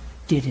never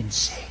didn't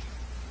see.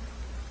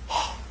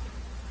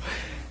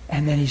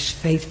 And then He's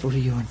faithful to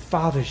you and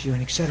fathers you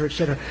and et cetera, et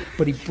cetera.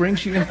 But He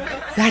brings you in.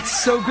 That's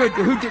so good.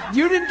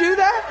 You didn't do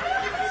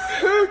that?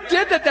 Who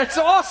did that? That's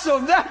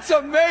awesome. That's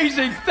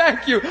amazing.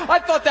 Thank you. I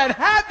thought that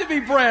had to be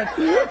Brent.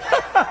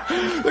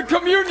 The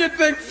communion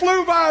thing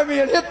flew by me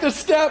and hit the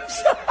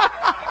steps.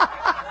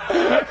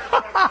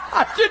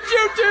 Did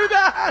you do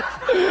that?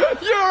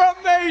 You're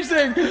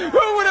amazing.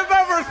 Who would have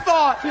ever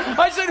thought?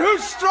 I said,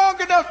 who's strong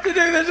enough to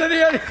do this?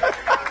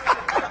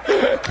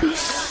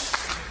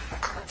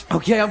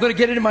 Okay, I'm going to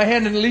get it in my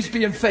hand and at least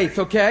be in faith,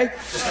 okay?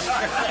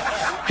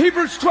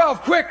 Hebrews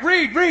 12, quick,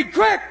 read,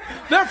 quick.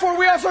 Therefore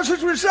we also,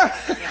 since we're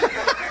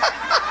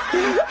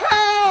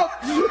help!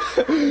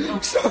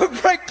 So a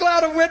great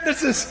cloud of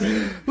witnesses.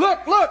 Look,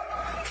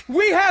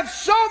 we have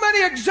so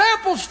many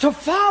examples to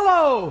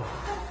follow.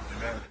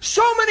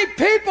 So many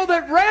people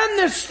that ran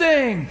this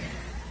thing.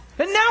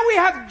 And now we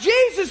have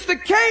Jesus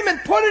that came and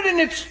put it in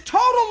its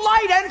total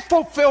light and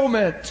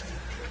fulfillment.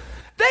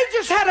 They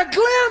just had a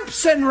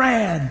glimpse and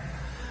ran.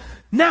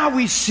 Now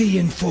we see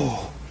in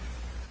full.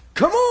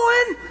 Come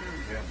on.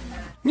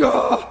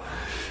 Oh,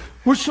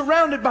 we're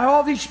surrounded by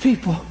all these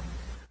people.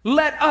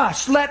 Let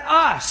us.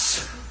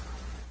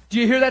 Do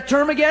you hear that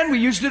term again? We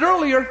used it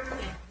earlier.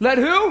 Let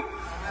who?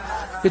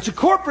 It's a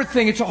corporate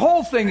thing. It's a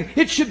whole thing.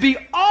 It should be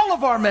all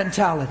of our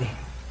mentality.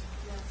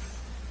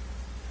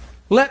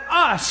 Let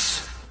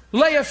us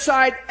lay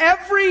aside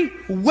every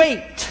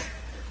weight.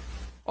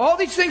 All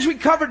these things we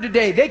covered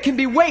today, they can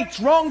be weights,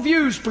 wrong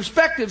views,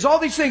 perspectives, all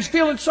these things,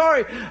 feeling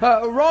sorry,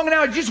 wrong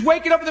analogy, just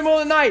waking up in the middle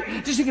of the night,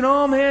 just thinking,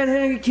 oh man,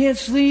 I can't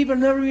sleep, I'm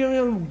never,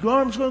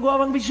 arm's going to go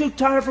off, I'm going to be so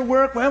tired for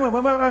work.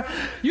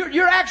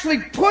 You're actually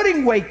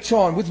putting weights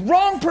on with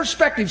wrong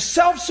perspectives,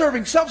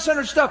 self-serving,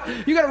 self-centered stuff.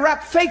 You got to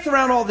wrap faith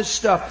around all this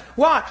stuff.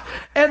 Watch.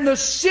 And the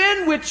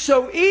sin which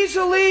so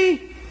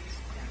easily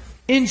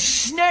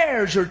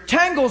ensnares or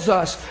tangles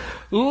us,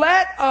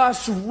 let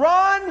us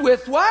run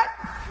with what?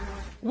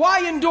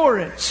 Why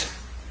endurance?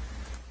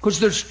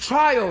 Because there's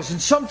trials,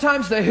 and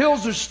sometimes the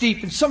hills are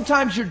steep, and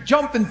sometimes you're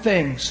jumping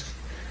things.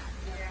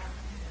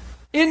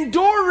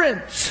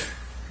 Endurance.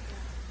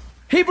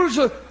 Hebrews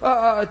 10,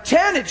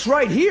 it's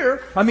right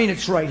here. I mean,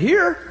 it's right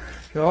here.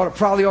 You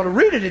probably ought to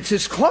read it. It's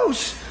this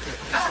close.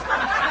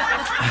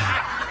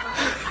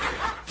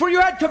 For you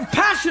had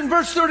compassion,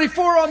 verse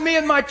 34, on me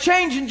and my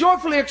change, and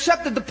joyfully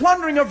accepted the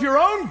plundering of your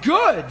own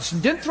goods.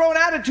 And didn't throw an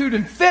attitude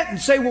and fit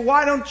and say, well,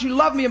 why don't you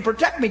love me and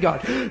protect me,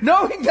 God?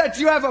 Knowing that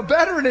you have a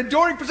better and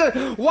enduring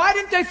possession. Why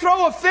didn't they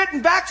throw a fit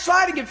and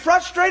backslide and get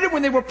frustrated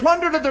when they were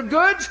plundered of their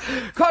goods?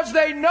 Because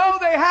they know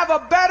they have a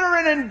better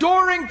and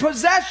enduring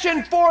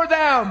possession for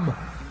them.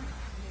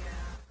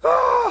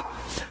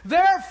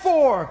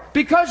 Therefore,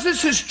 because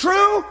this is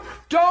true,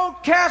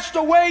 don't cast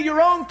away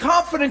your own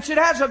confidence. It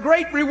has a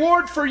great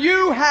reward for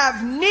you.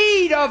 Have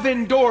need of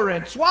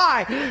endurance.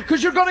 Why?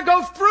 Because you're going to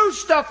go through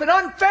stuff and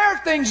unfair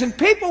things and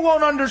people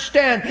won't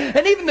understand.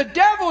 And even the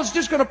devil is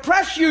just going to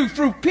press you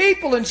through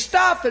people and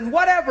stuff and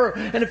whatever.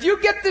 And if you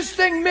get this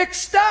thing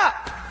mixed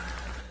up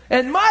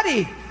and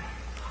muddy,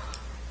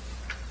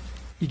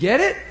 you get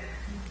it?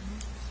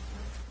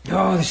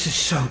 Oh, this is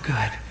so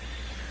good.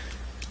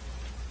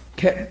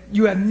 Okay.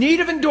 You have need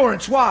of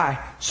endurance.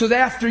 Why? So that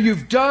after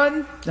you've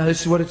done, now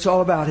this is what it's all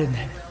about, isn't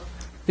it?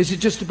 Is it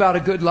just about a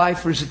good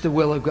life, or is it the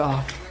will of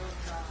God?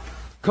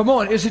 Come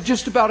on, is it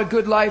just about a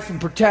good life and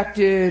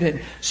protected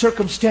and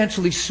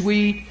circumstantially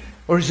sweet,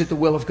 or is it the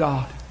will of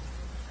God?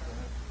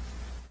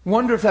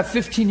 Wonder if that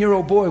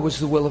 15-year-old boy was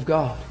the will of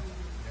God.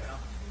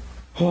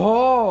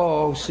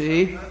 Oh,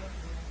 see?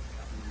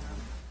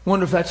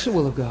 Wonder if that's the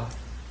will of God.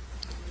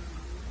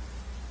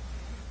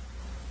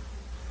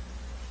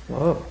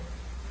 Whoa.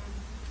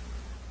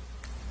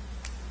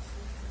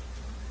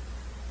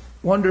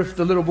 Wonder if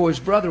the little boy's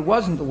brother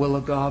wasn't the will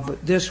of God,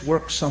 but this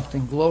worked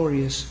something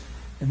glorious.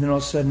 And then all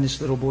of a sudden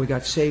this little boy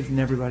got saved and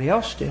everybody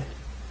else did.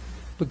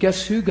 But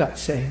guess who got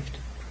saved?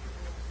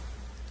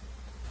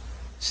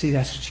 See,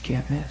 that's what you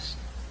can't miss.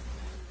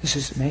 This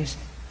is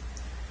amazing.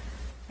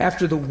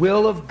 After the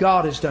will of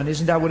God is done,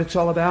 isn't that what it's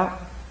all about?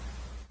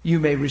 You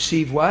may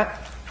receive what?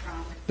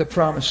 The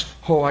promise.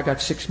 Oh, I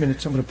got 6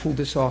 minutes. I'm going to pull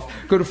this off.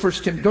 Go to 1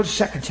 Timothy. Go to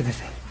 2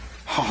 Timothy.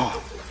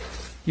 Oh,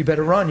 you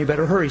better run. You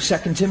better hurry.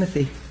 2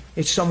 Timothy.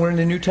 It's somewhere in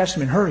the New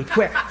Testament. Hurry,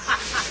 quick.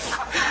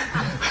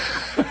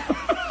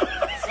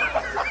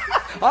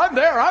 I'm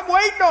there. I'm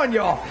waiting on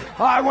y'all.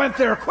 I went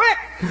there quick.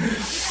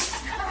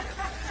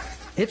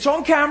 It's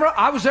on camera.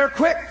 I was there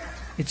quick.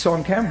 It's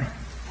on camera.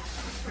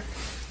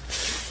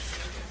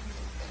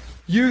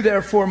 You,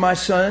 therefore, my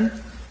son,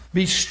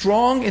 be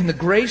strong in the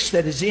grace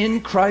that is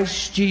in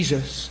Christ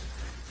Jesus.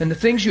 And the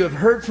things you have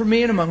heard from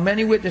me and among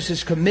many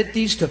witnesses, commit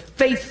these to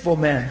faithful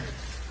men.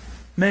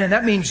 Man,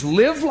 that means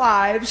live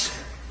lives.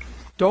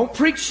 Don't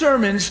preach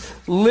sermons.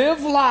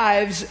 Live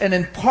lives and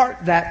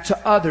impart that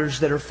to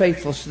others that are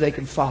faithful so they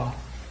can follow.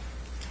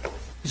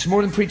 It's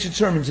more than preaching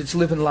sermons. It's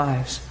living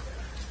lives.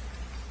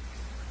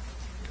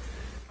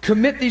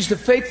 Commit these to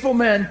faithful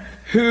men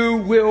who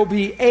will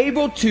be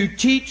able to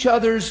teach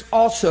others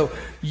also.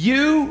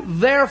 You,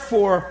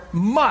 therefore,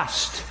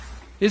 must.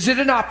 Is it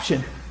an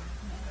option?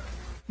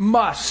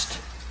 Must.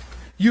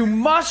 You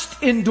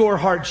must endure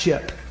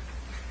hardship.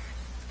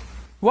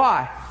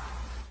 Why?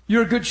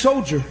 You're a good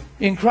soldier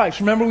in Christ.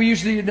 Remember we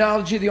used the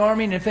analogy of the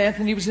army, and if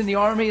Anthony was in the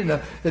army, in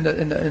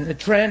the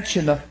trench,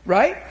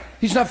 right?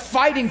 He's not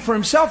fighting for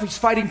himself, he's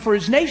fighting for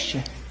his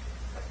nation.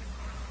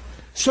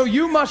 So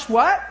you must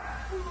what?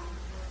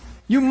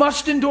 You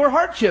must endure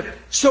hardship.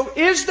 So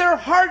is there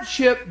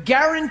hardship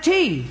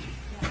guaranteed?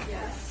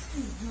 Yes.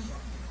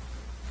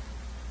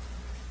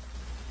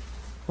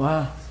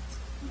 Wow.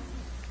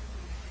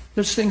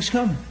 There's things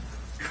coming.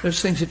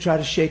 There's things that try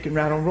to shake and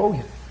rattle and roll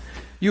you.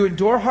 You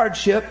endure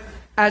hardship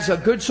as a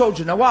good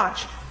soldier. Now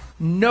watch.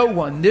 No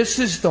one. This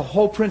is the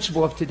whole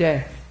principle of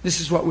today. This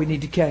is what we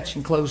need to catch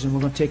in closing.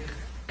 We're going to take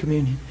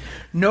communion.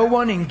 No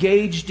one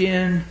engaged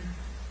in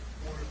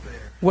warfare.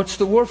 What's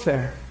the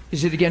warfare?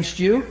 Is it against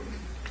you?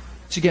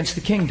 It's against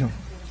the kingdom.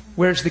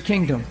 Where's the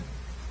kingdom?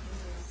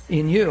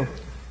 In you.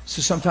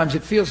 So sometimes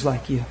it feels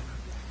like you.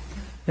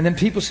 And then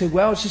people say,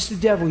 well, it's just the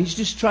devil. He's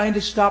just trying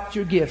to stop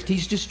your gift.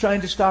 He's just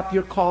trying to stop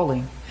your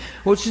calling.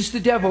 Well, it's just the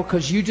devil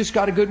because you just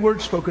got a good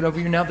word spoken over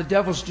you. Now the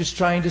devil's just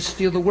trying to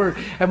steal the word.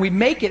 And we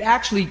make it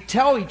actually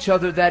tell each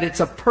other that it's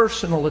a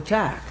personal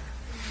attack.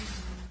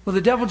 Well,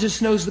 the devil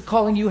just knows the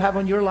calling you have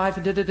on your life.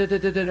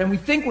 And we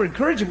think we're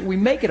encouraging, but we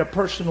make it a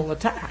personal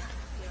attack.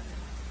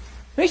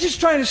 And he's just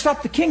trying to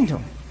stop the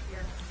kingdom.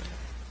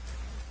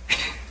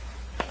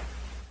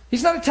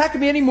 He's not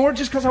attacking me anymore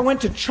just because I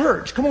went to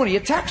church. Come on, he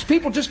attacks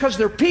people just because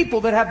they're people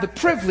that have the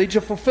privilege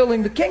of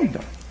fulfilling the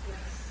kingdom.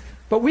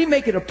 But we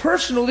make it a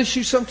personal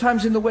issue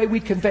sometimes in the way we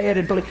convey it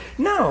and believe.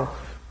 No,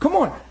 come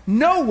on,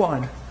 no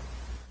one.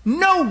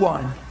 No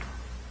one.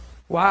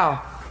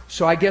 Wow.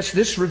 So I guess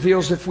this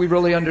reveals if we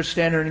really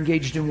understand or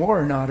engaged in war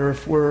or not, or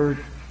if we're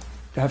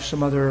have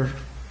some other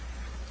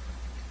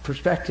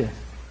perspective.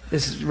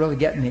 This is really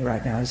getting me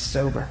right now. It's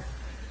sober.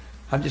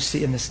 I'm just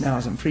seeing this now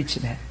as I'm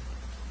preaching it.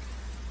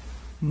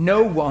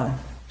 No one,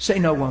 say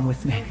no one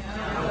with me.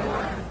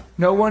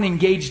 No one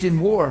engaged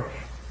in war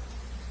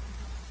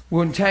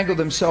will entangle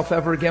themselves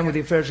ever again with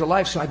the affairs of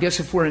life. So I guess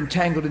if we're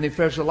entangled in the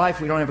affairs of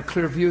life, we don't have a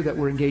clear view that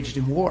we're engaged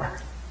in war.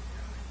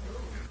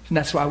 And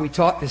that's why we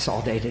taught this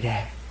all day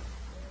today.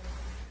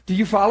 Do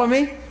you follow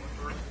me?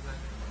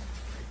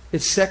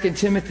 It's 2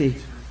 Timothy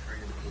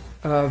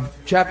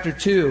chapter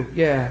 2.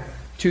 Yeah,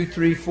 2,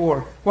 3,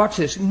 4. Watch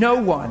this. No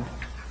one.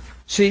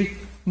 See,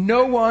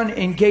 no one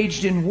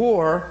engaged in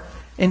war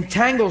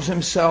entangles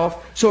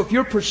himself. So if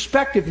your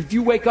perspective, if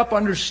you wake up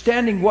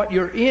understanding what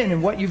you're in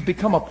and what you've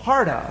become a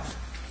part of,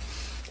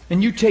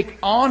 and you take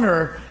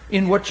honor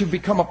in what you've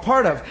become a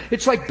part of.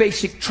 It's like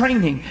basic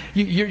training.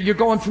 You're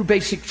going through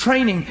basic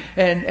training,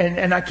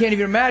 and I can't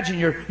even imagine.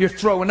 You're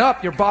throwing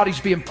up. Your body's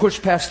being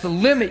pushed past the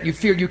limit. You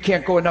feel you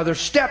can't go another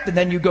step, and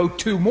then you go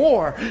 2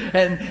 more.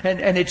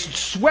 And it's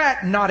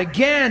sweat, not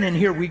again, and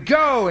here we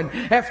go. And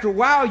after a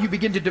while, you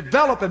begin to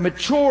develop and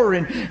mature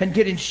and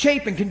get in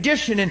shape and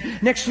condition.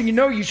 And next thing you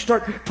know, you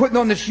start putting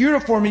on this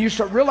uniform, and you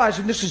start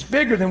realizing this is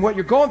bigger than what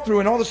you're going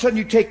through. And all of a sudden,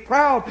 you take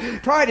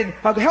pride in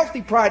a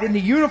healthy pride in the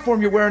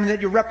uniform you're wearing, and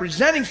that you're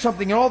representing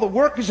something, and all the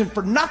work isn't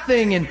for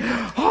nothing, and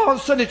all of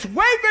a sudden it's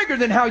way bigger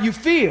than how you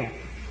feel.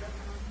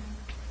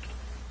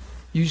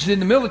 Usually in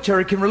the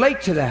military can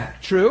relate to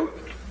that. True?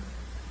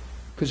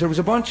 Because there was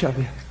a bunch of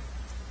you.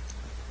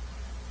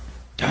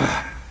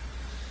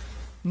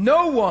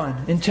 No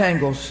one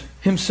entangles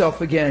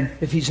himself again,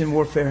 if he's in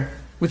warfare,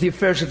 with the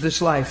affairs of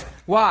this life.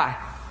 Why?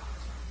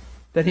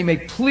 that he may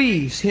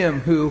please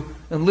him who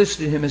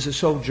enlisted him as a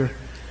soldier.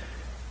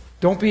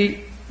 Don't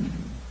be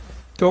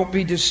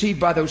deceived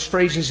by those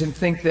phrases and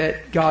think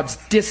that God's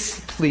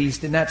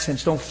displeased in that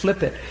sense. Don't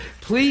flip it.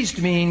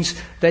 Pleased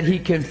means that he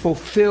can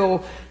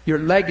fulfill your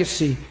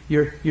legacy,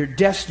 your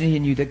destiny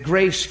in you, that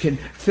grace can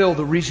fill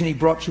the reason he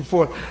brought you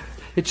forth.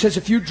 It says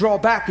if you draw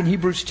back in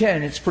Hebrews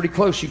 10, it's pretty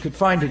close, you could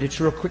find it, it's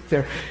real quick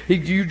there.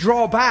 You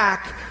draw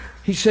back,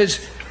 he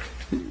says,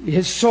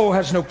 his soul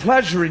has no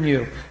pleasure in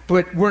you.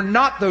 But we're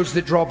not those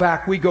that draw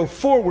back. We go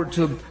forward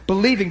to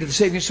believing to the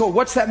saving soul.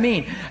 What's that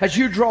mean? As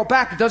you draw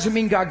back, it doesn't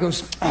mean God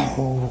goes,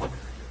 oh.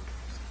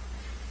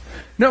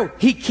 No,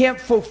 he can't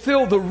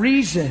fulfill the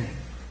reason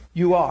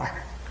you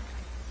are.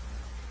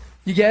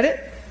 You get it?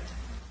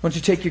 Why don't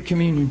you take your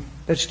communion?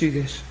 Let's do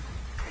this.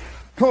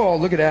 Oh,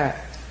 look at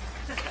that.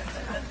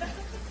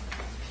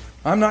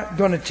 I'm not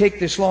going to take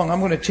this long. I'm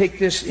going to take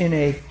this in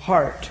a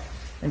heart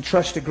and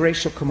trust the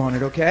grace will come on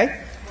it,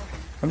 okay?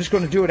 I'm just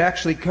going to do it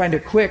actually kind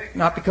of quick,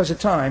 not because of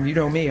time. You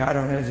know me, I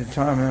don't have the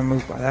time. I'm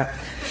moved by that.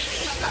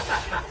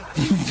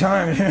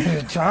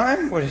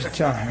 Time? What is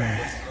time?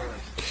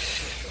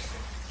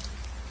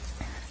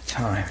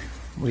 Time.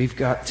 We've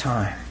got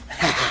time.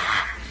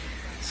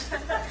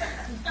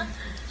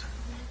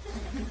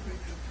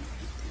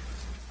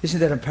 Isn't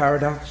that a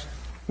paradox?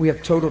 We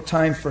have total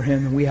time for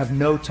him and we have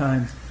no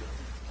time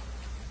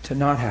to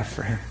not have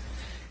for him.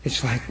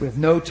 It's like we have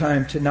no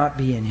time to not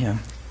be in him.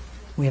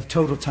 We have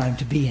total time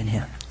to be in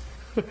him.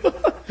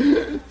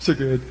 So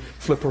good.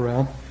 Flip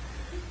around.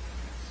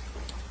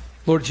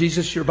 Lord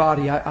Jesus, your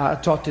body, I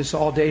taught this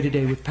all day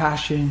today with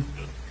passion.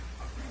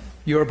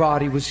 Your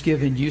body was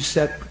given. You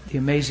set the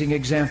amazing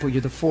example.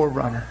 You're the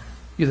forerunner.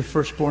 You're the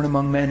firstborn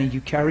among many.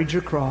 You carried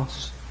your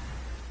cross.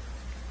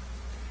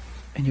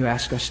 And you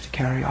ask us to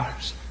carry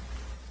ours.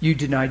 You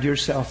denied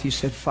yourself. You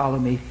said, follow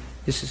me.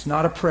 This is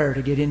not a prayer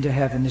to get into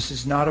heaven. This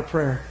is not a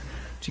prayer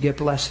to get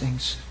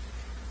blessings.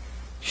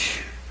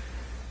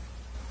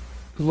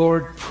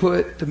 Lord,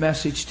 put the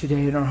message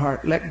today in our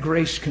heart. Let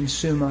grace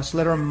consume us.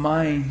 Let our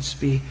minds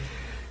be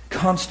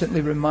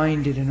constantly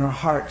reminded and our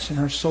hearts and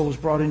our souls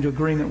brought into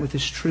agreement with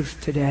this truth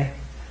today.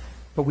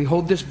 But we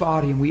hold this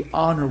body and we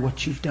honor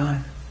what you've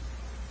done.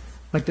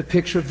 Like the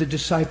picture of the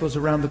disciples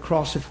around the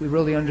cross, if we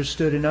really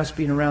understood, and us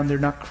being around there,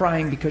 not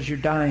crying because you're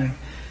dying,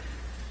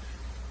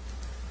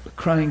 but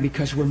crying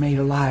because we're made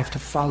alive to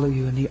follow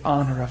you in the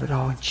honor of it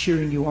all, and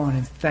cheering you on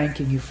and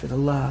thanking you for the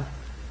love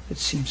that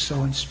seems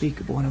so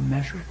unspeakable and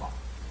immeasurable.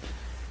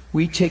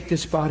 We take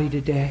this body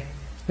today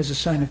as a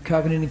sign of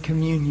covenant and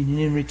communion, and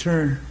in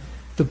return,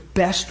 the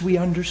best we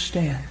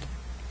understand,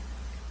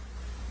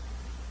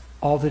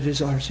 all that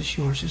is ours is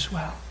yours as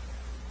well.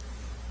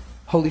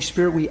 Holy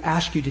Spirit, we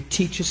ask you to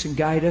teach us and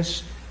guide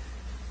us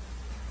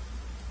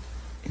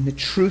in the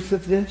truth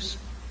of this,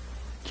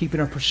 keeping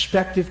our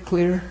perspective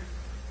clear,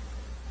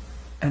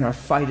 and our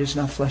fight is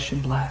not flesh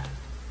and blood.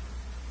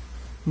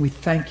 And we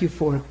thank you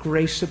for it.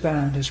 Grace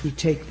abound as we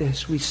take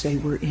this. We say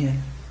we're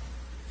in.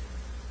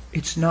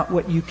 It's not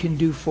what you can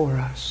do for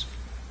us.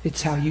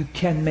 It's how you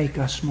can make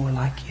us more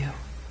like you.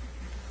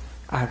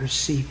 I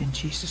receive in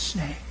Jesus'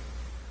 name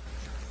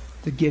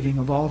the giving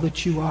of all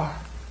that you are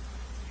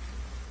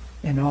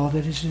and all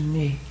that is in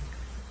me.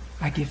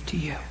 I give to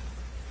you.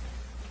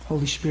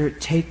 Holy Spirit,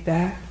 take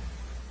that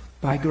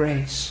by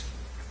grace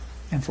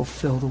and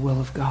fulfill the will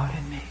of God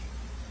in me.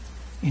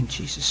 In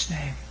Jesus'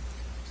 name.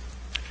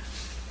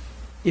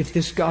 If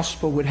this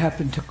gospel would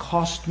happen to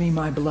cost me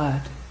my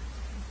blood,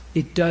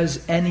 it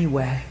does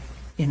anyway,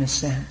 in a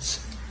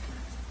sense.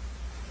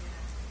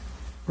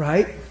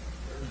 Right?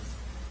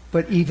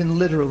 But even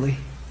literally,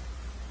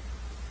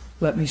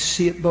 let me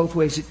see it both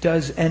ways. It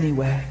does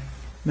anyway.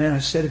 Man, I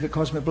said if it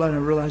cost me blood, and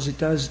I realize it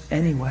does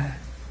anyway.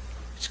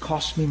 It's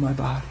cost me my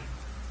body.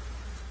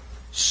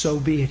 So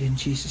be it in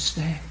Jesus'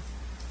 name.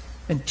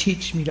 And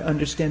teach me to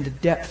understand the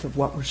depth of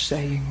what we're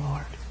saying,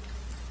 Lord.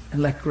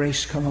 And let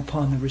grace come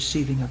upon the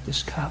receiving of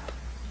this cup.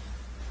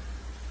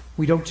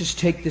 We don't just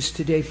take this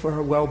today for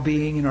our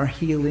well-being and our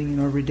healing and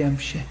our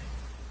redemption.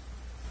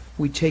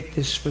 We take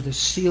this for the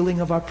sealing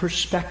of our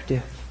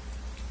perspective.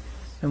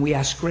 And we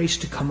ask grace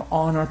to come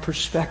on our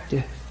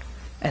perspective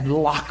and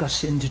lock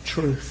us into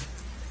truth,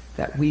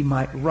 that we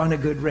might run a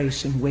good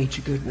race and wage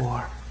a good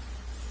war.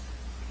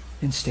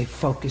 And stay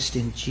focused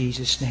in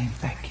Jesus' name.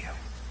 Thank you.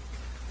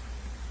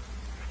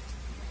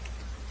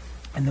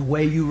 And the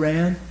way you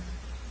ran,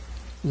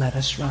 let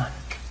us run.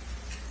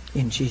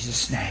 In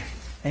Jesus' name.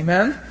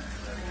 Amen?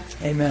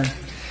 Amen.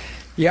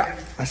 Yeah,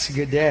 that's a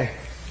good day.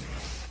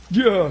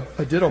 Yeah,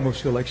 I did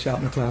almost feel like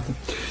shouting and clapping.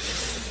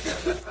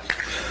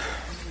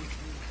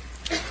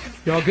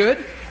 Y'all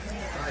good?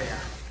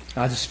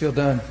 I just feel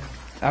done.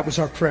 That was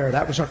our prayer.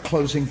 That was our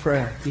closing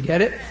prayer. You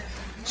get it?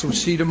 So we'll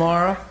see you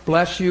tomorrow.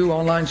 Bless you.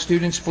 Online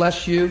students,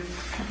 bless you.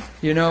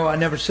 You know, I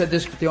never said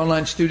this, but the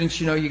online students,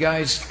 you know, you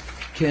guys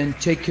can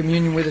take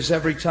communion with us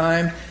every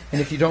time.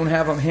 And if you don't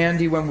have them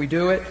handy when we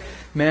do it,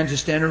 man,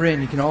 just enter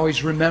in. You can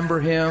always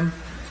remember him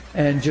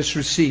and just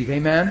receive.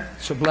 Amen?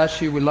 So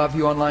bless you. We love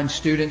you, online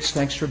students.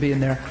 Thanks for being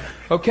there.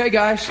 Okay,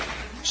 guys.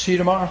 See you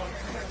tomorrow.